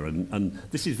data? And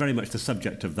this is very much the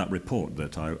subject of that report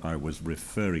that I was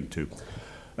referring to.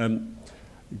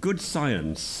 Good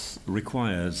science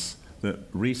requires that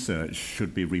research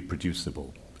should be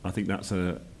reproducible. I think that's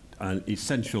an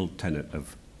essential tenet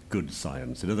of good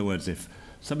science. In other words, if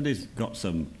somebody's got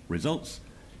some results,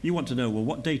 you want to know, well,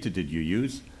 what data did you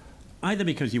use? Either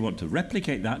because you want to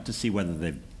replicate that to see whether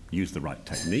they've used the right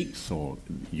techniques or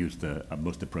used the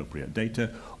most appropriate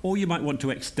data, or you might want to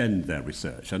extend their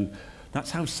research. And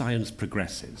that's how science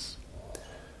progresses.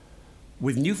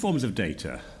 With new forms of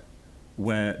data,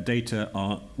 where data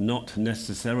are not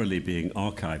necessarily being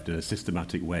archived in a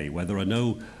systematic way, where there are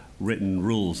no written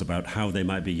rules about how they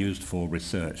might be used for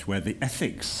research, where the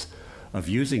ethics of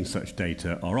using such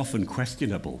data are often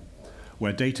questionable,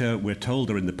 where data, we're told,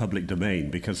 are in the public domain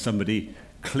because somebody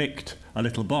clicked a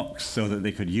little box so that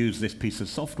they could use this piece of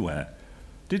software.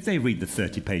 Did they read the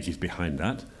 30 pages behind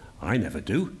that? I never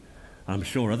do. I'm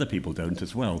sure other people don't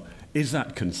as well. Is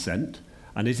that consent?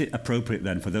 And is it appropriate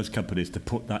then for those companies to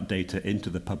put that data into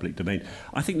the public domain?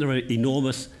 I think there are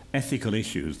enormous ethical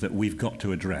issues that we've got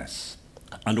to address,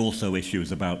 and also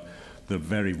issues about the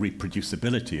very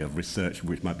reproducibility of research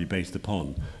which might be based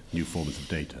upon new forms of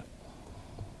data.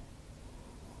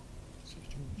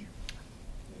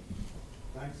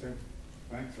 Thanks, sir.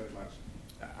 Thanks very much.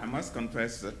 I must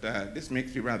confess that this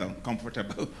makes me rather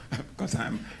uncomfortable because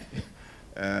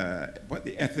but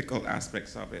the ethical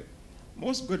aspects of it.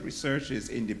 Most good research is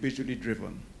individually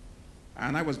driven.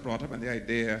 And I was brought up on the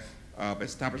idea of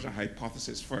establishing a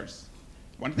hypothesis first.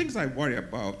 One of the things I worry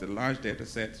about the large data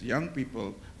sets, young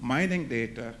people mining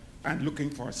data and looking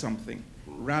for something,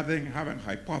 rather than having a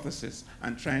hypothesis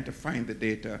and trying to find the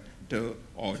data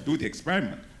or do the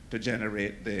experiment to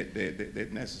generate the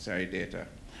necessary data.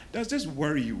 Does this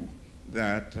worry you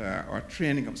that our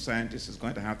training of scientists is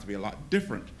going to have to be a lot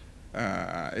different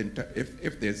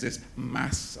if there's this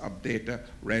mass of data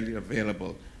readily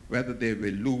available, whether they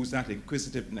will lose that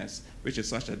inquisitiveness, which is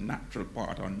such a natural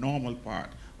part or normal part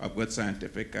of good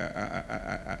scientific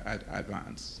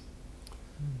advance.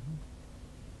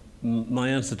 My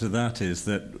answer to that is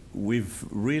that we've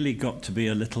really got to be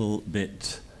a little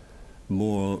bit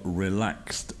more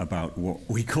relaxed about what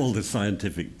we call the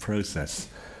scientific process.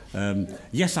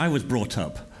 Yes, I was brought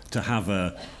up to have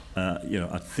a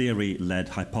theory-led,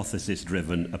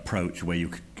 hypothesis-driven approach where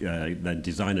you then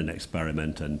design an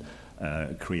experiment and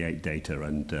create data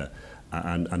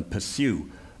and pursue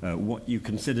what you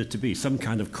consider to be some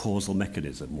kind of causal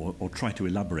mechanism, or try to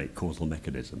elaborate causal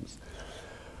mechanisms.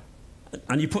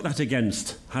 And you put that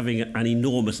against having an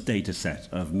enormous data set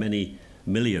of many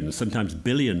millions, sometimes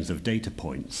billions of data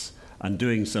points, and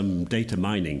doing some data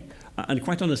mining. And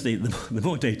quite honestly, the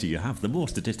more data you have, the more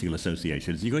statistical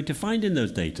associations you're going to find in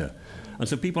those data. And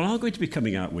so people are going to be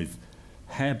coming out with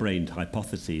harebrained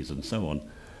hypotheses and so on.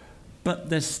 But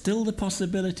there's still the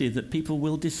possibility that people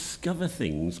will discover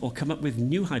things or come up with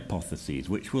new hypotheses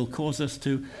which will cause us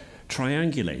to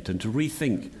triangulate and to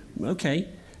rethink, okay,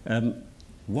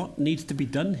 what needs to be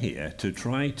done here to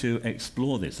try to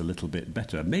explore this a little bit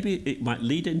better? Maybe it might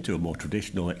lead into a more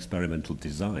traditional experimental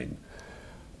design,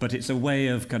 but it's a way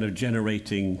of kind of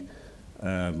generating,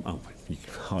 you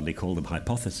can hardly call them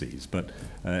hypotheses, but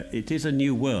it is a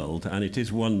new world, and it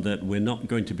is one that we're not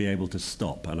going to be able to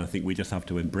stop, and I think we just have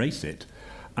to embrace it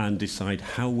and decide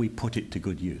how we put it to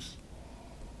good use.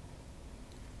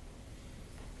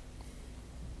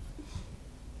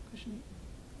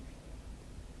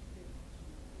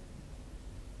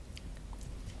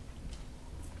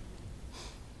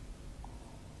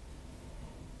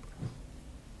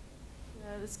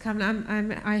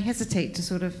 I hesitate to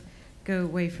sort of go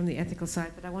away from the ethical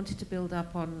side, but I wanted to build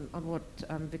up on what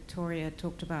Victoria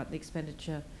talked about, the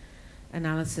expenditure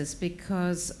analysis,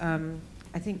 because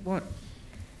I think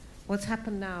what's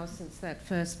happened now since that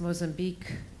first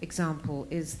Mozambique example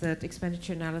is that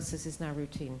expenditure analysis is now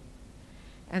routine.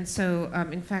 And so,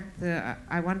 in fact,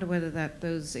 I wonder whether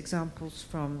those examples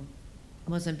from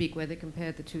Mozambique, where they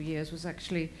compared the 2 years, was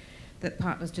actually that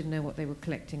partners didn't know what they were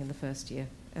collecting in the first year,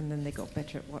 and then they got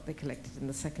better at what they collected in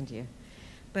the second year.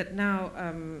 But now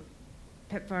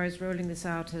PEPFAR is rolling this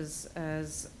out as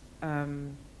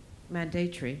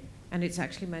mandatory, and it's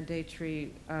actually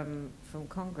mandatory from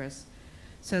Congress,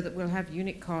 so that we'll have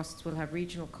unit costs, we'll have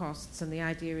regional costs, and the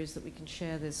idea is that we can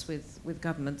share this with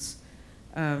governments.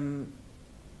 And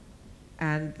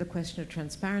the question of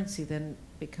transparency then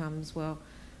becomes, well,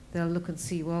 they'll look and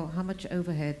see, well, how much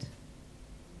overhead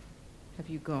have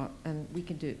you got, and we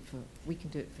can do it for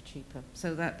cheaper.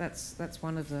 So that's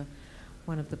one of the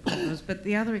problems. But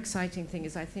the other exciting thing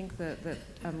is I think that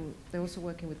they're also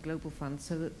working with global funds,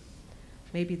 so that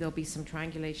maybe there'll be some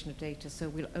triangulation of data, so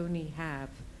we'll only have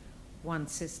one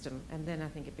system, and then I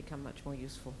think it become much more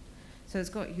useful. So it's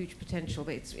got huge potential,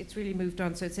 but it's really moved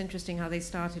on. So it's interesting how they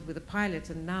started with a pilot,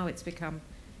 and now it's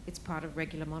part of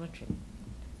regular monitoring.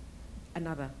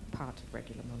 Another part of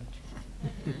regular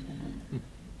monitoring.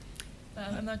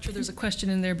 I'm not sure there's a question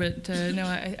in there, but no,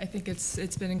 I think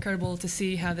it's been incredible to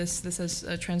see how this has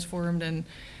transformed, and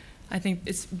I think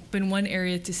it's been one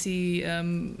area to see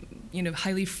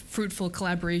highly fruitful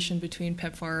collaboration between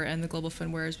PEPFAR and the Global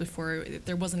Fund, whereas before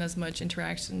there wasn't as much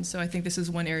interaction. So I think this is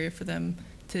one area for them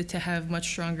to have much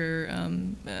stronger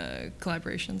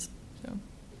collaborations. So.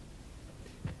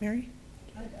 Mary?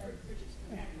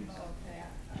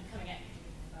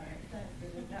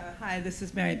 Hi, this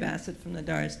is Mary Bassett from the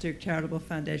Doris Duke Charitable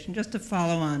Foundation. Just to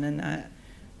follow on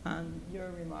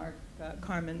your remark,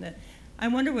 Carmen, that I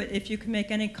wonder if you can make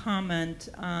any comment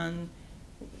on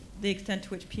the extent to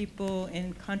which people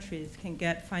in countries can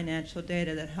get financial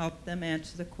data that help them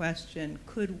answer the question,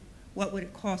 what would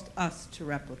it cost us to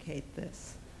replicate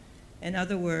this? In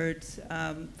other words,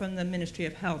 from the Ministry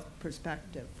of Health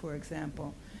perspective, for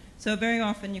example. So very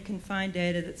often you can find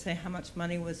data that say how much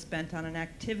money was spent on an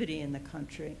activity in the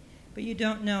country, but you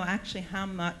don't know actually how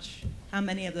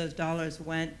many of those dollars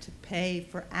went to pay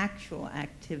for actual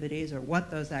activities or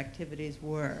what those activities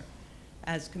were,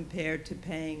 as compared to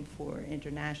paying for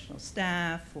international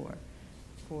staff or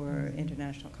for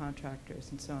international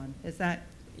contractors and so on. Is that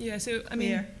clear? So I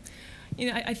mean,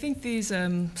 I think these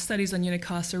studies on unit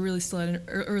costs are really still at an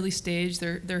early stage.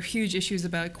 There are huge issues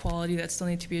about quality that still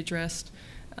need to be addressed,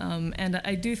 and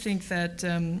I do think that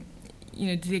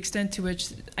to the extent to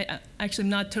which I'm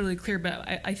not totally clear, but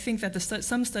I think that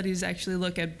some studies actually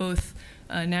look at both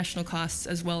national costs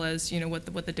as well as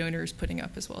what the donor is putting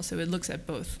up as well. So it looks at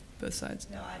both sides.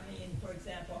 No, I mean, for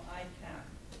example, ICAP.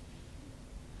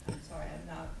 I'm sorry, I'm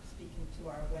not speaking to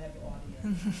our web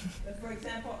audience. But for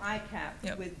example, ICAP,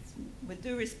 Yep. with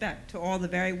due respect to all the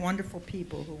very wonderful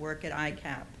people who work at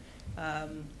ICAP,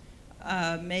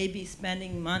 may be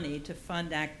spending money to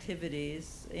fund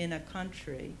activities in a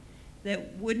country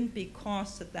that wouldn't be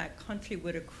costs that that country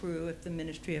would accrue if the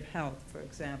Ministry of Health, for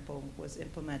example, was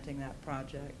implementing that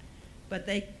project. But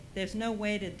there's no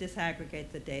way to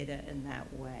disaggregate the data in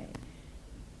that way.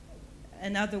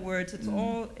 In other words,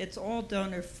 it's all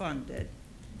donor funded,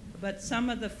 but some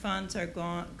of the funds are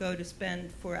go to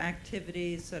spend for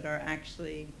activities that are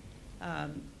actually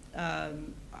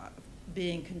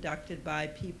being conducted by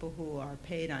people who are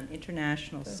paid on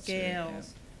international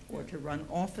scales, or to run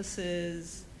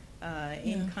offices,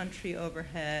 in-country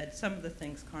overhead, some of the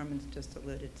things Carmen's just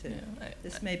alluded to.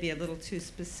 This may be a little too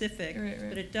specific,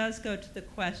 but it does go to the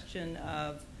question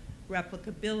of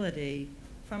replicability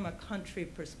from a country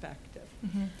perspective.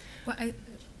 Mm-hmm. Well,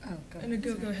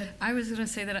 go ahead. I was going to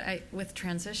say that with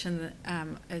transition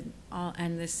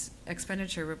and this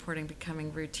expenditure reporting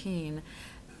becoming routine,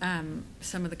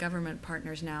 some of the government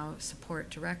partners now support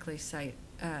directly site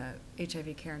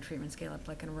HIV care and treatment scale up,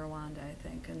 like in Rwanda, I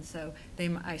think. And so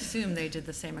I assume they did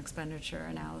the same expenditure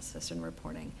analysis and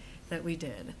reporting that we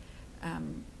did.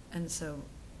 And so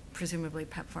presumably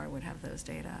PEPFAR would have those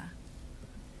data.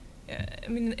 Yeah, I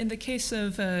mean, in the case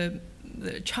of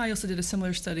CHI also did a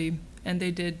similar study, and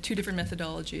they did 2 different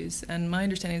methodologies. And my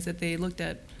understanding is that they looked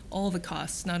at all the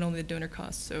costs, not only the donor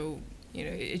costs. So,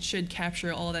 it should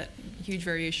capture all that huge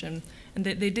variation. And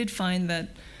they did find that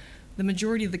the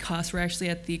majority of the costs were actually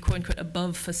at the quote-unquote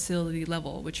above facility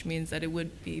level, which means that it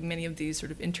would be many of these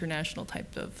sort of international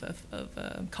type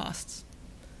of costs.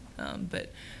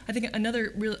 But I think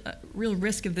another real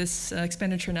risk of this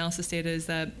expenditure analysis data is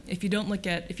that if you don't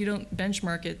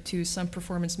benchmark it to some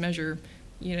performance measure,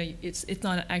 it's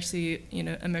not actually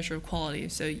a measure of quality.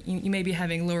 So you may be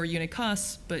having lower unit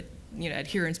costs, but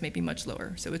adherence may be much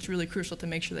lower. So it's really crucial to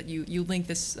make sure that you link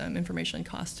this information and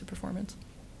cost to performance.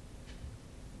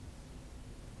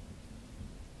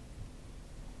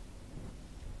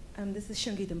 This is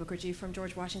Shungita Mukherjee from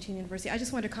George Washington University. I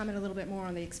just wanted to comment a little bit more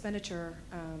on the expenditure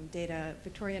data.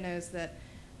 Victoria knows that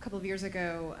a couple of years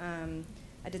ago,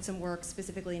 I did some work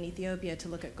specifically in Ethiopia to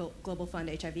look at Global Fund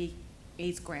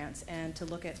HIV/AIDS grants and to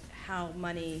look at how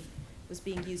money was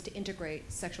being used to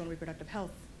integrate sexual and reproductive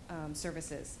health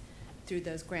services through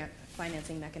those grant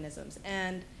financing mechanisms.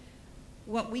 And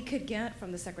what we could get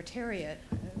from the Secretariat,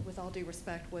 with all due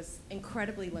respect, was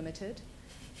incredibly limited.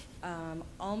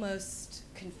 Almost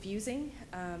confusing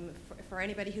for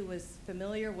anybody who was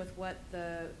familiar with what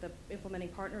the implementing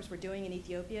partners were doing in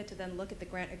Ethiopia to then look at the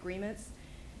grant agreements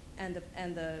and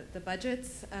the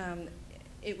budgets.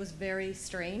 It was very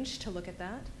strange to look at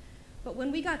that. But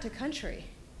when we got to country,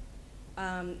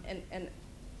 and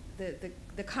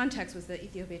the context was that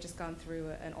Ethiopia had just gone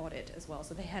through an audit as well,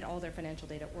 so they had all their financial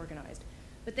data organized.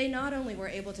 But they not only were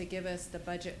able to give us the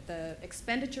budget, the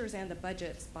expenditures and the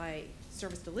budgets by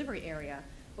service delivery area,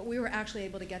 but we were actually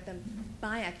able to get them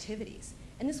by activities.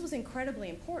 And this was incredibly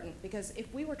important because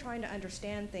if we were trying to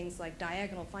understand things like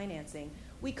diagonal financing,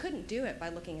 we couldn't do it by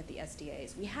looking at the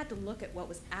SDAs. We had to look at what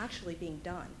was actually being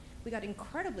done. We got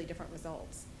incredibly different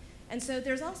results. And so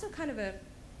there's also kind of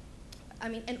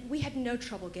and we had no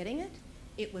trouble getting it.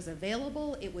 It was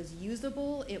available, it was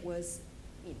usable, it was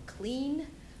clean.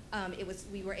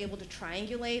 We were able to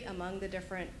triangulate among the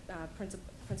different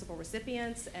principal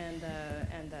recipients and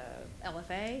the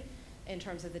LFA in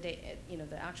terms of the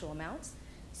actual amounts.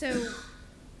 So,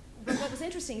 but what was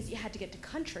interesting is you had to get to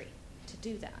country to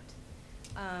do that,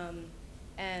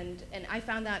 and I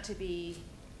found that to be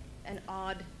an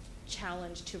odd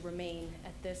challenge to remain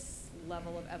at this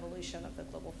level of evolution of the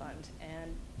Global Fund.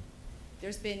 And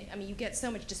there's been, you get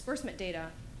so much disbursement data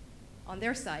on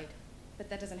their site, but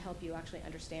that doesn't help you actually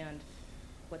understand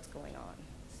what's going on.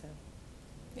 So,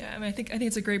 yeah, I think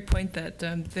it's a great point that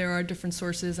there are different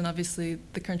sources, and obviously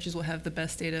the countries will have the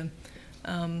best data.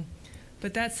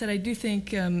 But that said, I do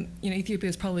think Ethiopia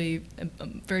is probably a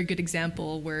very good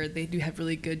example where they do have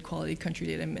really good quality country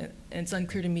data, and it's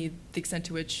unclear to me the extent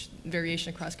to which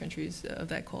variation across countries of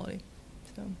that quality.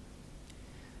 So,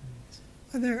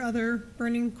 are there other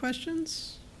burning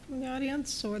questions from the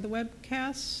audience or the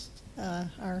webcast?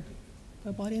 Our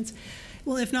web audience?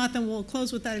 Well, if not, then we'll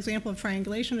close with that example of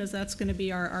triangulation, as that's going to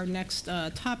be our next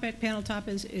panel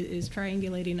topic is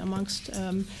triangulating amongst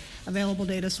available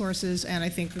data sources. And I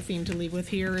think the theme to leave with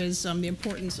here is the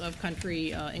importance of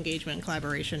country engagement and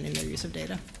collaboration in their use of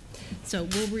data. So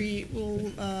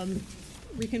we'll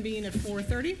reconvene at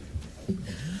 4:30.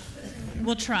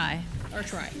 We'll try. Or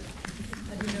try.